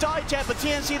Jakiro to have died yet, but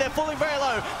TNC, they're falling very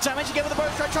low. Sam H again with the bow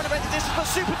trying to break the distance, but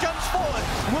super jumps forward.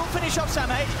 Will finish off Sam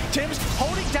H. Tims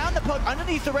holding down the puck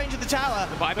underneath the range of the tower.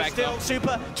 The buyback, but still, though.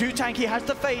 super too tanky. Has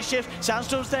the phase shift.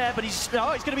 Sandstorm's there, but he's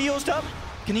going to be used up.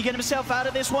 Can he get himself out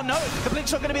of this one? No. The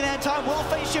blink's not going to be there in time. Will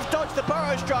phase shift dodge the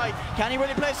burrow strike? Can he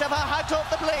really play himself out? Hacked off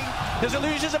the blink. There's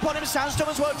illusions upon him. Sandstorm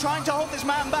as well, trying to hold this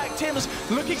man back. Tims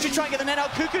looking to try and get the net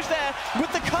out. Cuckoo's there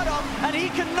with the cut-off, and he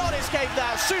cannot escape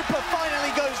that. Super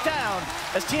finally goes down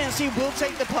as TNC will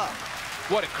take the puck.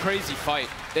 What a crazy fight.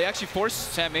 They actually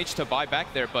forced Sam H to buy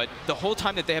back there, but the whole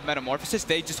time that they have Metamorphosis,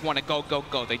 they just want to go, go,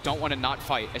 go. They don't want to not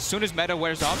fight. As soon as meta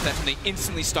wears off, that's when they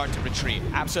instantly start to retreat.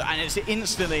 Absolutely, and it's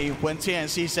instantly when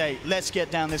TNC say, let's get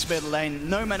down this middle lane.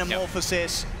 No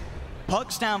Metamorphosis.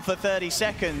 Puck's down for 30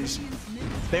 seconds.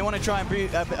 They want to try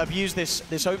and abuse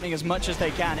this opening as much as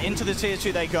they can. Into the tier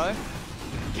 2 they go.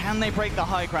 Can they break the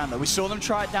high ground though? We saw them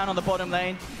try it down on the bottom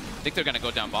lane. think they're going to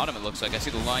go down bottom, it looks like. I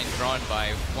see the line drawn by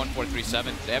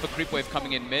 1437. They have a creep wave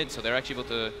coming in mid, so they're actually able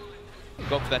to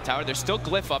go for that tower. There's still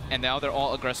glyph up, and now they're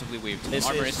all aggressively weaved.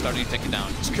 Armor is starting to take it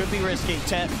down. This could be risky.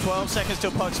 12 seconds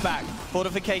till puck's back.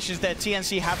 Fortifications there.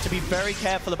 TNC have to be very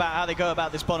careful about how they go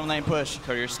about this bottom lane push.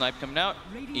 Courier snipe coming out.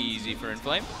 Easy for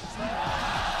Inflame.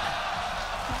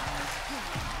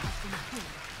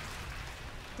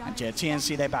 And yeah,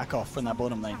 TNC, they back off from that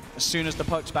bottom lane. As soon as the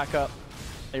puck's back up,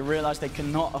 they realize they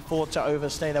cannot afford to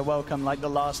overstay their welcome like the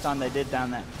last time they did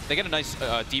down there. They get a nice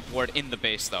deep ward in the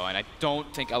base, though, and I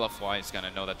don't think LFY is going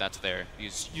to know that that's there.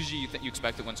 Usually you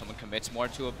expect it when someone commits more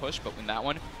to a push, but in that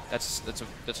one, that's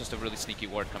just a really sneaky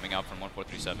ward coming out from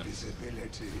 1437.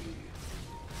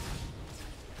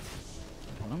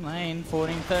 Bottom lane,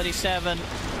 1437,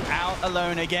 out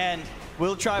alone again.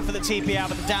 Will try for the TP out,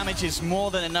 but the damage is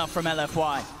more than enough from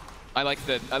LFY. I like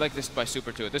this by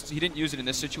Super too. He didn't use it in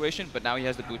this situation, but now he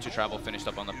has the boot to travel finished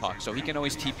up on the puck. So he can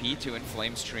always TP to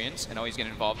inflame Treants and always get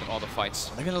involved in all the fights.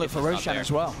 They're going to look for Roshan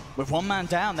as well. With one man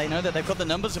down, they know that they've got the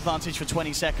numbers advantage for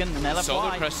 22nd, and LFY...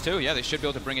 Solar Crest too, yeah, they should be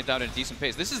able to bring it down at a decent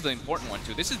pace. This is the important one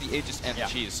too. This is the Aegis and the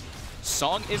cheese.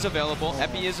 Song is available,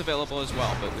 Epi is available as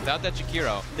well, but without that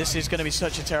Jakiro... This is going to be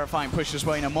such a terrifying push as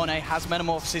well. You know, Monet has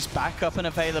Metamorphosis back up and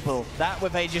available. That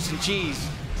with Aegis and cheese.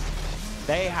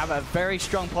 They have a very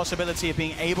strong possibility of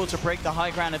being able to break the high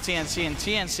ground of TNC, and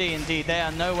TNC, indeed, they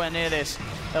are nowhere near this.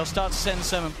 They'll start to send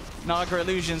some Naga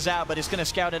illusions out, but it's going to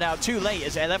scout it out too late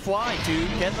as LFY do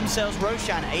get themselves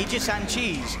Roshan, Aegis, and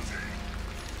cheese.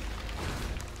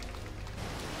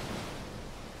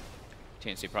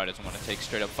 TNC probably doesn't want to take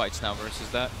straight up fights now versus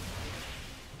that.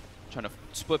 Trying to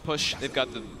split push. They've got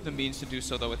the means to do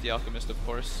so, though, with the Alchemist, of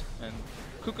course. And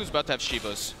Cuckoo's about to have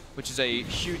Shivas, which is a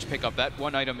huge pickup. That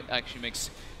one item actually makes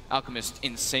Alchemist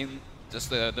insane. Just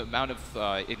the amount of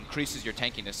it increases your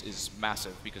tankiness is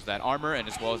massive, because that armor and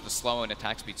as well as the slow and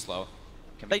attack speed slow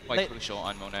can be quite crucial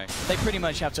on Monet. They pretty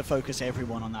much have to focus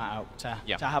everyone on that out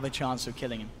to have a chance of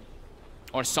killing him.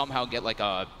 Or somehow get like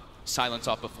a silence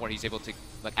off before he's able to,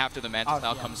 like after the Mantis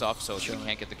style comes off, so he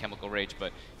can't get the Chemical Rage,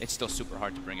 but it's still super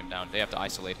hard to bring him down. They have to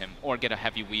isolate him, or get a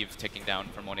heavy weave ticking down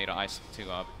from Monet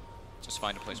to just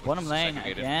find a place where bottom lane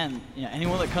again. Yeah,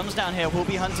 anyone that comes down here will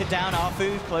be hunted down.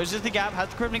 Arfu closes the gap, has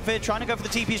the Crippling Fear, trying to go for the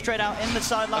TP straight out in the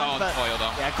sideline. But coiled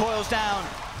off. Yeah, coils down.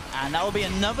 And that will be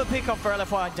another pickup for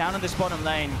LFY down in this bottom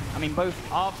lane. I mean, both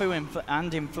Arfu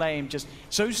and Inflame just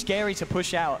so scary to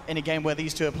push out in a game where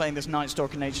these two are playing this Night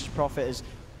Stalker Nature's Prophet. Is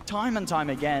time and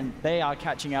time again, they are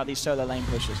catching out these solo lane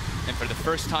pushes. And for the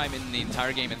first time in the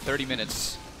entire game in 30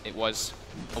 minutes, it was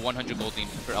a 100 gold lead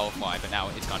for LFY, but now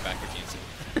it's gone back for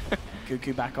TNC.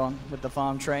 Cuckoo back on with the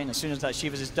farm train. As soon as that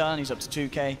Shivas is done, he's up to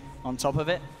 2k on top of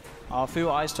it.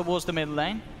 Arfu eyes towards the middle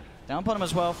lane. Down bottom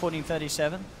as well,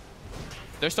 1437.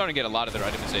 They're starting to get a lot of their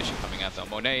itemization coming out, though.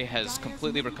 Monet has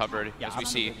completely recovered, as we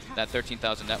see, that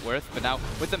 13,000 net worth. But now,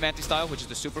 with the Mantis style, which is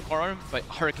the super core arm, but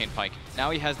Hurricane Pike, now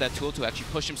he has that tool to actually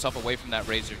push himself away from that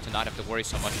Razor to not have to worry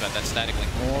so much about that static link.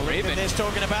 Look at this,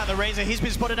 talking about the Razor. He's been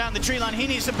spotted out in the tree line. He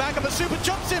needs some backup. A super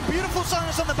jumps in. Beautiful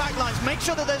silence on the back lines. Make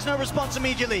sure that there's no response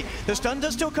immediately. The stun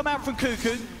does still come out from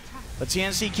Cuckoo, but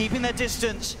TNC keeping their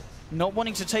distance, not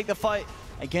wanting to take the fight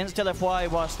against LFY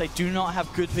whilst they do not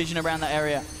have good vision around that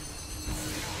area.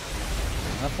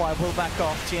 LFY will back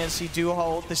off. TNC do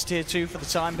hold this tier 2 for the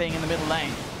time being in the middle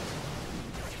lane.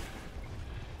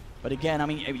 But again, I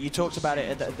mean, you talked about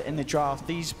it in the draft.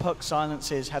 These puck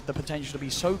silences have the potential to be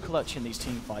so clutch in these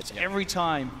team fights. Every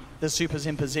time the super's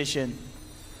in position,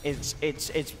 it's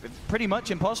pretty much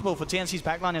impossible for TNC's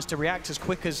backliners to react as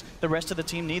quick as the rest of the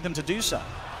team need them to do so.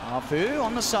 Arfu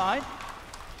on the side.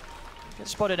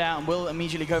 Gets spotted out and will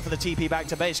immediately go for the TP back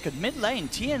to base. Because mid lane,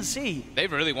 TNC, they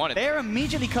really want it. They're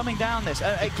immediately coming down this.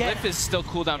 Again, Glyph is still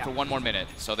cooldown for 1 more minute,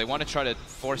 so they want to try to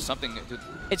force something.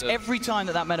 It's every time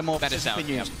that Metamorphosis has been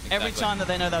used. Exactly. Every time that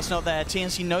they know that's not there,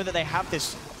 TNC know that they have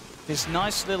this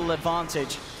nice little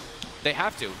advantage. They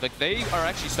have to. Like, they are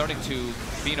actually starting to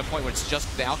be in a point where it's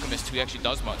just the Alchemist who actually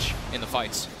does much in the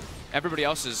fights. Everybody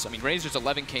else is, I mean, Razor's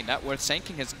 11k net worth.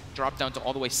 Sanking has dropped down to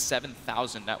all the way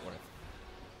 7,000 net worth.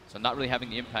 So not really having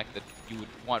the impact that you would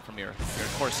want from your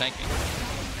core Sanking.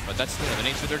 But that's the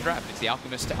nature of their draft. It's the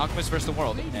Alchemist versus the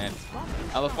world. And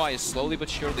LFY is slowly but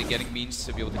surely getting means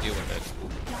to be able to deal with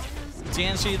it.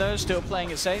 TNC, though, still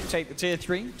playing it safe. Take the tier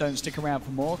 3. Don't stick around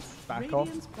for more. Back off.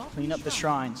 Clean up the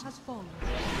shrines.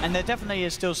 And there definitely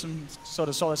is still some sort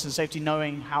of solace and safety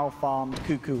knowing how farmed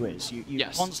Cuckoo is. You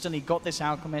constantly got this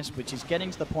Alchemist, which is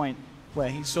getting to the point where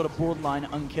he's sort of borderline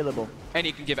unkillable. And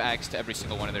he can give Ags to every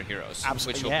single one of their heroes,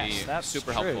 absolutely, which will be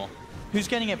super helpful. Who's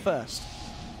getting it first?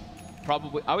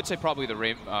 Probably, I would say probably the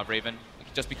Raven.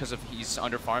 just because of he's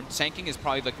underfarmed. Sanking is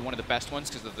probably like one of the best ones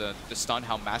because of the stun,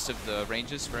 how massive the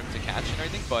range is for him to catch and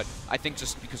everything. But I think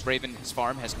just because Raven, his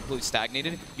farm has completely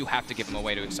stagnated, you have to give him a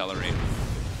way to accelerate.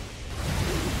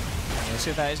 We'll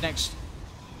see if that is next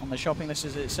on the shopping list.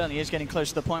 It certainly is getting close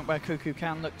to the point where Kuku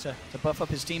can look to buff up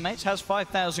his teammates. Has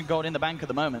 5,000 gold in the bank at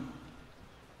the moment.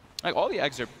 Like all the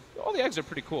eggs are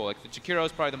pretty cool. Like the Jakiro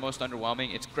is probably the most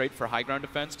underwhelming. It's great for high ground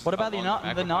defense. What about the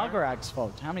Naga Ag's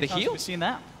fault? How many times have we seen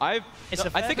that? I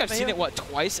think I've seen it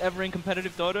twice ever in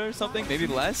competitive Dota or something, maybe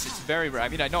less. It's very rare. I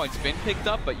mean, I know it's been picked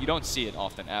up, but you don't see it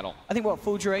often at all. I think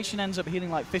full duration ends up healing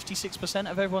like 56%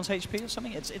 of everyone's HP or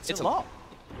something. It's a lot.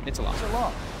 It's a lot. It's a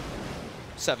lot.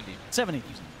 70. 70%.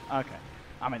 Okay.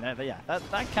 I mean, yeah,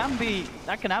 that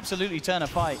can absolutely turn a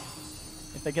fight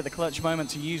if they get the clutch moment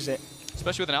to use it.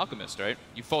 Especially with an Alchemist, right?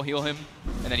 You full heal him,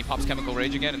 and then he pops Chemical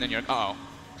Rage again, and then you're like, uh-oh.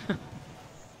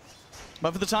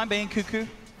 But for the time being, Kuku,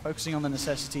 focusing on the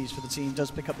necessities for the team,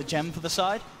 does pick up the gem for the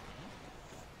side.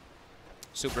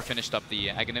 Super finished up the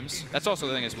Aghanims. That's also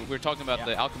the thing is, we were talking about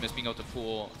the Alchemist being able to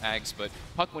pool Ags, but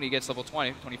Puck, when he gets level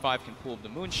 20, 25, can pool the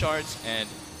Moon Shards, and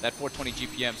that 420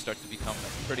 GPM starts to become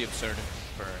pretty absurd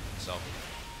for himself.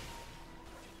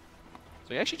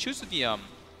 So he actually chooses the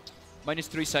minus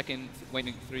 3 seconds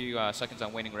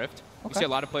on Waning Rift. You see a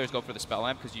lot of players go for the Spell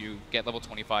Amp because you get level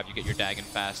 25, you get your Dagon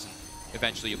fast, and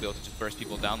eventually you'll be able to just burst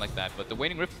people down like that. But the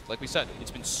Waning Rift, like we said,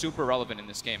 it's been super relevant in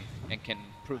this game and can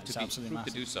prove to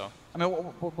do so. I mean,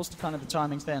 what's the kind of the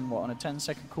timings then? What, on a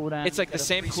 10-second cooldown? It's like the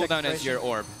same cooldown as your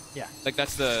orb. Yeah. Like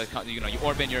that's the, you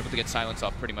orb in, you're able to get silence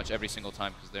off pretty much every single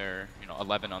time because they're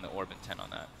 11 on the orb and 10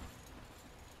 on that.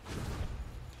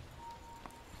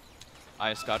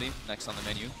 Scotty next on the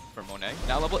menu for Monet.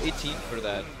 Now level 18 for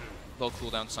that low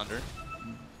cooldown Sunder.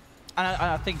 And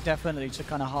I think definitely to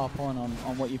kind of harp on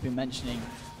what you've been mentioning,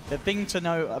 the thing to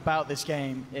note about this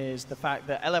game is the fact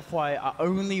that LFY are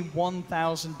only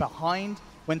 1,000 behind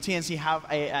when TNC have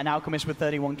an Alchemist with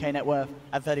 31k net worth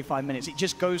at 35 minutes. It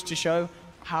just goes to show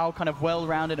how kind of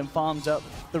well-rounded and farmed up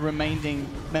the remaining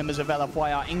members of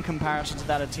LFY are in comparison to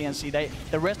that of TNC.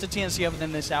 The rest of TNC other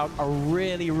than this out are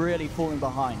really, really falling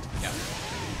behind. Yeah.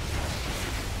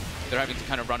 They're having to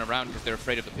kind of run around because they're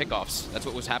afraid of the pickoffs. That's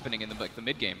what was happening in the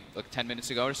mid game. Like 10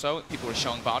 minutes ago or so, people were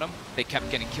showing bottom. They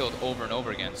kept getting killed over and over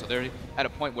again. So they're at a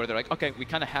point where they're like, okay, we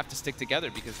kind of have to stick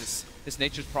together because this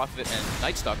Nature's Prophet and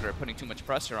Nightstalker are putting too much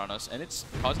pressure on us, and it's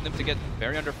causing them to get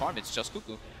very underfarmed. It's just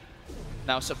Kuku.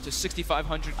 Now it's up to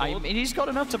 6,500 gold. I mean, he's got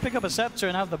enough to pick up a Scepter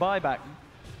and have the buyback.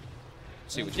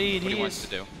 See what he wants to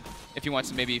do. If he wants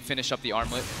to maybe finish up the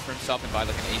armlet for himself and buy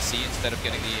like an AC instead of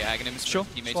getting the Aghanims for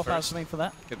teammates swap out first. something for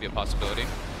that. Could be a possibility.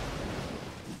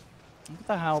 Look at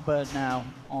the Halberd now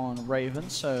on Raven,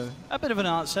 so a bit of an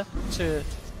answer to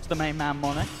the main man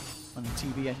Monet when the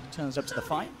TV turns up to the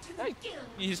fight.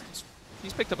 He's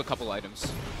picked up a couple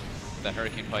items. That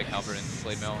Hurricane Pike, Halberd, and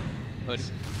Blade Mail Hood.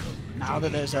 Now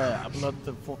that there's a Blood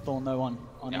Thorn though on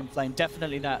Inflame,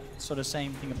 definitely that sort of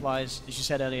same thing applies, as you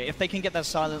said earlier. If they can get that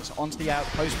silence onto the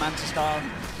outpost Manta style,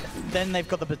 then they've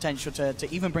got the potential to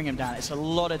even bring him down. It's a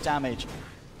lot of damage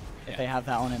if they have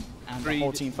that on him, and the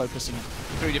whole team focusing it.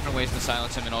 3 different ways to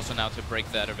silence him, and also now to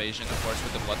break that evasion, of course,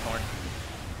 with the Bloodthorn.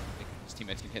 His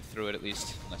teammates can hit through it at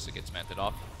least, unless it gets manted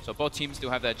off. So both teams do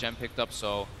have that gem picked up,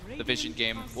 so the Vision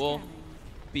game will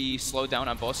be slowed down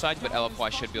on both sides, but LFY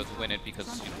should be able to win it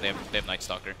because they have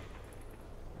Nightstalker.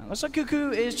 Looks like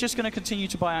Kuku is just going to continue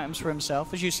to buy items for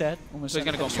himself, as you said. So he's going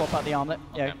to go swap out the armlet.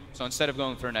 Okay. Yeah. So instead of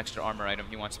going for an extra armor item,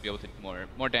 he wants to be able to do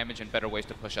more damage and better ways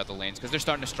to push out the lanes because they're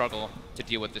starting to struggle to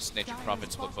deal with this Nature's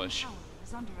Prophet split push.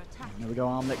 There we go,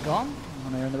 armlet gone.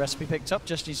 And the recipe picked up.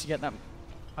 Just needs to get that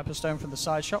Hyperstone from the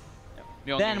side shop.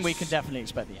 Yep. Then we can definitely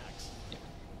expect the axe.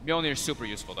 Mjolnir is super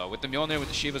useful though. With the Mjolnir, with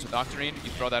the Shivas, with Octarine, you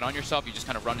throw that on yourself, you just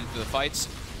kind of run into the fights.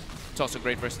 It's also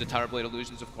great versus the Tower Blade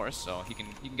Illusions, of course, so he can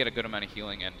get a good amount of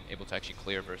healing and able to actually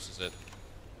clear versus it.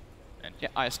 And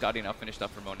yeah, Scotty now finished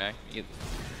up for Monet.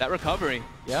 That recovery.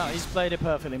 Yeah, he's played it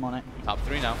perfectly, Monet. Top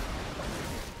 3 now.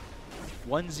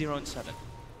 1-0 and 7.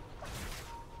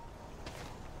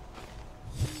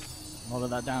 A lot of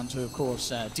that down to, of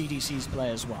course, DDC's play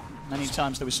as well. Many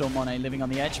times that we saw Monet living on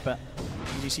the edge, but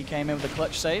DDC came in with the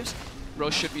clutch saves.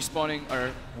 Roche should be spawning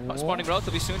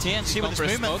relatively soon. TNC with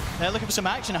this movement. They're looking for some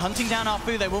action, hunting down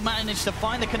Arfu. They will manage to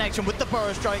find the connection with the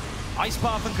Burrow Strike. Ice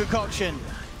Path and Concoction.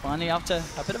 Finally, after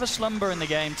a bit of a slumber in the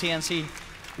game, TNC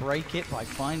break it by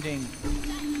finding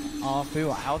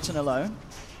Arfu out and alone.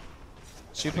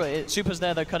 Super's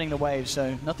there, though, cutting the wave,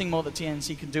 so nothing more that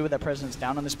TNC can do with their presence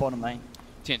down on this bottom lane.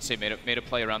 TNC made a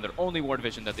play around their only ward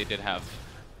vision that they did have,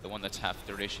 the one that's half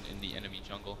duration in the enemy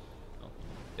jungle. So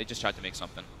they just tried to make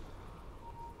something.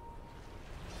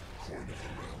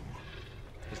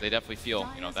 Because they definitely feel,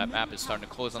 you know, that map is starting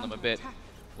to close on them a bit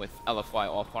with LFY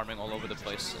all farming all over the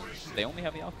place. They only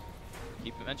have the alpha.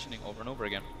 Keep mentioning over and over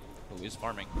again who is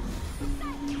farming.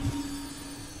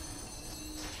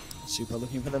 Super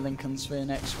looking for the Lincoln Sphere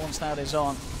next. Once that is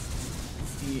on,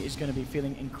 he is going to be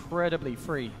feeling incredibly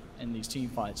free in these team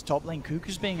fights. Top lane,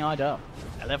 Cuckoo's being eyed up.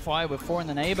 LFY with 4 in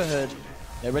the neighborhood.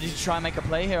 They're ready to try and make a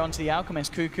play here onto the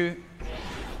Alchemist. Cuckoo,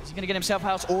 is he going to get himself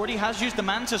out? Already has used the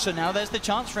Manta, so now there's the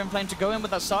chance for Inflame to go in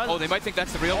with that silence. Oh, they might think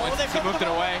that's the real one. He moved it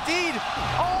away. Indeed.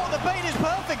 Oh, the bait is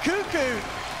perfect. Cuckoo.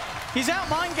 He's out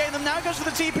mind game them, now goes for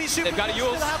the TP. Super They've got a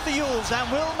Yules. Still have the Yules and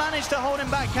will manage to hold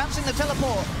him back, cancelling the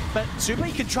teleport. But Super,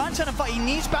 he can try and turn a fight. He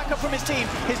needs backup from his team.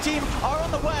 His team are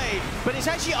on the way, but it's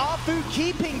actually Arfu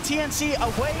keeping TNC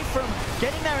away from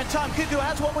getting there in time. Cuckoo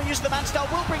has one more use of the Man Star,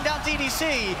 will bring down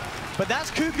DDC, but that's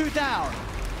Cuckoo down.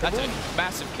 That's a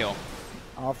massive kill.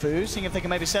 Arfu seeing if they can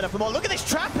maybe set up the ball. Look at this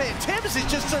trap hit. Tibbs is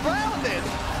just surrounded.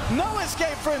 No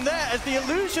escape from there as the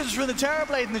illusions from the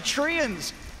Terrorblade and the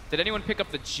Treants. Did anyone pick up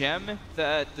the gem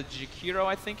that the Jakiro,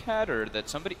 I think, had, or that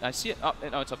somebody... I see it. Oh,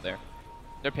 no, it's up there.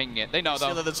 They're pinging it. They know, though.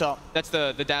 Still at the top. That's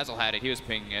the Dazzle had it. He was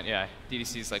pinging it. Yeah.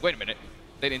 DDC's like, wait a minute.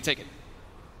 They didn't take it.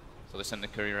 So they send the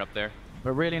courier up there.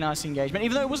 But really nice engagement.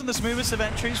 Even though it wasn't the smoothest of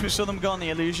entries, we saw them go on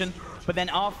the illusion. But then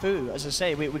Arfu, as I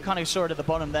say, we kind of saw it at the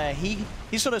bottom there. He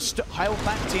sort of held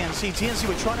back TNC. TNC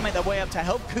were trying to make their way up to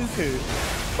help Cuckoo.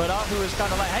 But Arfu was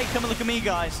kind of like, hey, come and look at me,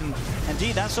 guys. And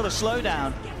indeed, that sort of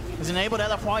slowdown has enabled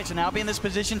LFY to now be in this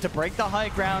position to break the high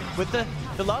ground with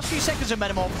the last few seconds of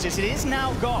Metamorphosis. It is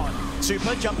now gone.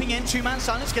 Super jumping in, 2-man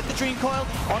silence, get the Dream Coil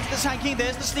onto the Sanking.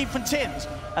 There's the sneak from Tims.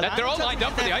 They're all lined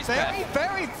up for the ice path.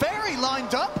 Very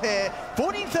lined up here.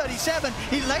 1437,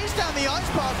 he lays down the ice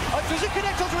path. Does it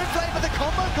connect onto Inflame, but the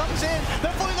combo comes in.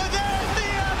 They're falling low. There's the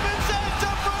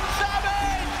Vincere from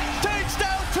Savage. Takes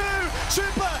down 2.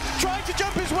 Super trying to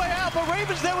jump his way out, but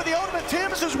Raven's there with the ultimate.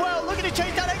 Tims as well, looking to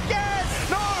chase down again.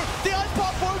 No, the ice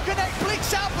path won't connect.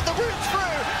 Blinks out, but the root's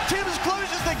through. Tims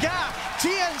closes the gap.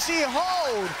 TNC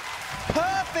hold.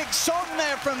 Perfect song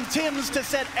there from Tims to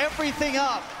set everything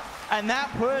up. And that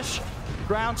push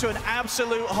ground to an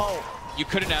absolute halt. You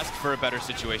couldn't ask for a better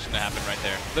situation to happen right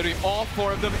there. Literally all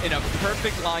 4 of them in a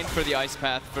perfect line for the ice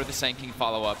path, for the Sanking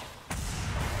follow-up.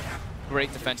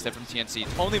 Great defense there from TNC.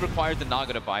 Only required the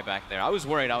Naga to buy back there. I was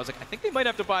worried. I was like, I think they might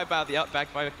have to buy back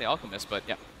the Alchemist, but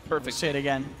yeah, perfect. We'll see it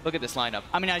again. Look at this lineup.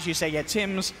 I mean, as you say, yeah,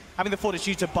 Tims having the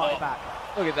fortitude to buy back.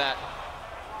 Look at that.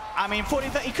 I mean,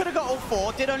 he could have got all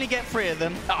 4, did only get 3 of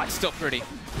them. Oh, it's still pretty.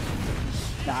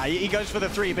 Nah, he goes for the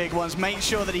 3 big ones. Make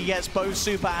sure that he gets both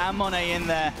Super and Monet in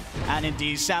there. And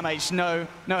indeed, Samh, no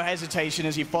hesitation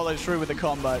as he follows through with the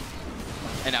combo.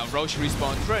 And now Roche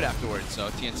respawns right afterwards, so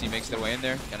TNC makes their way in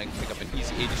there. Gonna pick up an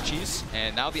easy Aegis cheese.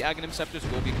 And now the Aghanim Scepters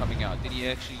will be coming out. Did he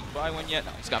actually buy one yet?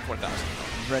 No, he's got 4,000.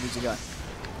 He's ready to go.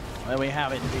 There we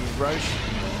have it, indeed.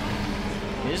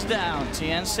 Roche is down.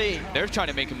 TNC. They're trying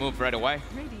to make a move right away.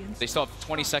 They still have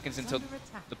 20 seconds until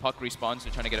the puck respawns.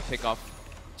 They're trying to get a pick off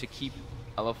to keep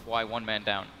LFY 1-man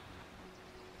down.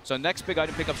 So next big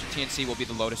item pickups for TNC will be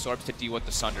the Lotus Orbs to deal with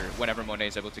the Sunder whenever Monet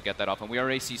is able to get that off. And we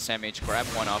already see SamH grab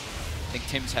one up. I think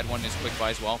Tim's had one in his quick buy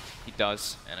as well. He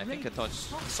does. And I think I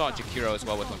saw Jakiro as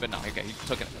well with one, but no, okay, he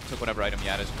took whatever item he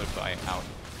had as quick buy out.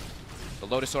 The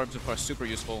Lotus Orbs, of course, super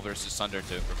useful versus Sunder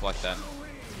to reflect that.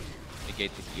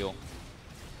 Negate the heal.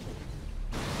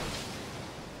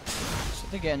 So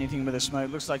if they get anything with a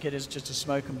smoke, looks like it is just a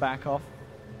smoke and back off.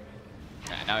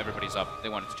 And now everybody's up. They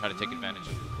wanted to try to take advantage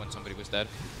of when somebody was dead.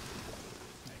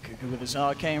 Cuckoo with his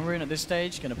Arcane Rune at this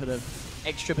stage, going to put an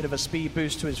extra bit of a speed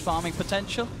boost to his farming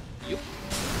potential. Yep.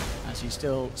 As he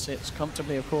still sits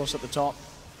comfortably, of course, at the top.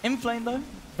 Inflame, though,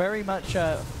 very much,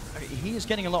 he is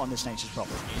getting a lot on this Nature's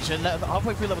Problem. He's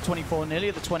halfway through level 24, nearly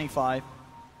at the 25.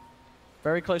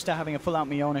 Very close to having a full-out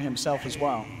Miona himself as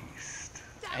well.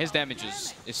 His damage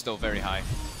is still very high.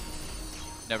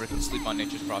 Never can sleep on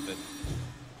Nature's Prophet.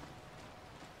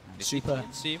 Super.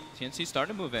 TNC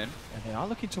starting to move in. And they are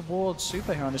looking towards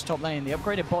Super here on this top lane. The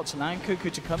upgraded bots allow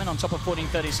Cuckoo to come in on top of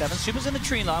 1437. Super's in the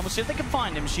tree line. We'll see if they can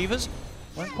find him. Shivas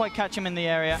won't quite catch him in the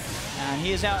area. And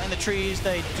he is out in the trees.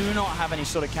 They do not have any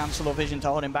sort of cancel or vision to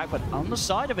hold him back. But on the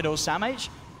side of it all, SamH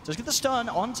does get the stun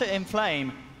onto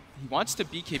Inflame. He wants to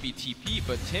BKB TP,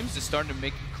 but Tims is starting to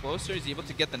make it closer. Is he able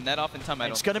to get the net off in time?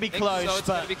 It's going to be close. So. It's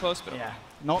going to be close, but yeah,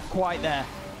 not quite there.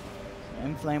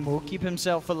 Inflame will keep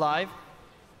himself alive.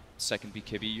 Second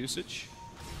BKB usage.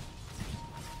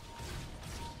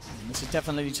 And this is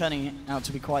definitely turning out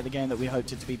to be quite the game that we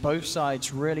hoped it to be. Both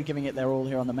sides really giving it their all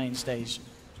here on the main stage.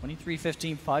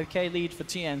 23-15, 5K lead for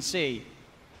TNC.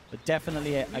 but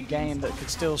definitely a game that could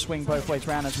still swing both ways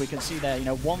around, as we can see there. You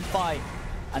know, one fight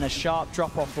and a sharp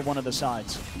drop-off for one of the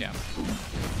sides. Yeah.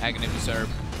 Aghanim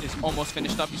is almost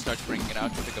finished up. He starts bringing it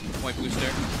out to pick up the point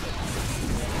booster.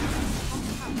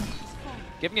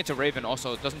 Giving it to Raven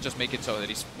also doesn't just make it so that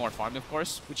he's more farmed, of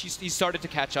course, which he's started to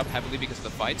catch up heavily because of the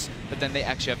fights, but then they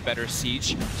actually have better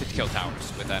siege to kill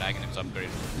towers with that Aghanim's upgrade.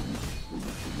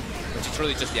 Which is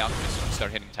really just the Alchemist who can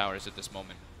start hitting towers at this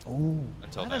moment. Ooh,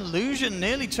 until that illusion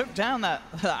nearly took down that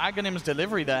Aghanim's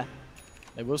delivery there.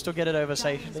 They will still get it over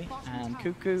safely. And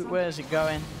Cuckoo, where's it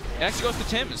going? It actually goes to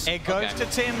Tim's. It goes to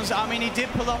Tim's. I mean, he did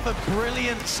pull off a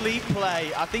brilliant sleep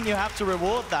play. I think you have to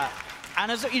reward that.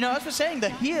 And as you know, as we're saying, the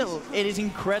heal, it is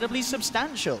incredibly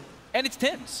substantial. And it's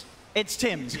Tim's. It's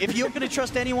Tim's. If you're going to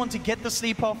trust anyone to get the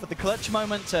sleep off at the clutch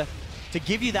moment to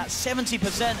give you that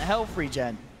 70% health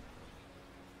regen,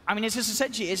 I mean, it's just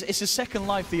essentially, it's a second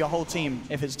life for your whole team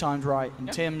if it's timed right.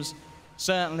 And Tim's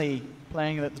certainly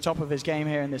playing at the top of his game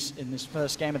here in this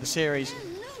first game of the series.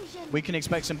 We can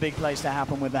expect some big plays to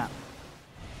happen with that.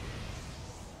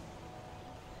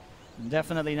 And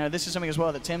definitely, this is something as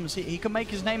well that Tim's, he can make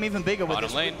his name even bigger with bottom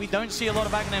this. Lane. We don't see a lot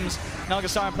of Aghanims.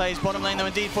 Nagasaran plays bottom lane though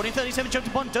indeed. 1437 jumped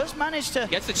upon, does manage to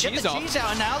get the cheese out.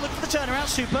 And now look for the turnaround.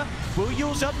 Super will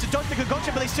use up to dodge the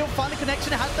concoction, but they still find the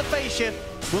connection. Has the phase shift.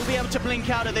 Will be able to blink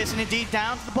out of this, and indeed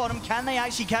down to the bottom. Can they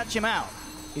actually catch him out?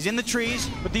 He's in the trees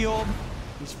with the orb.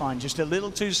 He's fine, just a little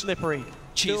too slippery.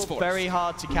 Cheese Still forced. very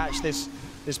hard to catch this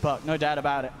puck, no doubt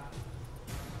about it.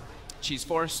 Cheese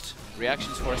forced,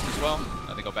 reactions forced as well.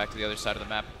 Now they go back to the other side of the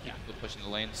map, keep pushing the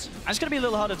lanes. And it's going to be a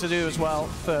little harder to do as well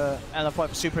for LFY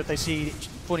for Super if they see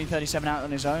 1437 out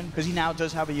on his own, because he now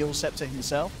does have a Yule Scepter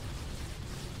himself.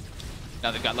 Now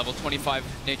they've got level 25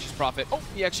 Nature's Prophet. Oh,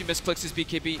 he actually misclicks his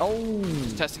BKB. Oh,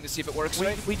 just testing to see if it works.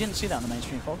 We didn't see that on the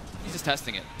mainstream fog. He's just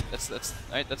testing it. That's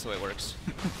the way it works.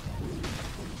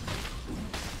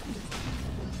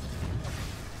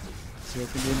 See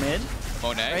what can do mid.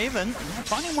 Monet. Raven,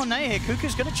 finding Monet here.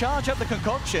 Cuckoo's going to charge up the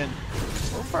concoction.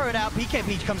 We'll throw it out.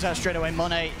 BKB comes out straight away.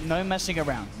 Monet, no messing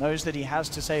around. Knows that he has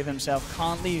to save himself.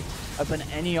 Can't leave open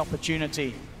any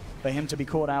opportunity for him to be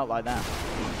caught out like that.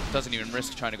 Doesn't even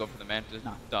risk trying to go for the Mantis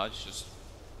dodge. Just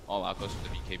all out goes for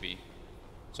the BKB.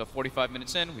 So 45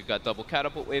 minutes in, we've got double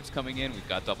catapult waves coming in. We've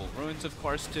got double ruins, of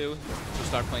course, too. So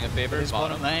start playing a favor. His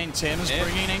bottom lane, Tim's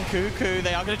bringing in Cuckoo.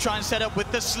 They are going to try and set up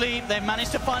with the sleep. They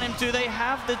managed to find him. Do they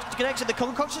have the connection? The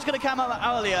concoction's going to come out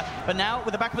earlier, but now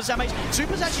with the backup of Samage,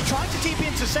 Super's actually trying to TP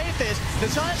in to save this. The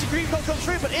silence of Green Cold comes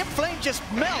through, but Inflame just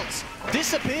melts,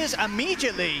 disappears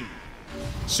immediately.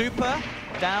 Super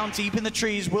down deep in the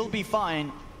trees, will be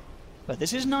fine. But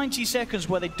this is 90 seconds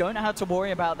where they don't have to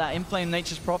worry about that Inflame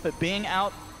Nature's Prophet being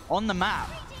out on the map.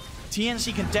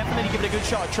 TNC can definitely give it a good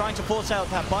shot, trying to force out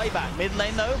that buyback. Mid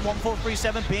lane though,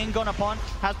 1437 being gone upon,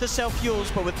 has the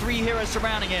self-fuels, but with 3 heroes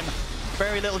surrounding him,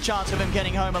 very little chance of him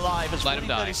getting home alive, as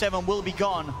 1437 will be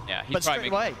gone. Yeah, he's but probably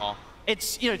straight away, call.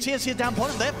 it's, TNC down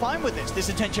bottom, they're fine with this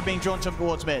attention being drawn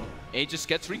towards mid. Aegis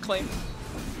gets reclaimed.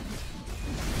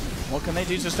 What can they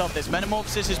do to stop this?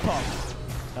 Metamorphosis is popped.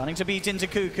 Starting to beat into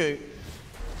Cuckoo.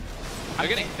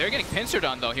 They're getting pincered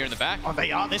on though here in the back. Oh,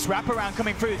 they are. This wraparound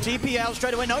coming through. TPL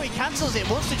straight away. No, he cancels it.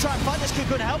 Wants to try and fight this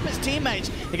Cuckoo and help his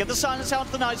teammates. They get the silence out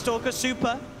to the Night Stalker.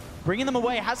 Super bringing them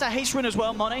away. Has a haste rune as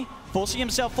well, Monet. Forcing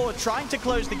himself forward, trying to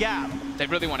close the gap. They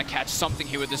really want to catch something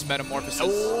here with this Metamorphosis.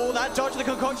 Oh, that dodge of the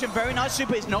concoction. Very nice,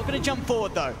 Super. Is not going to jump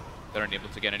forward though. They're unable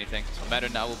to get anything. So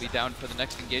Meta now will be down for the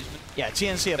next engagement. Yeah,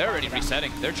 TNC. They're already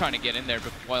resetting. They're trying to get in there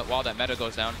while that Meta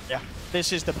goes down. Yeah,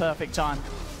 this is the perfect time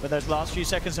with those last few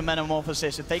seconds of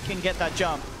Metamorphosis. If they can get that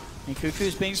jump. And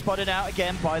Cuckoo's being spotted out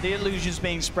again by the illusions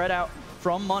being spread out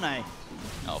from Monet.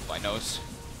 Alpha knows.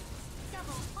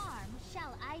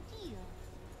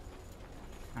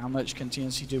 How much can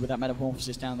TNC do with that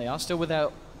Metamorphosis down? They are still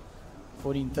without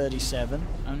 1437.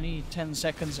 Only 10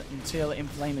 seconds until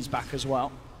Inflame is back as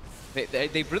well.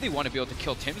 They really want to be able to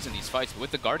kill Tims in these fights, but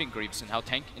with the Guardian Greaves and how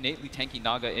innately tanky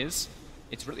Naga is,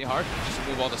 it's really hard just to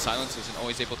move all the silences and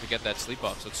always able to get that sleep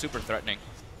off, so it's super threatening.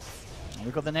 And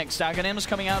we've got the next Aghanims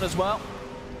coming out as well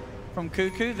from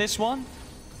Cuckoo. This one,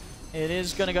 it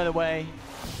is going to go the way.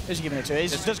 Who's he giving it to?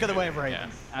 It does go the way of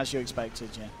Raven, as you expected,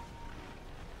 yeah.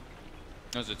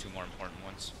 Those are 2 more important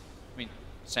ones. I mean,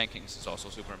 Sand Kings is also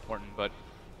super important, but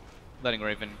letting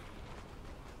Raven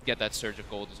get that surge of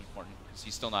gold is important because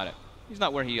he's still not he's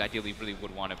not where he ideally really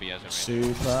would want to be as a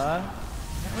Raven. Super.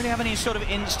 Don't really have any sort of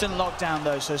instant lockdown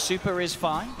though, so Super is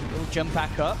fine. He'll jump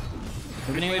back up.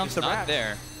 Moving on to the rack.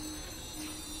 There.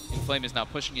 Inflame is now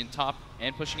pushing in top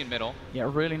and pushing in middle. Yeah,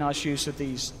 really nice use of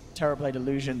these Terrorblade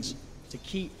illusions to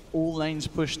keep all lanes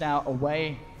pushed out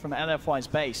away from LFY's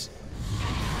base.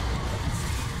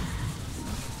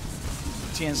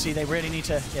 TNC, they really need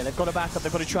to, they've got to back up,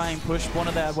 they've got to try and push one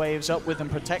of their waves up with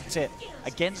and protect it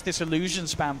against this illusion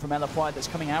spam from LFY that's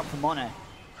coming out from Monet,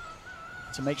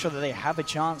 to make sure that they have a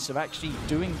chance of actually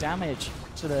doing damage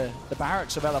to the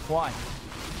barracks of LFY.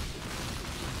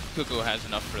 Cuckoo has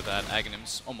enough for that.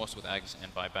 Aghanims almost with Ags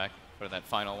and buyback for that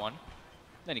final one.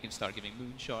 Then he can start giving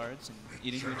moon shards and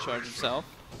eating moon shards himself.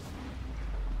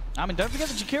 I mean, don't forget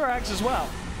the Jakira Ags as well.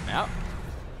 Yeah.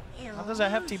 That does a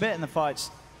hefty bit in the fights.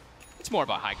 It's more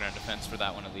about high ground defense for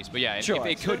that one at least. But yeah, sure,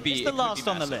 it could be. It's the last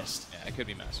on the list. Yeah, it could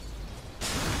be massive.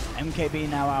 MKB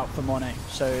now out for Monet,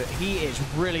 so he is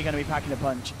really going to be packing a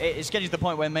punch. It's getting to the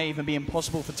point where it may even be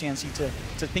impossible for TNC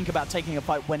to think about taking a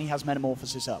fight when he has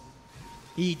Metamorphosis up.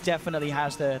 He definitely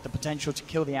has the potential to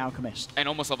kill the Alchemist. And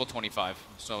almost level 25,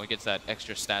 so he gets that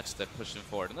extra stats that push him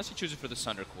forward, unless he chooses for the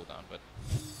Sunder cooldown. But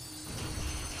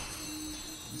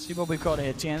let's see what we've got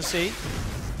here. TNC,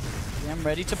 again,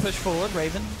 ready to push forward.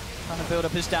 Raven trying to build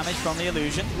up his damage from the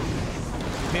illusion.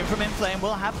 Being from Inflame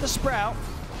will have the Sprout.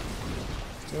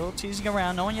 Still teasing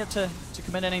around, no one yet to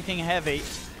commit anything heavy.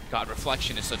 God,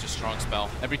 Reflection is such a strong spell.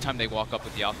 Every time they walk up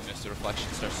with the Alchemist, the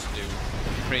Reflection starts to do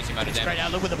a crazy amount of damage. Straight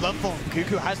out, look with the blood form.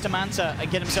 Cuckoo has to Manta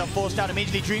and get himself forced out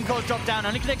immediately. Dream Core's dropped down,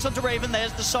 only connects onto Raven.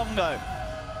 There's the Songo.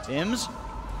 Tims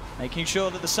making sure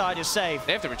that the side is safe.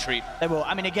 They have to retreat. They will.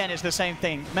 I mean, again, it's the same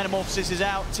thing. Metamorphosis is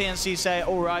out. TNC say,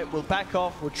 all right, we'll back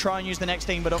off. We'll try and use the next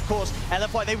thing. But of course,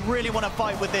 LFY, they really want to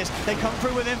fight with this. They come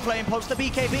through with Inflame, post the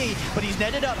BKB, but he's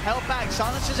netted up, held back.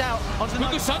 Silence is out. Onto the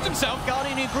Cuckoo suns himself.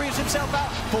 Guardian who grieves himself out.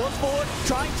 Force forward,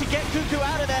 trying to get Cuckoo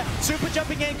out of there. Super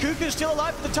jumping in. Cuckoo's still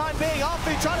alive for the time being.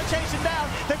 Arfu trying to chase him down.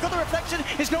 They've got the Reflection.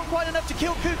 It's not quite enough to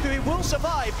kill Cuckoo. He will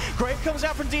survive. Grave comes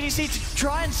out from DDC to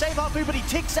try and save Arfu, but he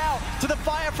ticks out to the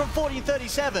fire from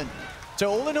 1437.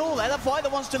 So all in all, LFY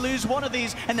that wants to lose one of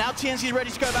these, and now TNC is ready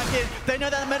to go back in. They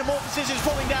know that the Metamorphosis is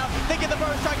falling down. They get the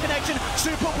Burrow Strike connection.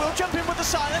 Super will jump in with the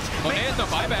silence. Oh, there's the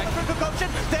buyback.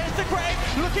 There's the Grave,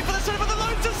 looking for the Sunder, but the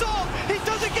Lotus off. He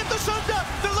doesn't get the Sunder.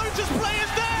 The Lotus play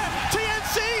is there.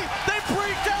 TNC, they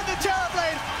break down the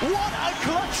Terrorblade. What a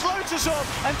clutch Lotus off.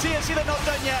 And TNC, they're not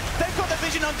done yet. They've got the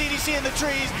vision on DDC in the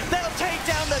trees. They'll take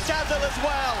down the Dazzle as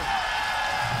well.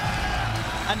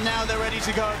 And now they're ready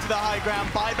to go to the high ground.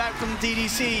 Buyback from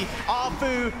DDC.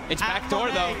 Arfu. It's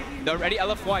backdoor though. Already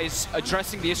LFY is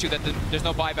addressing the issue that there's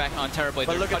no buyback on Terrorblade.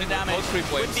 But look at the damage with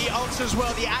the ults as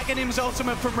well. The Aghanim's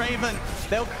ultimate from Raven.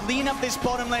 They'll clean up this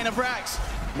bottom lane of Rax.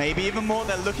 Maybe even more.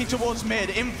 They're looking towards mid.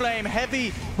 Inflame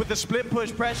heavy with the split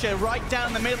push pressure right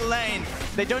down the middle lane.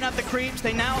 They don't have the creeps.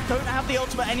 They now don't have the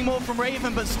ultimate anymore from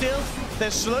Raven, but still, they're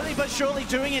slowly but surely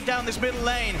doing it down this middle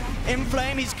lane.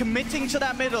 Inflame, he's committing to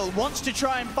that middle, wants to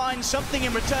try and find something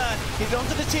in return. He's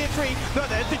onto the tier 3. No,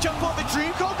 there's the jump off. The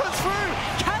Dream Core goes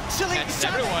through, cancelling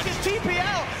his TP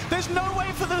out. There's no way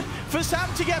for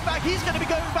Sam to get back. He's going to be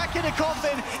going back in a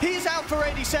coffin. He's out for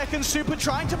 80 seconds. Super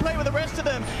trying to play with the rest of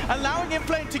them, allowing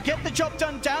Inflame to get the job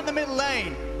done down the middle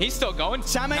lane. He's still going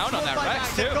down on that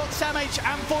Rex too. They've got Sam H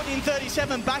and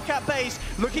 1437 back at base,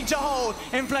 looking to hold.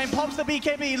 Inflame pops the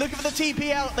BKB, looking for the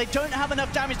TP out. They don't have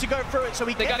enough damage to go through it, so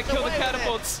they got to kill the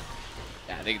catapults.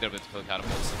 Yeah, I think they're going to kill the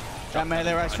catapults. That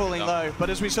melee Rex falling low, but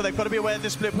as we saw, they've got to be aware of the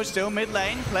split push still mid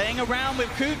lane, playing around with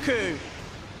Cuckoo.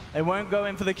 They won't go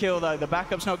in for the kill though. The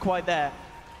backup's not quite there.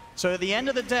 So at the end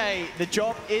of the day, the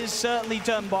job is certainly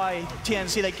done by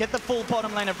TNC. They get the full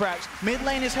bottom lane of Brax. Mid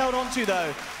lane is held onto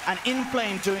though, and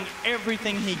Inflame doing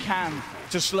everything he can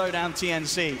to slow down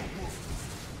TNC.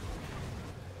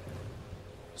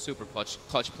 Super clutch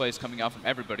plays coming out from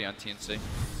everybody on TNC.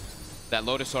 That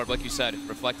Lotus Orb, like you said,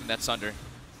 reflecting that Sunder,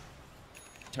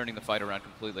 turning the fight around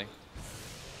completely.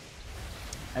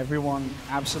 Everyone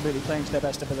absolutely playing to their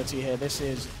best ability here. This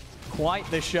is quite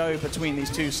the show between these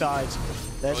two sides.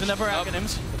 There's another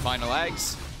Aghanims. The final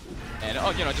eggs. And,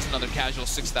 oh, you know, just another casual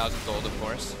 6,000 gold, of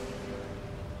course.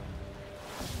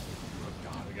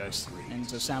 God, it goes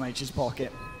into Sam H's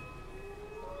pocket.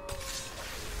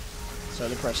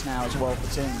 Solar Press now as well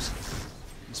for Tims.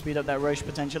 Speed up that Roche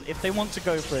potential if they want to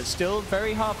go for it. Still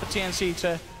very hard for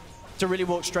TNC to really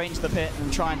walk straight into the pit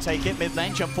and try and take it. Mid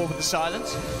lane, jump forward with the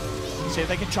silence. See if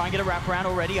they can try and get a wraparound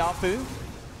already. Arfu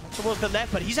towards the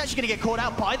left, but he's actually going to get caught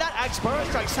out by that Axe Burrow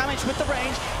Strike. Samich with the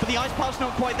range, but the Ice Path's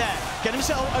not quite there. Get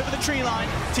himself over the tree line.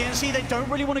 TNC, they don't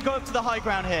really want to go up to the high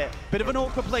ground here. Bit of an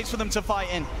awkward place for them to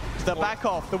fight in. So they're back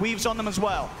off. The weave's on them as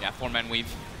well. Yeah, 4-man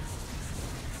weave.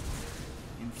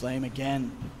 Inflame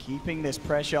again, keeping this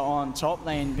pressure on. Top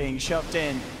lane being shoved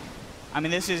in. I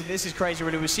mean, this is crazy,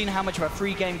 really. We've seen how much of a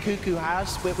free game Cuckoo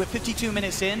has. We're 52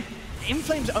 minutes in.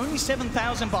 Inflame's only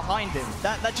 7,000 behind him.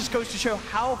 That just goes to show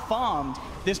how farmed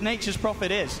this Nature's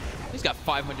Prophet is. He's got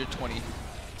 520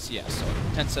 CS, so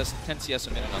 10 CS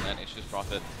a minute on that Nature's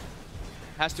Prophet.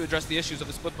 Has to address the issues of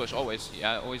the split push, always.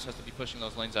 Yeah, always has to be pushing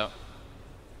those lanes out.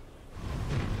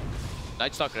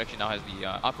 Nightstalker actually now has the,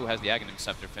 Apu has the Aghanim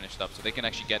Scepter finished up, so they can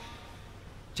actually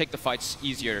take the fights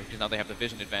easier, because now they have the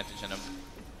vision advantage in them.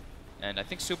 And I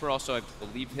think Super also, I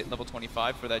believe, hit level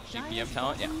 25 for that GPM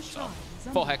talent. Yeah, so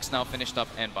full Hex now finished up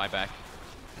and buyback.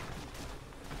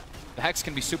 The Hex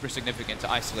can be super significant to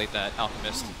isolate that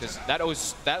Alchemist, because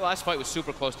that last fight was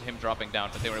super close to him dropping down,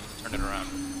 but they were able to turn it around.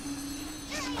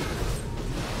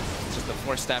 Just the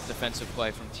 4-staff defensive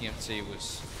play from TNC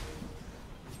was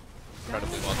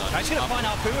incredibly well done. Actually going to find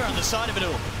Apu on the side of it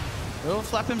all. Will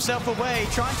flap himself away,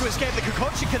 trying to escape. The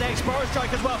concoction connects, Burrow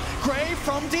strike as well. Grave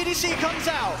from DDC comes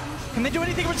out. Can they do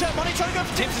anything in return? Money trying to go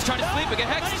for Tims is trying to sleep, but get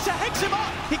Hex. Managed to Hex him up.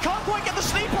 He can't quite get the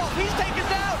sleep off. He's taken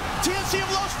down. TNC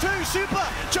have lost 2. Super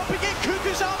jumping in.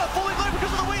 Cuckoo's armor falling low because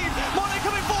of the weave. Money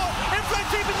coming forward. Inflame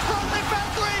team is across. They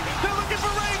found 3. They're looking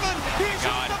for Raven. He's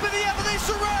up in the air, but they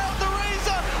surround the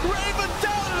Razor. Raven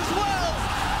down as well.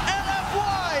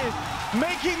 LFY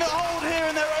making the hold here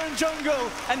in their own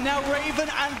jungle. And now Raven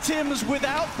and Tims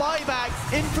without buyback.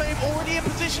 Inflame already in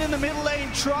position in the middle lane,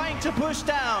 trying to push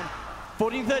down.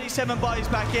 1437 buys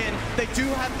back in. They do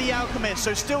have the Alchemist,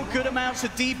 so still good amounts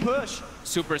of deep push.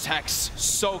 Super's Hex,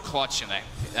 so clutch in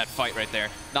that fight right there.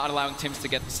 Not allowing Tims to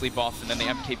get the sleep off, and then the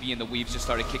MKB and the Weaves just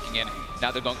started kicking in. Now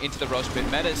they're going into the Roche pit.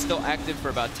 Meta is still active for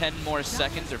about 10 more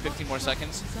seconds, or 15 more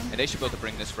seconds, and they should be able to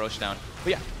bring this Roche down.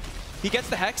 But yeah, he gets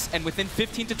the Hex, and within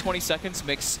 15 to 20 seconds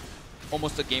makes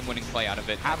almost a game-winning play out of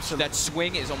it. Absolutely. That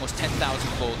swing is almost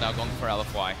 10,000 gold now going for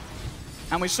LFY.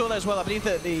 And we saw that as well. I believe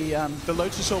that the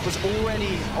Lotus Orb was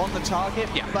already on the target,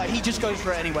 but he just goes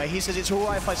for it anyway. He says it's all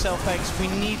right if I self-Hex. We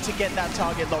need to get that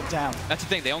target locked down. That's the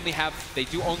thing. They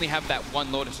do only have that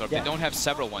one Lotus Orb. Yeah. They don't have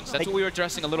several ones. That's what we were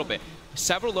addressing a little bit.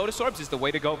 Several Lotus Orbs is the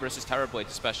way to go versus Terrorblades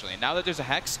especially. And now that there's a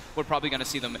Hex, we're probably going to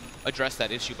see them address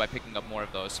that issue by picking up more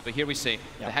of those. But here we see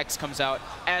the Hex comes out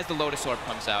as the Lotus Orb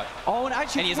comes out. Oh, and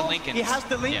actually, he has a Lincoln. He has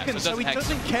the Lincoln, so he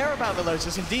doesn't care about the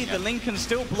Lotus. Indeed, the Lincoln's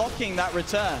still blocking that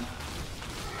return.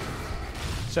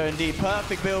 So indeed,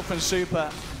 perfect build from Super.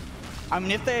 I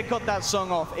mean, if they had got that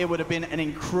song off, it would have been an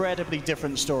incredibly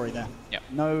different story there. Yeah.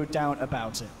 No doubt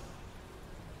about it.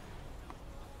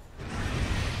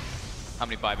 How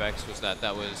many buybacks was that?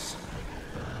 That was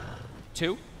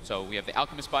 2. So we have the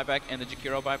Alchemist buyback and the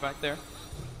Jakiro buyback there.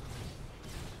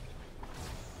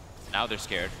 Now they're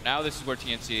scared. Now this is where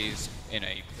TNC is in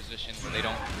a position where they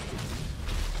don't...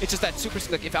 It's just that super,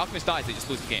 like, if Alchemist dies, they just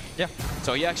lose the game. Yeah.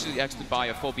 So he actually buy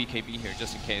a full BKB here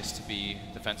just in case to be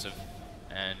defensive.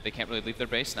 And they can't really leave their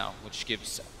base now, which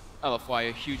gives LFY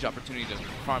a huge opportunity to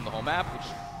farm the whole map, which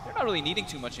they're not really needing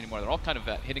too much anymore. They're all kind of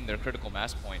hitting their critical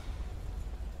mass point.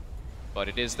 But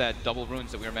it is that double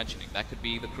runes that we were mentioning. That could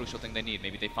be the crucial thing they need.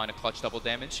 Maybe they find a clutch double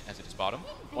damage, as it is bottom,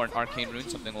 or an arcane rune,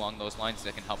 something along those lines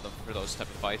that can help them for those type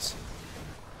of fights.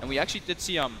 And we actually did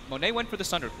see Monet went for the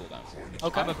Sunder cooldown.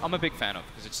 Okay. I'm a big fan of,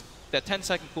 because it's that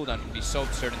 10-second cooldown can be so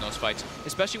absurd in those fights,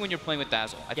 especially when you're playing with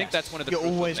Dazzle. I think that's one of the You're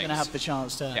always going to have the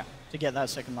chance to get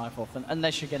that second life off,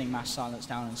 unless you're getting mass silence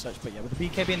down and such. But yeah, with the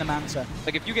BKB and the Manta,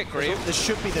 like if you get Graved, there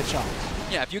should be the chance.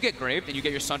 Yeah, if you get Graved and you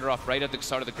get your Sunder off right at the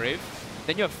start of the Grave,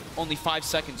 then you have only 5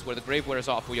 seconds where the Grave wears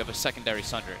off, where you have a secondary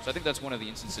Sunder. So I think that's one of the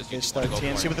instances you just want to go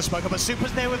TNC for. with the smoke up, but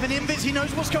Super's there with an invis. He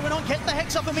knows what's going on. Get the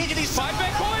Hex up immediately.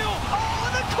 5-back coil! Oh,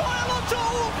 and the coil onto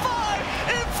all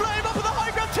 5! Inflame up with the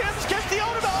high ground. Tims gets the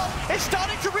ultimate off. It's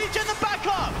starting to regen the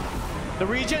backup. The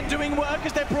regen doing work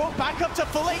as they're brought back up to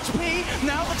full HP.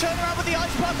 Now the turnaround with the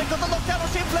Ice Path. They've got the lockdown on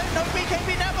Inflame. No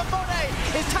BKB now, but Monet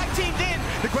is tag teamed in.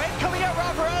 The Grave coming out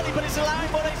rather early, but it's allowing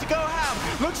Monet to go ham.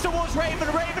 Looks towards Raven.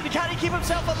 Raven, can he keep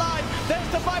himself alive? There's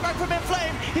the buyback from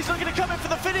Inflame. He's looking to come in for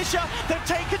the finisher. They've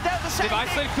taken down the second.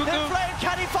 Inflame,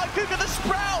 can he find Kuka? The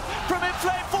sprout from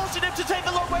Inflame, forcing him to take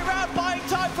the long way round, buying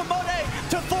time for Monet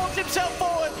to force himself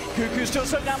forward. Cuckoo's still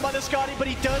slowed down by the Skadi, but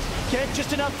he does get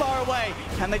just enough far away.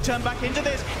 Can they turn back into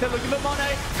this? They're looking for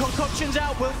Monet. Concoction's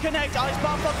out, will connect. Ice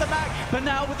Path off the Mac, but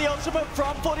now with the ultimate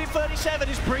from 1437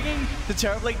 is bringing the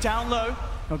Terrorblade down low.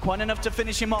 Not quite enough to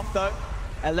finish him off though.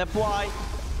 LFY,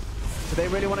 do they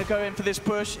really want to go in for this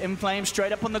push? Inflame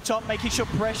straight up on the top, making sure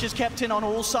pressure's kept in on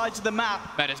all sides of the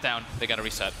map. Meta's down. They got to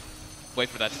reset. Wait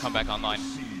for that to come back online.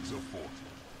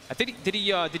 I think did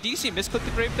DC misclick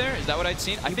the Grave there? Is that what I'd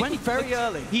seen? I think went very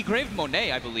early. He graved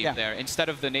Monet, I believe, there instead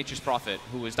of the Nature's Prophet,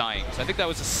 who was dying. So I think that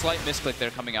was a slight misclick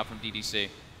there coming out from DDC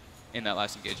in that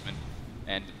last engagement.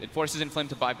 And it forces Inflame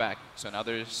to buy back. So now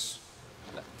there's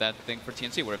that thing for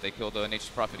TNC, where if they kill the Nature's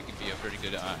Prophet, it can be a pretty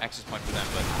good access point for them.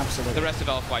 But the rest of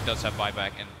LFY does have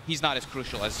buyback, and he's not as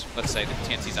crucial as, let's say, the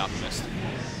TNC's Alchemist.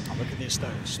 Look at this though,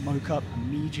 smoke up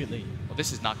immediately. Well,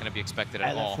 this is not going to be expected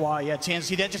at all. LFY, yeah,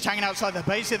 TNC, they're just hanging outside the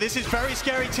base here. This is very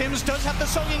scary. Tims does have the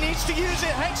song, he needs to use it.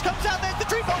 Hex comes out, there's the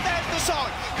tree bomb, there's the song.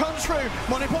 Comes through,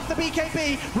 Mono puts the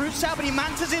BKB, roots out, but he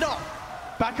mantas it off.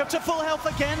 Back up to full health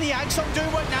again, the Axon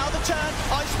doing work now, the turn,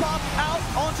 Ice Path out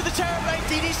onto the Terrorblade,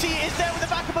 DDC is there with the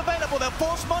backup available, they'll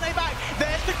force Monet back,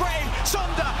 there's the Grave,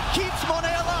 Sunder keeps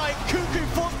Monet alive, Cuckoo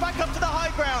forced back up to the high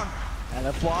ground.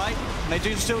 LFY, they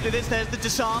do still do this, there's the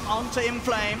disarm onto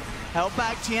Inflame, held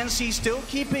back, TNC still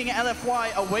keeping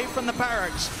LFY away from the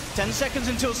barracks, 10 seconds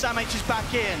until SamH is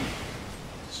back in.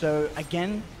 So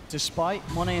again, despite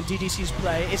Monet and DDC's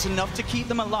play, it's enough to keep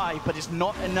them alive, but it's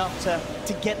not enough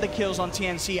to get the kills on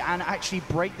TNC and actually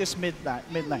break this mid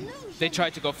lane. They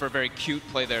tried to go for a very cute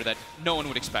play there that no one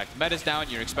would expect. Meta's down,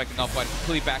 you're expecting Alpha to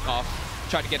completely back off,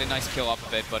 try to get a nice kill off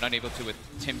of it, but unable to with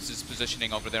Tims'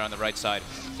 positioning over there on the right side.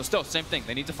 So still, same thing.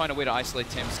 They need to find a way to isolate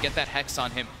Tims, get that Hex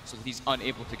on him so that he's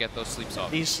unable to get those sleeps off.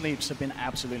 These sleeps have been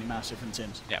absolutely massive from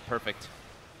Tims. Yeah, perfect.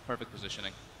 Perfect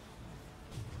positioning.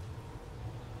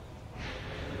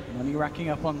 Money racking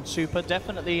up on Super,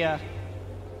 definitely can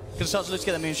start to look to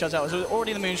get the moonshot out. There's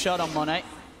already the moonshot on Monet.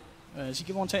 Does he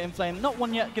give one to Inflame? Not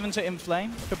one yet given to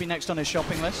Inflame. Could be next on his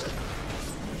shopping list.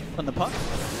 From the puck.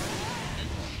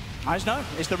 Eyes no,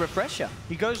 it's the refresher.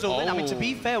 He goes all in. I mean, to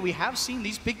be fair, we have seen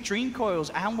these big Dream Coils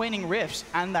and Waning Rifts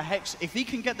and the Hex. If he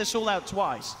can get this all out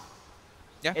twice,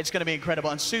 yeah, it's going to be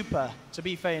incredible. And Super, to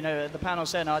be fair, you know, the panel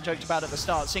said, and I joked about at the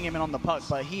start, seeing him in on the puck,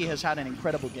 but he has had an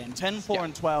incredible game. 10, 4,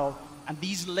 and 12. And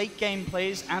these late game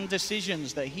plays and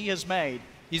decisions that he has made.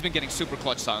 He's been getting super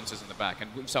clutch silences in the back.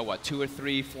 And we saw, what, 2 or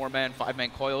 3 4-man,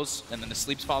 5-man coils, and then the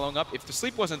sleeps following up. If the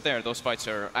sleep wasn't there, those fights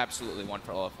are absolutely one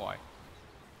for LFY.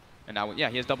 And now, yeah,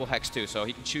 he has double Hex too, so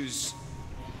he can choose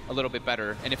a little bit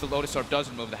better. And if the Lotus Orb does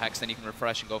remove the Hex, then he can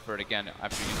refresh and go for it again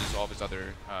after he uses all of his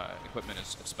other equipment and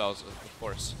spells, of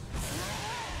course.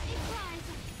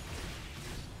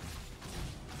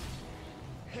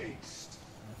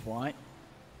 LFY.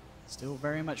 Still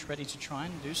very much ready to try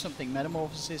and do something.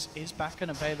 Metamorphosis is back and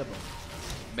available.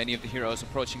 Many of the heroes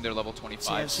approaching their level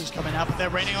 25. TNC's coming up, they're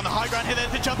raining on the high ground here.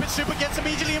 There's the jump in. Super gets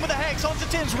immediately in with the Hex onto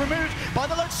Tims, removed by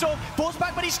the Lotus Storm. Falls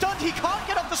back, but he's stunned. He can't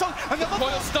get off the song. Another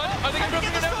coil stun. I think he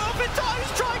gets the storm in time.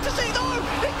 He's trying to see, though.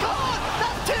 He can't.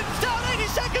 That's Tims down 80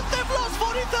 seconds. They've lost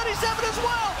 40-37 as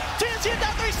well. TNC and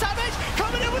down 3. Savage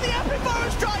coming in with the epic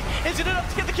burrow strike. Is it enough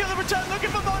to get the kill in return?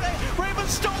 Looking for Monet.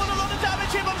 Raven's stolen a lot of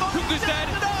damage here, but Monet's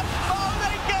dead. Oh,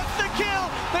 they get the kill.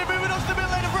 They're moving us to the mid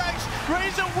lane of Rex.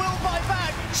 Razor will buy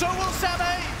back. So will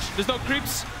SamH. There's no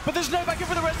creeps. But there's no backup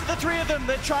for the rest of the 3 of them.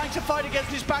 They're trying to fight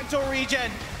against this backdoor regen.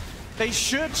 They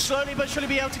should slowly but surely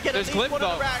be able to get at least one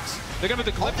of the racks. They're going to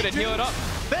have to clip it and heal it up.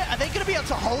 Are they going to be able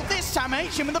to hold this?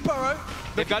 SamH, him in the burrow.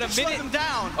 They've got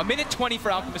a minute 20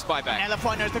 for Alchemist buyback.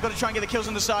 LFY knows they've got to try and get the kills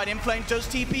on the side. Inflame does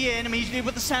TP in immediately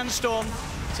with the Sandstorm.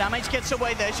 SamH gets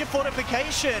away. There's your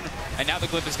fortification. And now the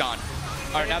glyph is gone.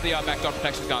 Alright, now the backdoor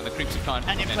protection is gone. The creeps have gone.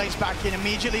 And Inflame's back in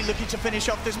immediately, looking to finish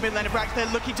off this mid lane of Rax. They're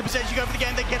looking to potentially go for the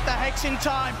game. They get the Hex in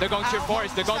time. They're going to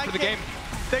force. They're going for the game.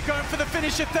 They're going for the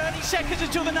finisher. 30 seconds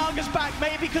until the Naga's back.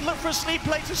 Maybe could look for a sleep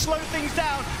play to slow things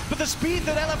down. But the speed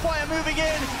that LFY are moving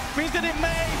in means that it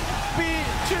may be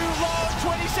too long.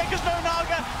 20 seconds, no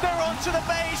Naga. They're onto the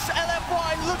base.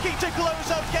 LFY looking to close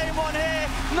up game 1 here.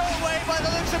 No way, by the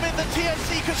looks of it, the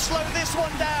TNC could slow this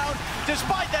one down.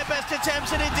 Despite their best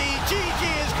attempts, and indeed, GG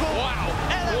is cool. Wow,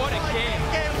 LFY what a game.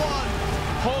 Game 1.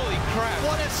 Holy crap.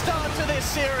 What a start to this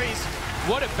series.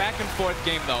 What a back and forth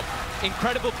game, though.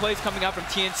 Incredible plays coming out from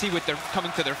TNC with their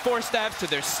coming to their 4 stabs, to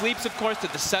their sleeps, of course, to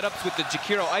the setups with the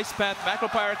Jakiro Ice Path, Macro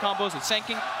Pyre combos with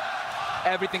Senking.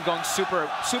 Everything going super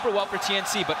well for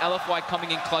TNC, but LFY coming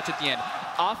in clutch at the end.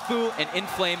 Afu and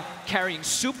Inflame carrying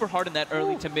super hard in that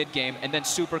early to mid game, and then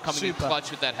Super coming in clutch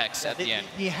with that Hex at the end.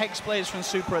 The Hex plays from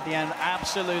Super at the end,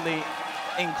 absolutely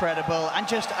incredible. And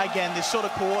just, again, this sort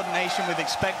of coordination we've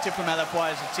expected from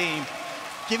LFY as a team.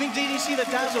 Giving DDC the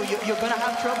dazzle, you're going to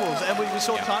have troubles. And we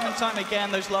saw time and time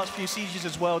again those last few sieges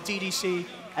as well. DDC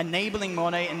enabling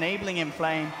Monet, enabling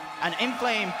Inflame. And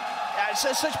Inflame,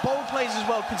 such bold plays as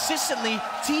well, consistently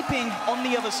TPing on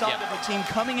the other side of the team,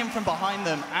 coming in from behind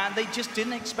them, and they just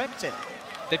didn't expect it.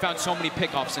 They found so many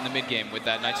pickoffs in the mid game with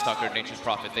that Night Stalker, Nature's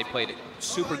Prophet. They played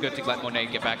super good to let Monet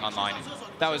get back online.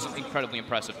 That was incredibly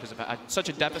impressive because of such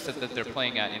a deficit that they're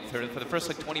playing at for the first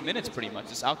like 20 minutes pretty much.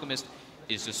 This Alchemist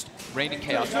is just raining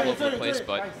chaos all over the place,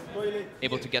 but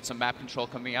able to get some map control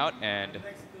coming out, and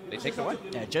they take it away.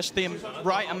 Yeah, just the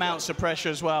right amounts of pressure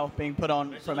as well being put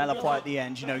on from LFY at the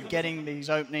end. You know, getting these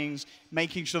openings,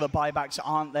 making sure the buybacks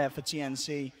aren't there for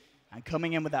TNC. and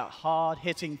coming in with that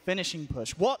hard-hitting finishing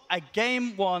push. What a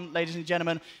game one, ladies and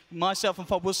gentlemen. Myself and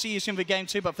Fob will see you soon for game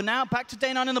 2, but for now, back to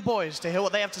Day 9 and the boys to hear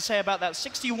what they have to say about that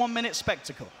 61-minute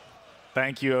spectacle.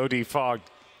 Thank you, OD Fog.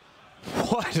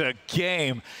 What a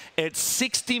game. At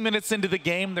 60 minutes into the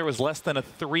game, there was less than a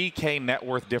 3K net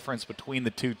worth difference between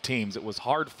the two teams. It was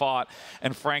hard fought,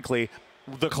 and frankly,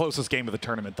 the closest game of the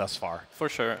tournament thus far. For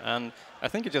sure, and I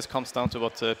think it just comes down to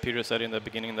what Peter said in the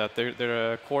beginning, that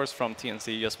their cores from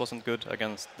TNC just wasn't good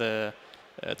against the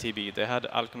TB. They had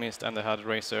Alchemist and they had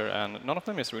Razor, and none of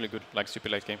them is really good, like super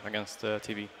late game against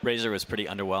TB. Razor was pretty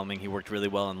underwhelming. He worked really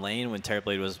well in lane when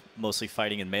Terrorblade was mostly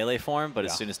fighting in melee form, but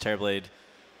as soon as Terrorblade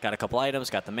got a couple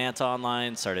items, got the Manta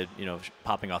online, started, you know,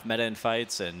 popping off meta in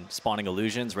fights and spawning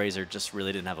illusions, Razor just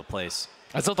really didn't have a place.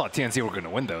 I still thought TNC were going to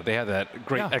win, though. They had that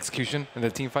great execution in the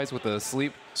team fights with the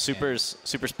sleep. Super's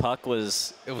puck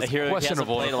was a hero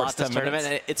questionable he hasn't played a lot this tournament.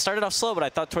 minutes. It started off slow, but I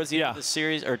thought towards the end of the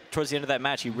series, or towards the end of that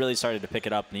match, he really started to pick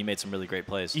it up, and he made some really great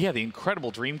plays. Yeah, the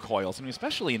incredible dream coils. I mean,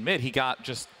 especially in mid, he got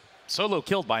just solo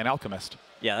killed by an Alchemist.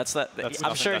 Yeah,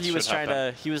 I'm sure he was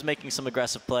he was making some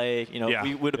aggressive play. You know,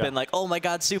 we would have been like, oh my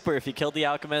God, Super, if he killed the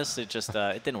Alchemist. It just,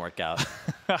 it didn't work out.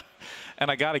 And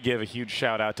I got to give a huge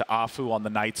shout out to Afu on the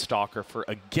Night Stalker for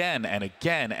again and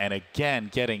again and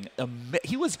again getting,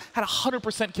 he had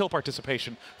 100% kill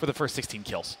participation for the first 16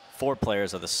 kills. 4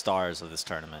 players are the stars of this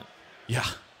tournament. Yeah.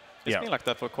 It's been like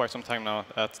that for quite some time now,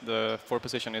 that the 4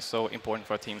 position is so important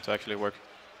for a team to actually work.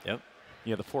 Yep.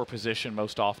 Yeah, the 4 position,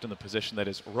 most often the position that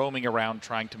is roaming around,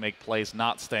 trying to make plays,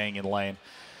 not staying in lane.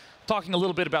 Talking a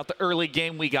little bit about the early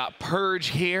game, we got Purge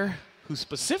here, who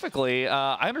specifically,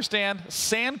 I understand,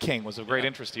 Sand King was of great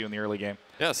interest to you in the early game.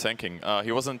 Yeah, Sand King.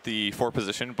 He wasn't the 4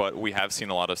 position, but we have seen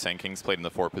a lot of Sand Kings played in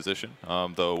the 4 position.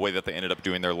 The way that they ended up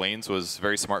doing their lanes was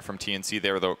very smart from TNC.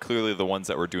 They were clearly the ones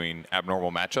that were doing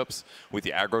abnormal matchups with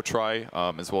the aggro try,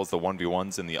 as well as the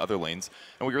 1v1s in the other lanes.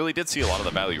 And we really did see a lot of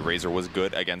the value. Razor was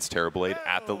good against Terrorblade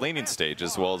at the laning stage,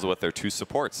 as well as with their 2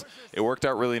 supports. It worked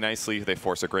out really nicely. They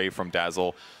forced a Grave from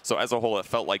Dazzle. So as a whole, it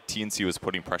felt like TNC was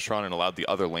putting pressure on and allowed the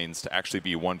other lanes to actually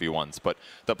be 1v1s. But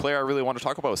the player I really want to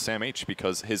talk about was Sam H,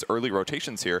 because his early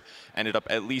rotations here ended up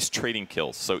at least trading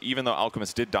kills. So even though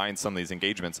Alchemist did die in some of these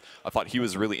engagements, I thought he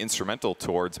was really instrumental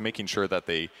towards making sure that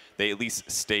they at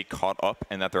least stay caught up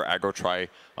and that their aggro try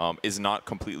is not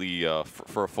completely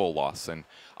for a full loss. And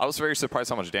I was very surprised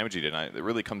how much damage he did. And it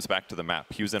really comes back to the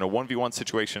map. He was in a 1v1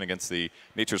 situation against the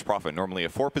Nature's Prophet, normally a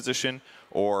 4 position,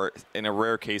 or in a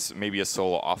rare case, maybe a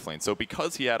solo offlane. So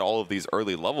because he had all of these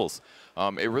early levels,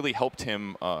 it really helped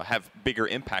him have bigger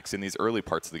impacts in these early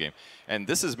parts of the game. And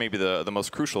this is maybe the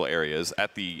most crucial areas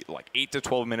at the 8 to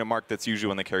 12 minute mark. That's usually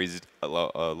when the carries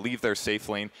leave their safe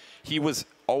lane. He was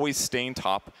always staying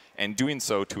top and doing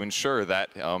so to ensure that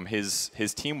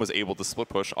his team was able to split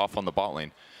push off on the bot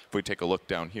lane. If we take a look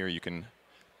down here, you can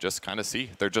just kind of see.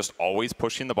 They're just always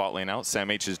pushing the bot lane out. Sam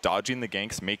H is dodging the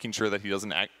ganks, making sure that he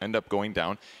doesn't end up going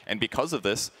down. And because of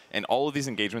this, and all of these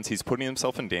engagements, he's putting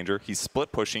himself in danger. He's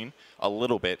split pushing a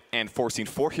little bit and forcing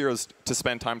 4 heroes to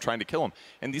spend time trying to kill him.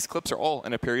 And these clips are all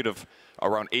in a period of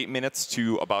around 8 minutes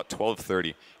to about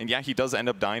 12:30. And yeah, he does end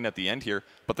up dying at the end here,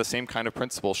 but the same kind of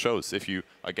principle shows. If you,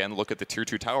 again, look at the tier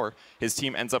 2 tower, his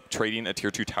team ends up trading a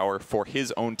tier 2 tower for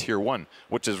his own tier 1,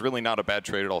 which is really not a bad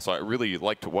trade at all. So I really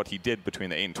liked what he did between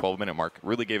the 8 and 12 minute mark.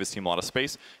 Really gave his team a lot of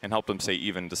space and helped them stay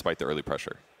even despite the early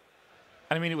pressure.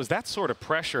 I mean, it was that sort of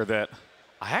pressure that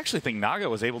I actually think Naga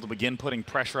was able to begin putting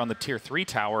pressure on the tier 3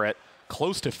 tower at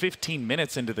close to 15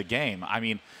 minutes into the game. I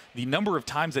mean, the number of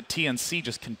times that TNC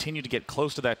just continued to get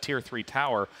close to that tier 3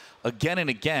 tower again and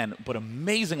again, but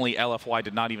amazingly LFY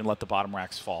did not even let the bottom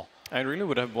racks fall. I really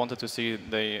would have wanted to see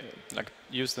they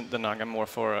use the Naga more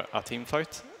for a team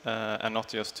fight and not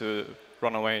just to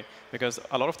run away, because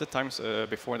a lot of the times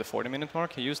before the 40-minute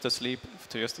mark, he used the sleep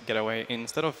to just get away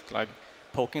instead of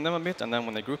poking them a bit, and then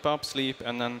when they group up, sleep,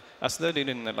 and then as they did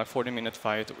in the 40-minute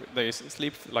fight, they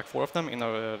sleep 4 of them in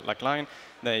a line.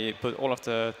 They put all of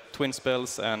the twin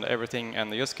spells and everything,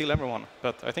 and they just kill everyone.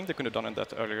 But I think they could have done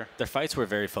that earlier. Their fights were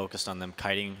very focused on them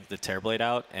kiting the Terrorblade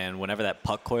out, and whenever that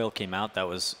puck coil came out, that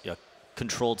was a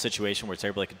controlled situation where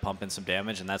Terrorblade could pump in some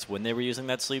damage, and that's when they were using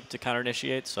that sleep to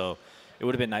counter-initiate. So it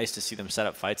would have been nice to see them set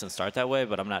up fights and start that way,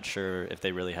 but I'm not sure if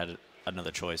they really had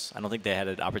another choice. I don't think they had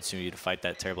an opportunity to fight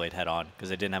that Terrorblade head-on because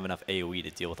they didn't have enough AoE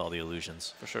to deal with all the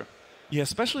illusions. For sure. Yeah,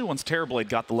 especially once Terrorblade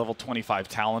got the level 25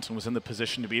 talent and was in the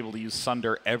position to be able to use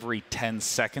Sunder every 10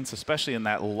 seconds, especially in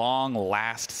that long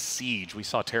last siege. We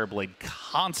saw Terrorblade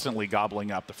constantly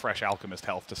gobbling up the fresh Alchemist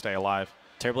health to stay alive.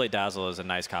 Terrorblade Dazzle is a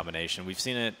nice combination. We've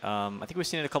seen it, I think we've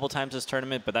seen it a couple times this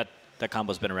tournament, but that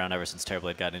combo's been around ever since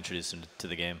Terrorblade got introduced into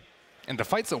the game. And the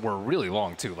fights were really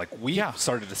long too. Like we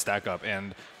started to stack up,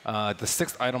 and the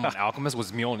 6th item on Alchemist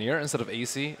was Mjolnir instead of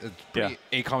AC. Pretty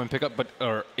a common pickup,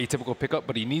 or atypical pickup,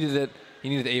 but he needed it. He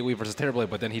needed AoE versus Terrorblade,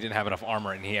 but then he didn't have enough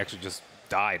armor, and he actually just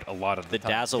died a lot of the time.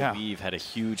 The Dazzle Weave had a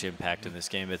huge impact in this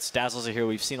game. It's Dazzle's a hero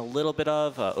we've seen a little bit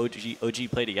of.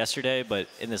 OG played it yesterday, but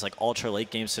in this like ultra late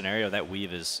game scenario, that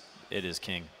Weave is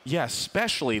king. Yeah,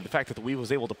 especially the fact that the Weave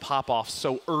was able to pop off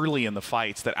so early in the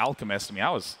fights that Alchemist, I mean,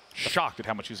 I was shocked at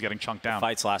how much he was getting chunked down. The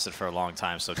fights lasted for a long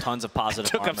time, so tons of positive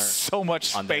took armor. Took up so much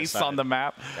space on the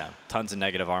map. Yeah, tons of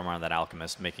negative armor on that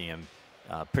Alchemist, making him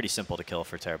pretty simple to kill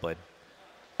for Terrorblade.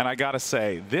 And I gotta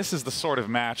say, this is the sort of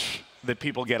match that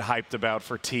people get hyped about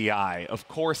for TI. Of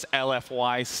course,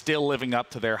 LFY still living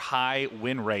up to their high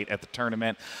win rate at the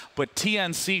tournament, but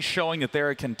TNC showing that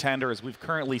they're a contender as we've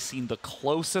currently seen the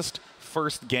closest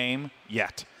first game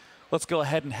yet. Let's go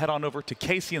ahead and head on over to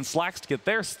Casey and Slacks to get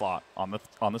their thought on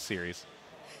the series.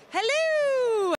 Hello,